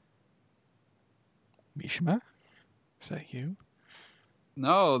 Mishima? Is that you?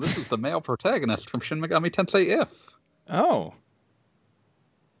 No, this is the male protagonist from Shin Megami Tensei If. Oh.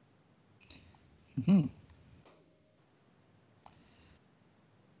 Mm-hmm.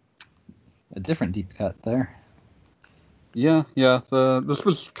 A different deep cut there. Yeah. This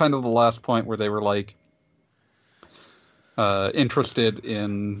was kind of the last point where they were like interested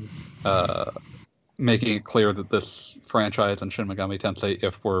in making it clear that this franchise and Shin Megami Tensei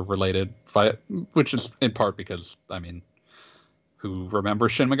If were related, which is in part because, I mean, who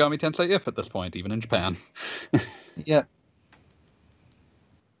remembers Shin Megami Tensei If at this point, even in Japan? Yep.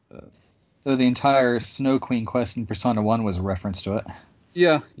 So the entire Snow Queen quest in Persona 1 was a reference to it.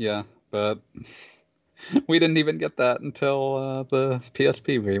 Yeah, but we didn't even get that until the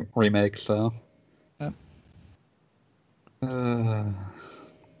PSP remake, so... Yep.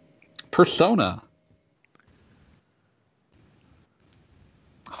 Persona.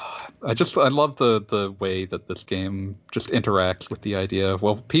 I love the way that this game just interacts with the idea of,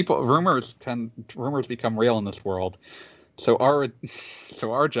 well, rumors become real in this world. So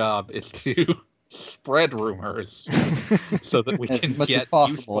our job is to spread rumors so that we can get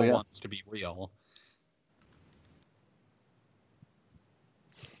useful ones to be real.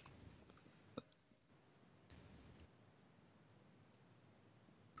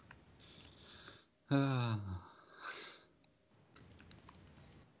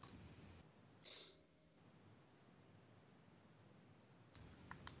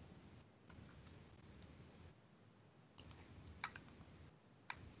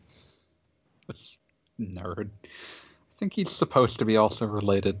 This nerd. I think he's supposed to be also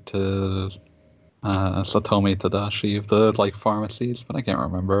related to Satomi Tadashi of the pharmacies, but I can't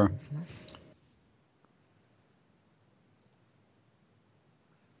remember.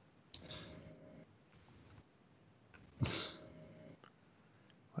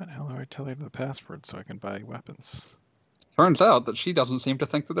 What the hell do I tell her the password so I can buy weapons? Turns out that she doesn't seem to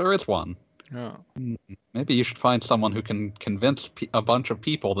think that there is one. Oh. Maybe you should find someone who can convince a bunch of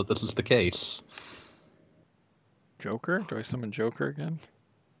people that this is the case. Joker? Do I summon Joker again?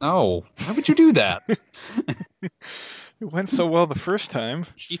 No. Why would you do that? It went so well the first time.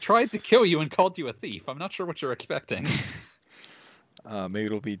 He tried to kill you and called you a thief. I'm not sure what you're expecting. Maybe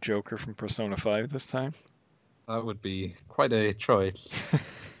it'll be Joker from Persona 5 this time. That would be quite a choice.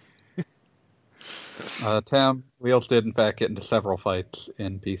 Tam, Wheels did in fact get into several fights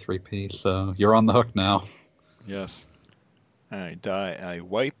in P3P, so you're on the hook now. Yes. I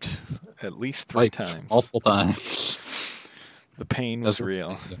wiped at least 3 times. Multiple times. The pain was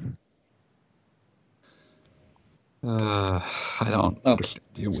real. I don't understand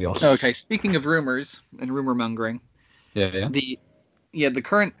you, Wheels. Okay, speaking of rumors and rumor mongering, Yeah. the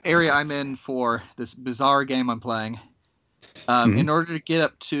current area I'm in for this bizarre game I'm playing. In order to get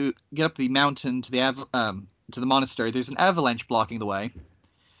up the mountain to the monastery, there's an avalanche blocking the way,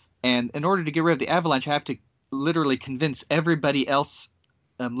 and in order to get rid of the avalanche, I have to literally convince everybody else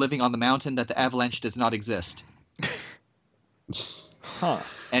living on the mountain that the avalanche does not exist. Huh.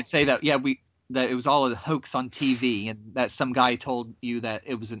 And say that that it was all a hoax on TV, and that some guy told you that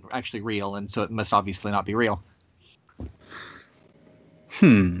it wasn't actually real, and so it must obviously not be real.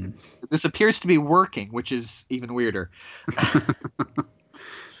 This appears to be working, which is even weirder.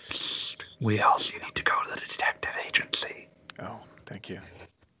 Wheels, you need to go to the detective agency. Oh, thank you.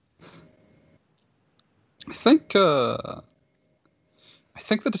 I think the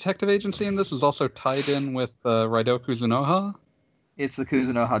detective agency in this is also tied in with Raido Kuzunoha. It's the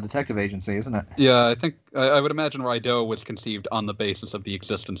Kuzunoha Detective Agency, isn't it? Yeah, I think I would imagine Raido was conceived on the basis of the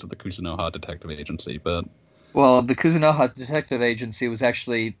existence of the Kuzunoha Detective Agency, but... Well, the Kuzunoha Detective Agency was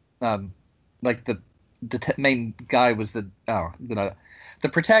actually, like, the main guy was the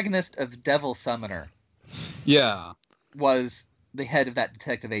protagonist of Devil Summoner. Yeah. Was the head of that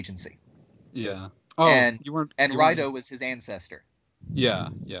detective agency. Yeah. Oh, and you weren't... Raido was his ancestor. Yeah,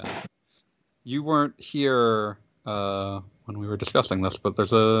 yeah. You weren't here when we were discussing this, but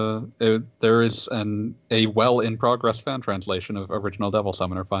there is a well-in-progress fan translation of original Devil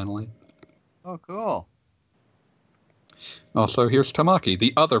Summoner, finally. Oh, cool. Also, here's Tamaki,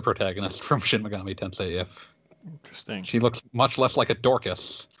 the other protagonist from Shin Megami Tensei If. Interesting. She looks much less like a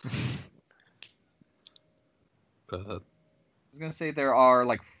Dorcas. But... I was going to say there are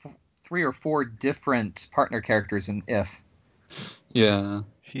like 3 or 4 different partner characters in If. Yeah.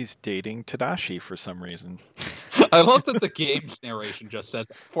 She's dating Tadashi for some reason. I love that the game's narration just says,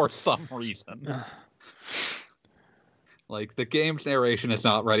 for some reason. Like, the game's narration is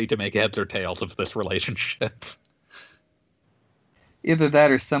not ready to make heads or tails of this relationship. Either that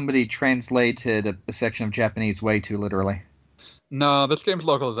or somebody translated a section of Japanese way too literally. No, this game's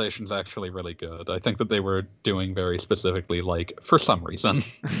localization is actually really good. I think that they were doing very specifically, like, for some reason.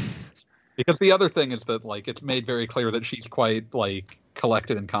 Because the other thing is that, like, it's made very clear that she's quite, like,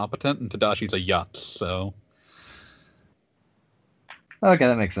 collected and competent, and Tadashi's a yutz, so... Okay,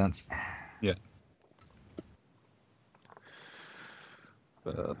 that makes sense. Yeah.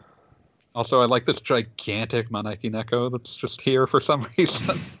 Also, I like this gigantic Maneki Neko that's just here for some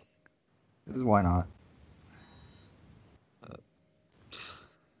reason. Why not?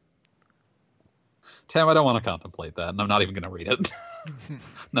 Tam, I don't want to contemplate that, and I'm not even going to read it.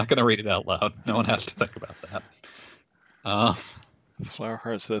 Not going to read it out loud. No one has to think about that.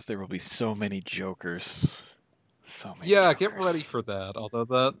 Flowerheart says there will be so many Jokers. So many. Yeah, Jokers. get ready for that. Although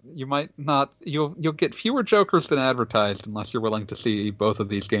that you might not, you'll get fewer Jokers than advertised unless you're willing to see both of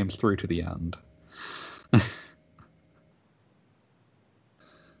these games through to the end.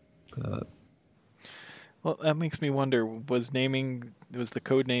 Well, that makes me wonder: was the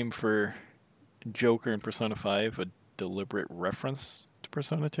code name for Joker in Persona 5 a deliberate reference to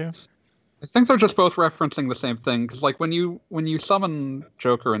Persona 2? I think they're just both referencing the same thing, because like when you summon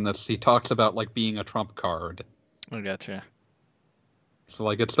Joker in this, he talks about like being a trump card. I gotcha. So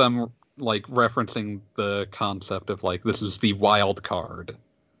like it's them like referencing the concept of like this is the wild card.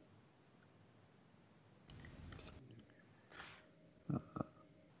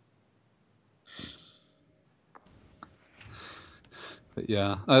 But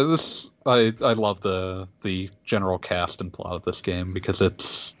yeah, I love the general cast and plot of this game because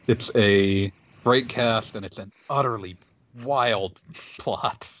it's a great cast and it's an utterly wild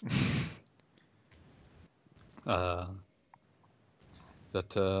plot. And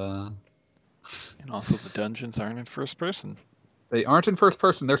also the dungeons aren't in first person. They aren't in first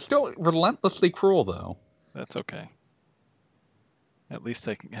person. They're still relentlessly cruel, though. That's okay. At least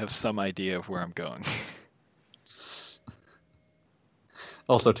I can have some idea of where I'm going.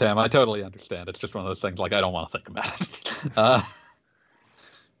 Also, Tam, I totally understand. It's just one of those things, like, I don't want to think about it.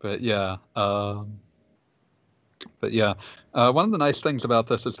 But yeah. One of the nice things about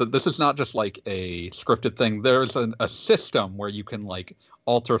this is that this is not just, like, a scripted thing. There's a system where you can, like,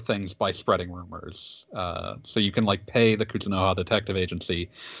 alter things by spreading rumors. So you can, like, pay the Kuzunoha Detective Agency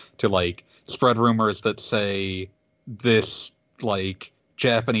to, like, spread rumors that say this, like,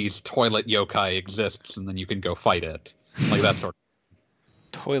 Japanese toilet yokai exists, and then you can go fight it. Like, that sort of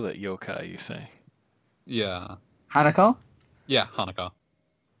Toilet yokai, you say? Yeah. Hanako? Yeah, Hanako.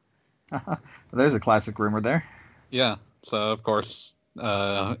 There's a classic rumor there. Yeah. So, of course,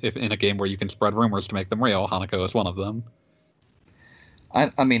 if in a game where you can spread rumors to make them real, Hanako is one of them.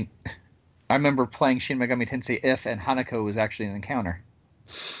 I mean, I remember playing Shin Megami Tensei If, and Hanako was actually an encounter.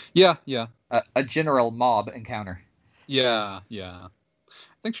 Yeah, yeah. A general mob encounter. Yeah, yeah.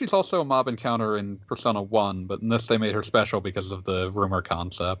 think she's also a mob encounter in Persona 1, but in this they made her special because of the rumor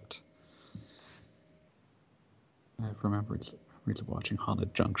concept. I remember watching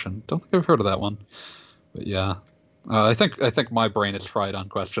Haunted Junction. Don't think I've heard of that one. But yeah. I think my brain is fried on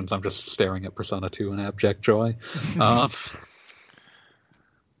questions. I'm just staring at Persona 2 in abject joy. I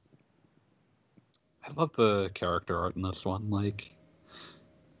love the character art in this one. Like,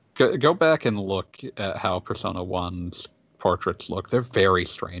 go back and look at how Persona 1's portraits look. They're very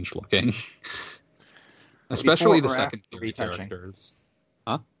strange looking. Especially the secondary characters.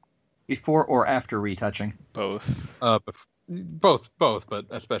 Huh? Before or after retouching? Both. Both, but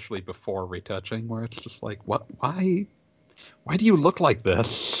especially before retouching, where it's just like, what? Why do you look like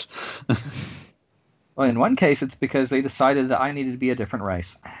this? Well, in one case, it's because they decided that I needed to be a different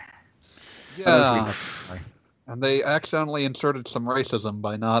race. Yeah. And they accidentally inserted some racism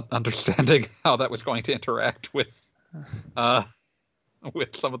by not understanding how that was going to interact with some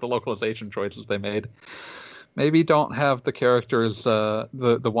of the localization choices they made. Maybe don't have the characters,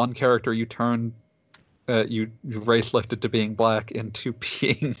 the one character you turn, you race lifted to being black into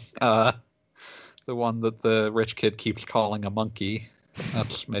being the one that the rich kid keeps calling a monkey.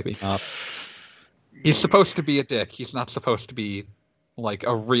 That's maybe not. He's supposed to be a dick. He's not supposed to be like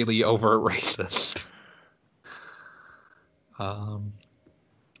a really overt racist.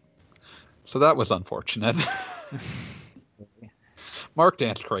 So that was unfortunate. Mark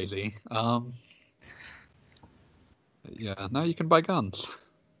danced crazy. Yeah, now you can buy guns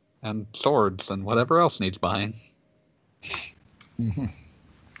and swords and whatever else needs buying. Mm-hmm.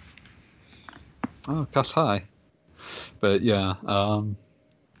 Oh, cuss high. But yeah,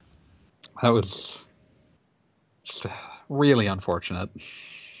 that was just really unfortunate.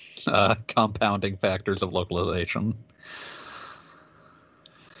 Compounding factors of localization.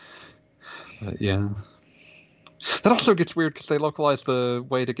 But yeah. That also gets weird because they localized the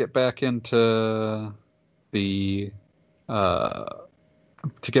way to get back into the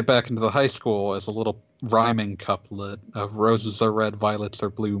high school as a little rhyming couplet of roses are red, violets are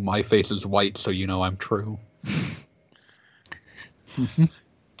blue, my face is white, so you know I'm true.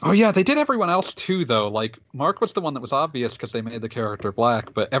 Oh yeah, they did everyone else too, though. Like, Mark was the one that was obvious because they made the character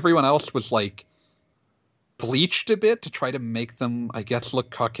black, but everyone else was like bleached a bit to try to make them, I guess, look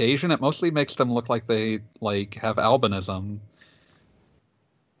Caucasian. It mostly makes them look like they like have albinism.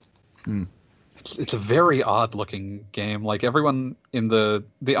 It's a very odd looking game. Like, everyone in the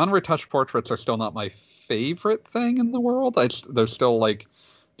unretouched portraits are still not my favorite thing in the world. They're still like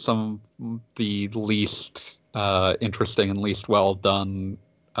some of the least interesting and least well done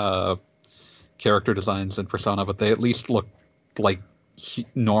character designs in Persona, but they at least look like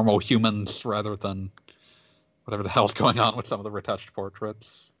normal humans rather than whatever the hell's going on with some of the retouched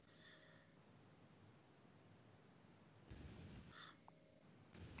portraits.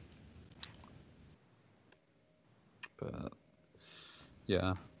 But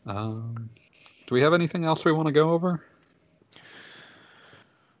yeah, do we have anything else we want to go over?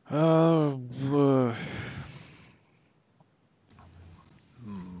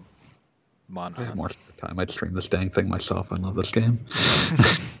 Monhunt. I have more time. I'd stream this dang thing myself. I love this game.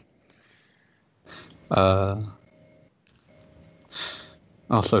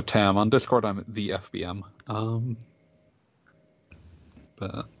 Also, Tam, on Discord, I'm the FBM.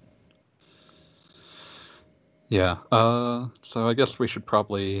 But yeah, so I guess we should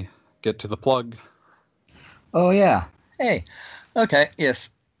probably get to the plug. Oh yeah. Hey. Okay.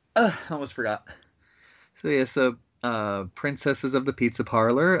 Yes. Almost forgot. So yeah. So Princesses of the Pizza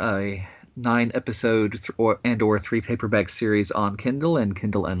Parlor, a 9-episode or 3 paperback series on Kindle and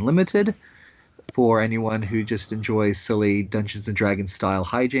Kindle Unlimited for anyone who just enjoys silly Dungeons and Dragons style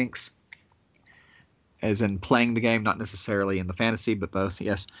hijinks, as in playing the game, not necessarily in the fantasy, but both.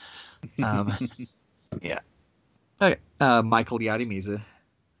 Yes. Yeah. Okay. Michael Yadimiza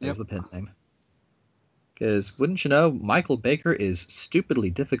is the pen name. Because wouldn't you know, Michael Baker is stupidly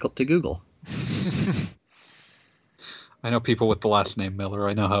difficult to Google. I know people with the last name Miller.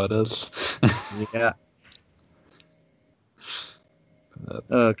 I know how it is. Yeah.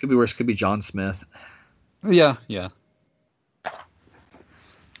 Could be worse. Could be John Smith. Yeah. Yeah.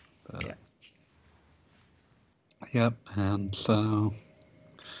 Yep. And so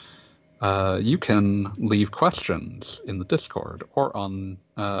you can leave questions in the Discord or on.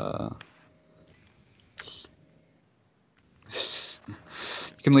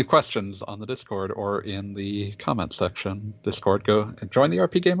 You can leave questions on the Discord or in the comment section. Discord, go and join the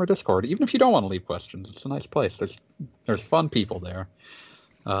RP Gamer Discord. Even if you don't want to leave questions, it's a nice place. There's fun people there.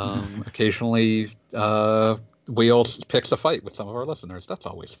 Occasionally, Wheels picks a fight with some of our listeners. That's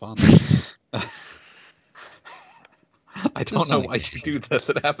always fun. I don't know why you do this.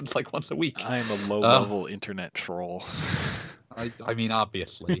 It happens like once a week. I'm a low-level internet troll. I mean,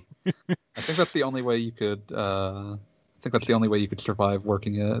 obviously. I think that's the only way you could. I think that's the only way you could survive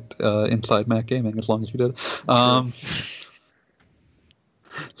working at Inside Mac Gaming, as long as you did.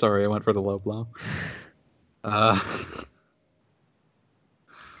 Sorry, I went for the low blow.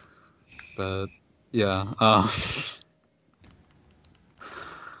 But yeah.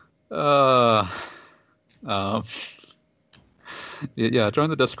 Yeah, join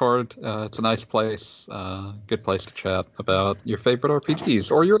the Discord. It's a nice place. Good place to chat about your favorite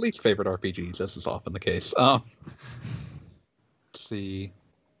RPGs or your least favorite RPGs, as is often the case. Let's see.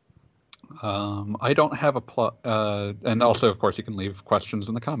 I don't have a plot, and also, of course, you can leave questions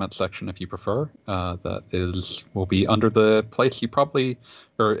in the comments section if you prefer. That will be under the place you probably,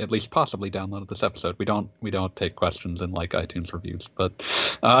 or at least possibly, downloaded this episode. We don't take questions in like iTunes reviews, but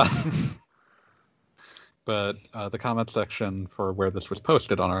the comment section for where this was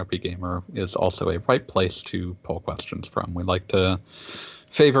posted on RP Gamer is also a right place to pull questions from. We like to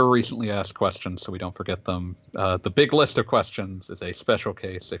favor recently asked questions so we don't forget them. The big list of questions is a special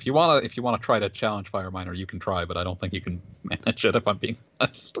case. If you wanna try to challenge Fireminer, you can try, but I don't think you can manage it if I'm being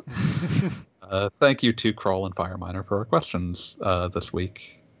honest. Thank you to Kroll and Fireminer for our questions this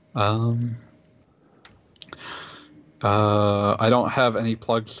week. I don't have any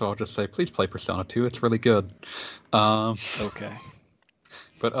plugs, so I'll just say please play Persona 2. It's really good. Okay.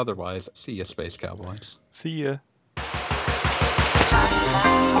 But otherwise, see ya, Space Cowboys. See ya.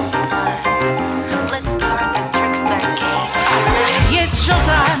 Time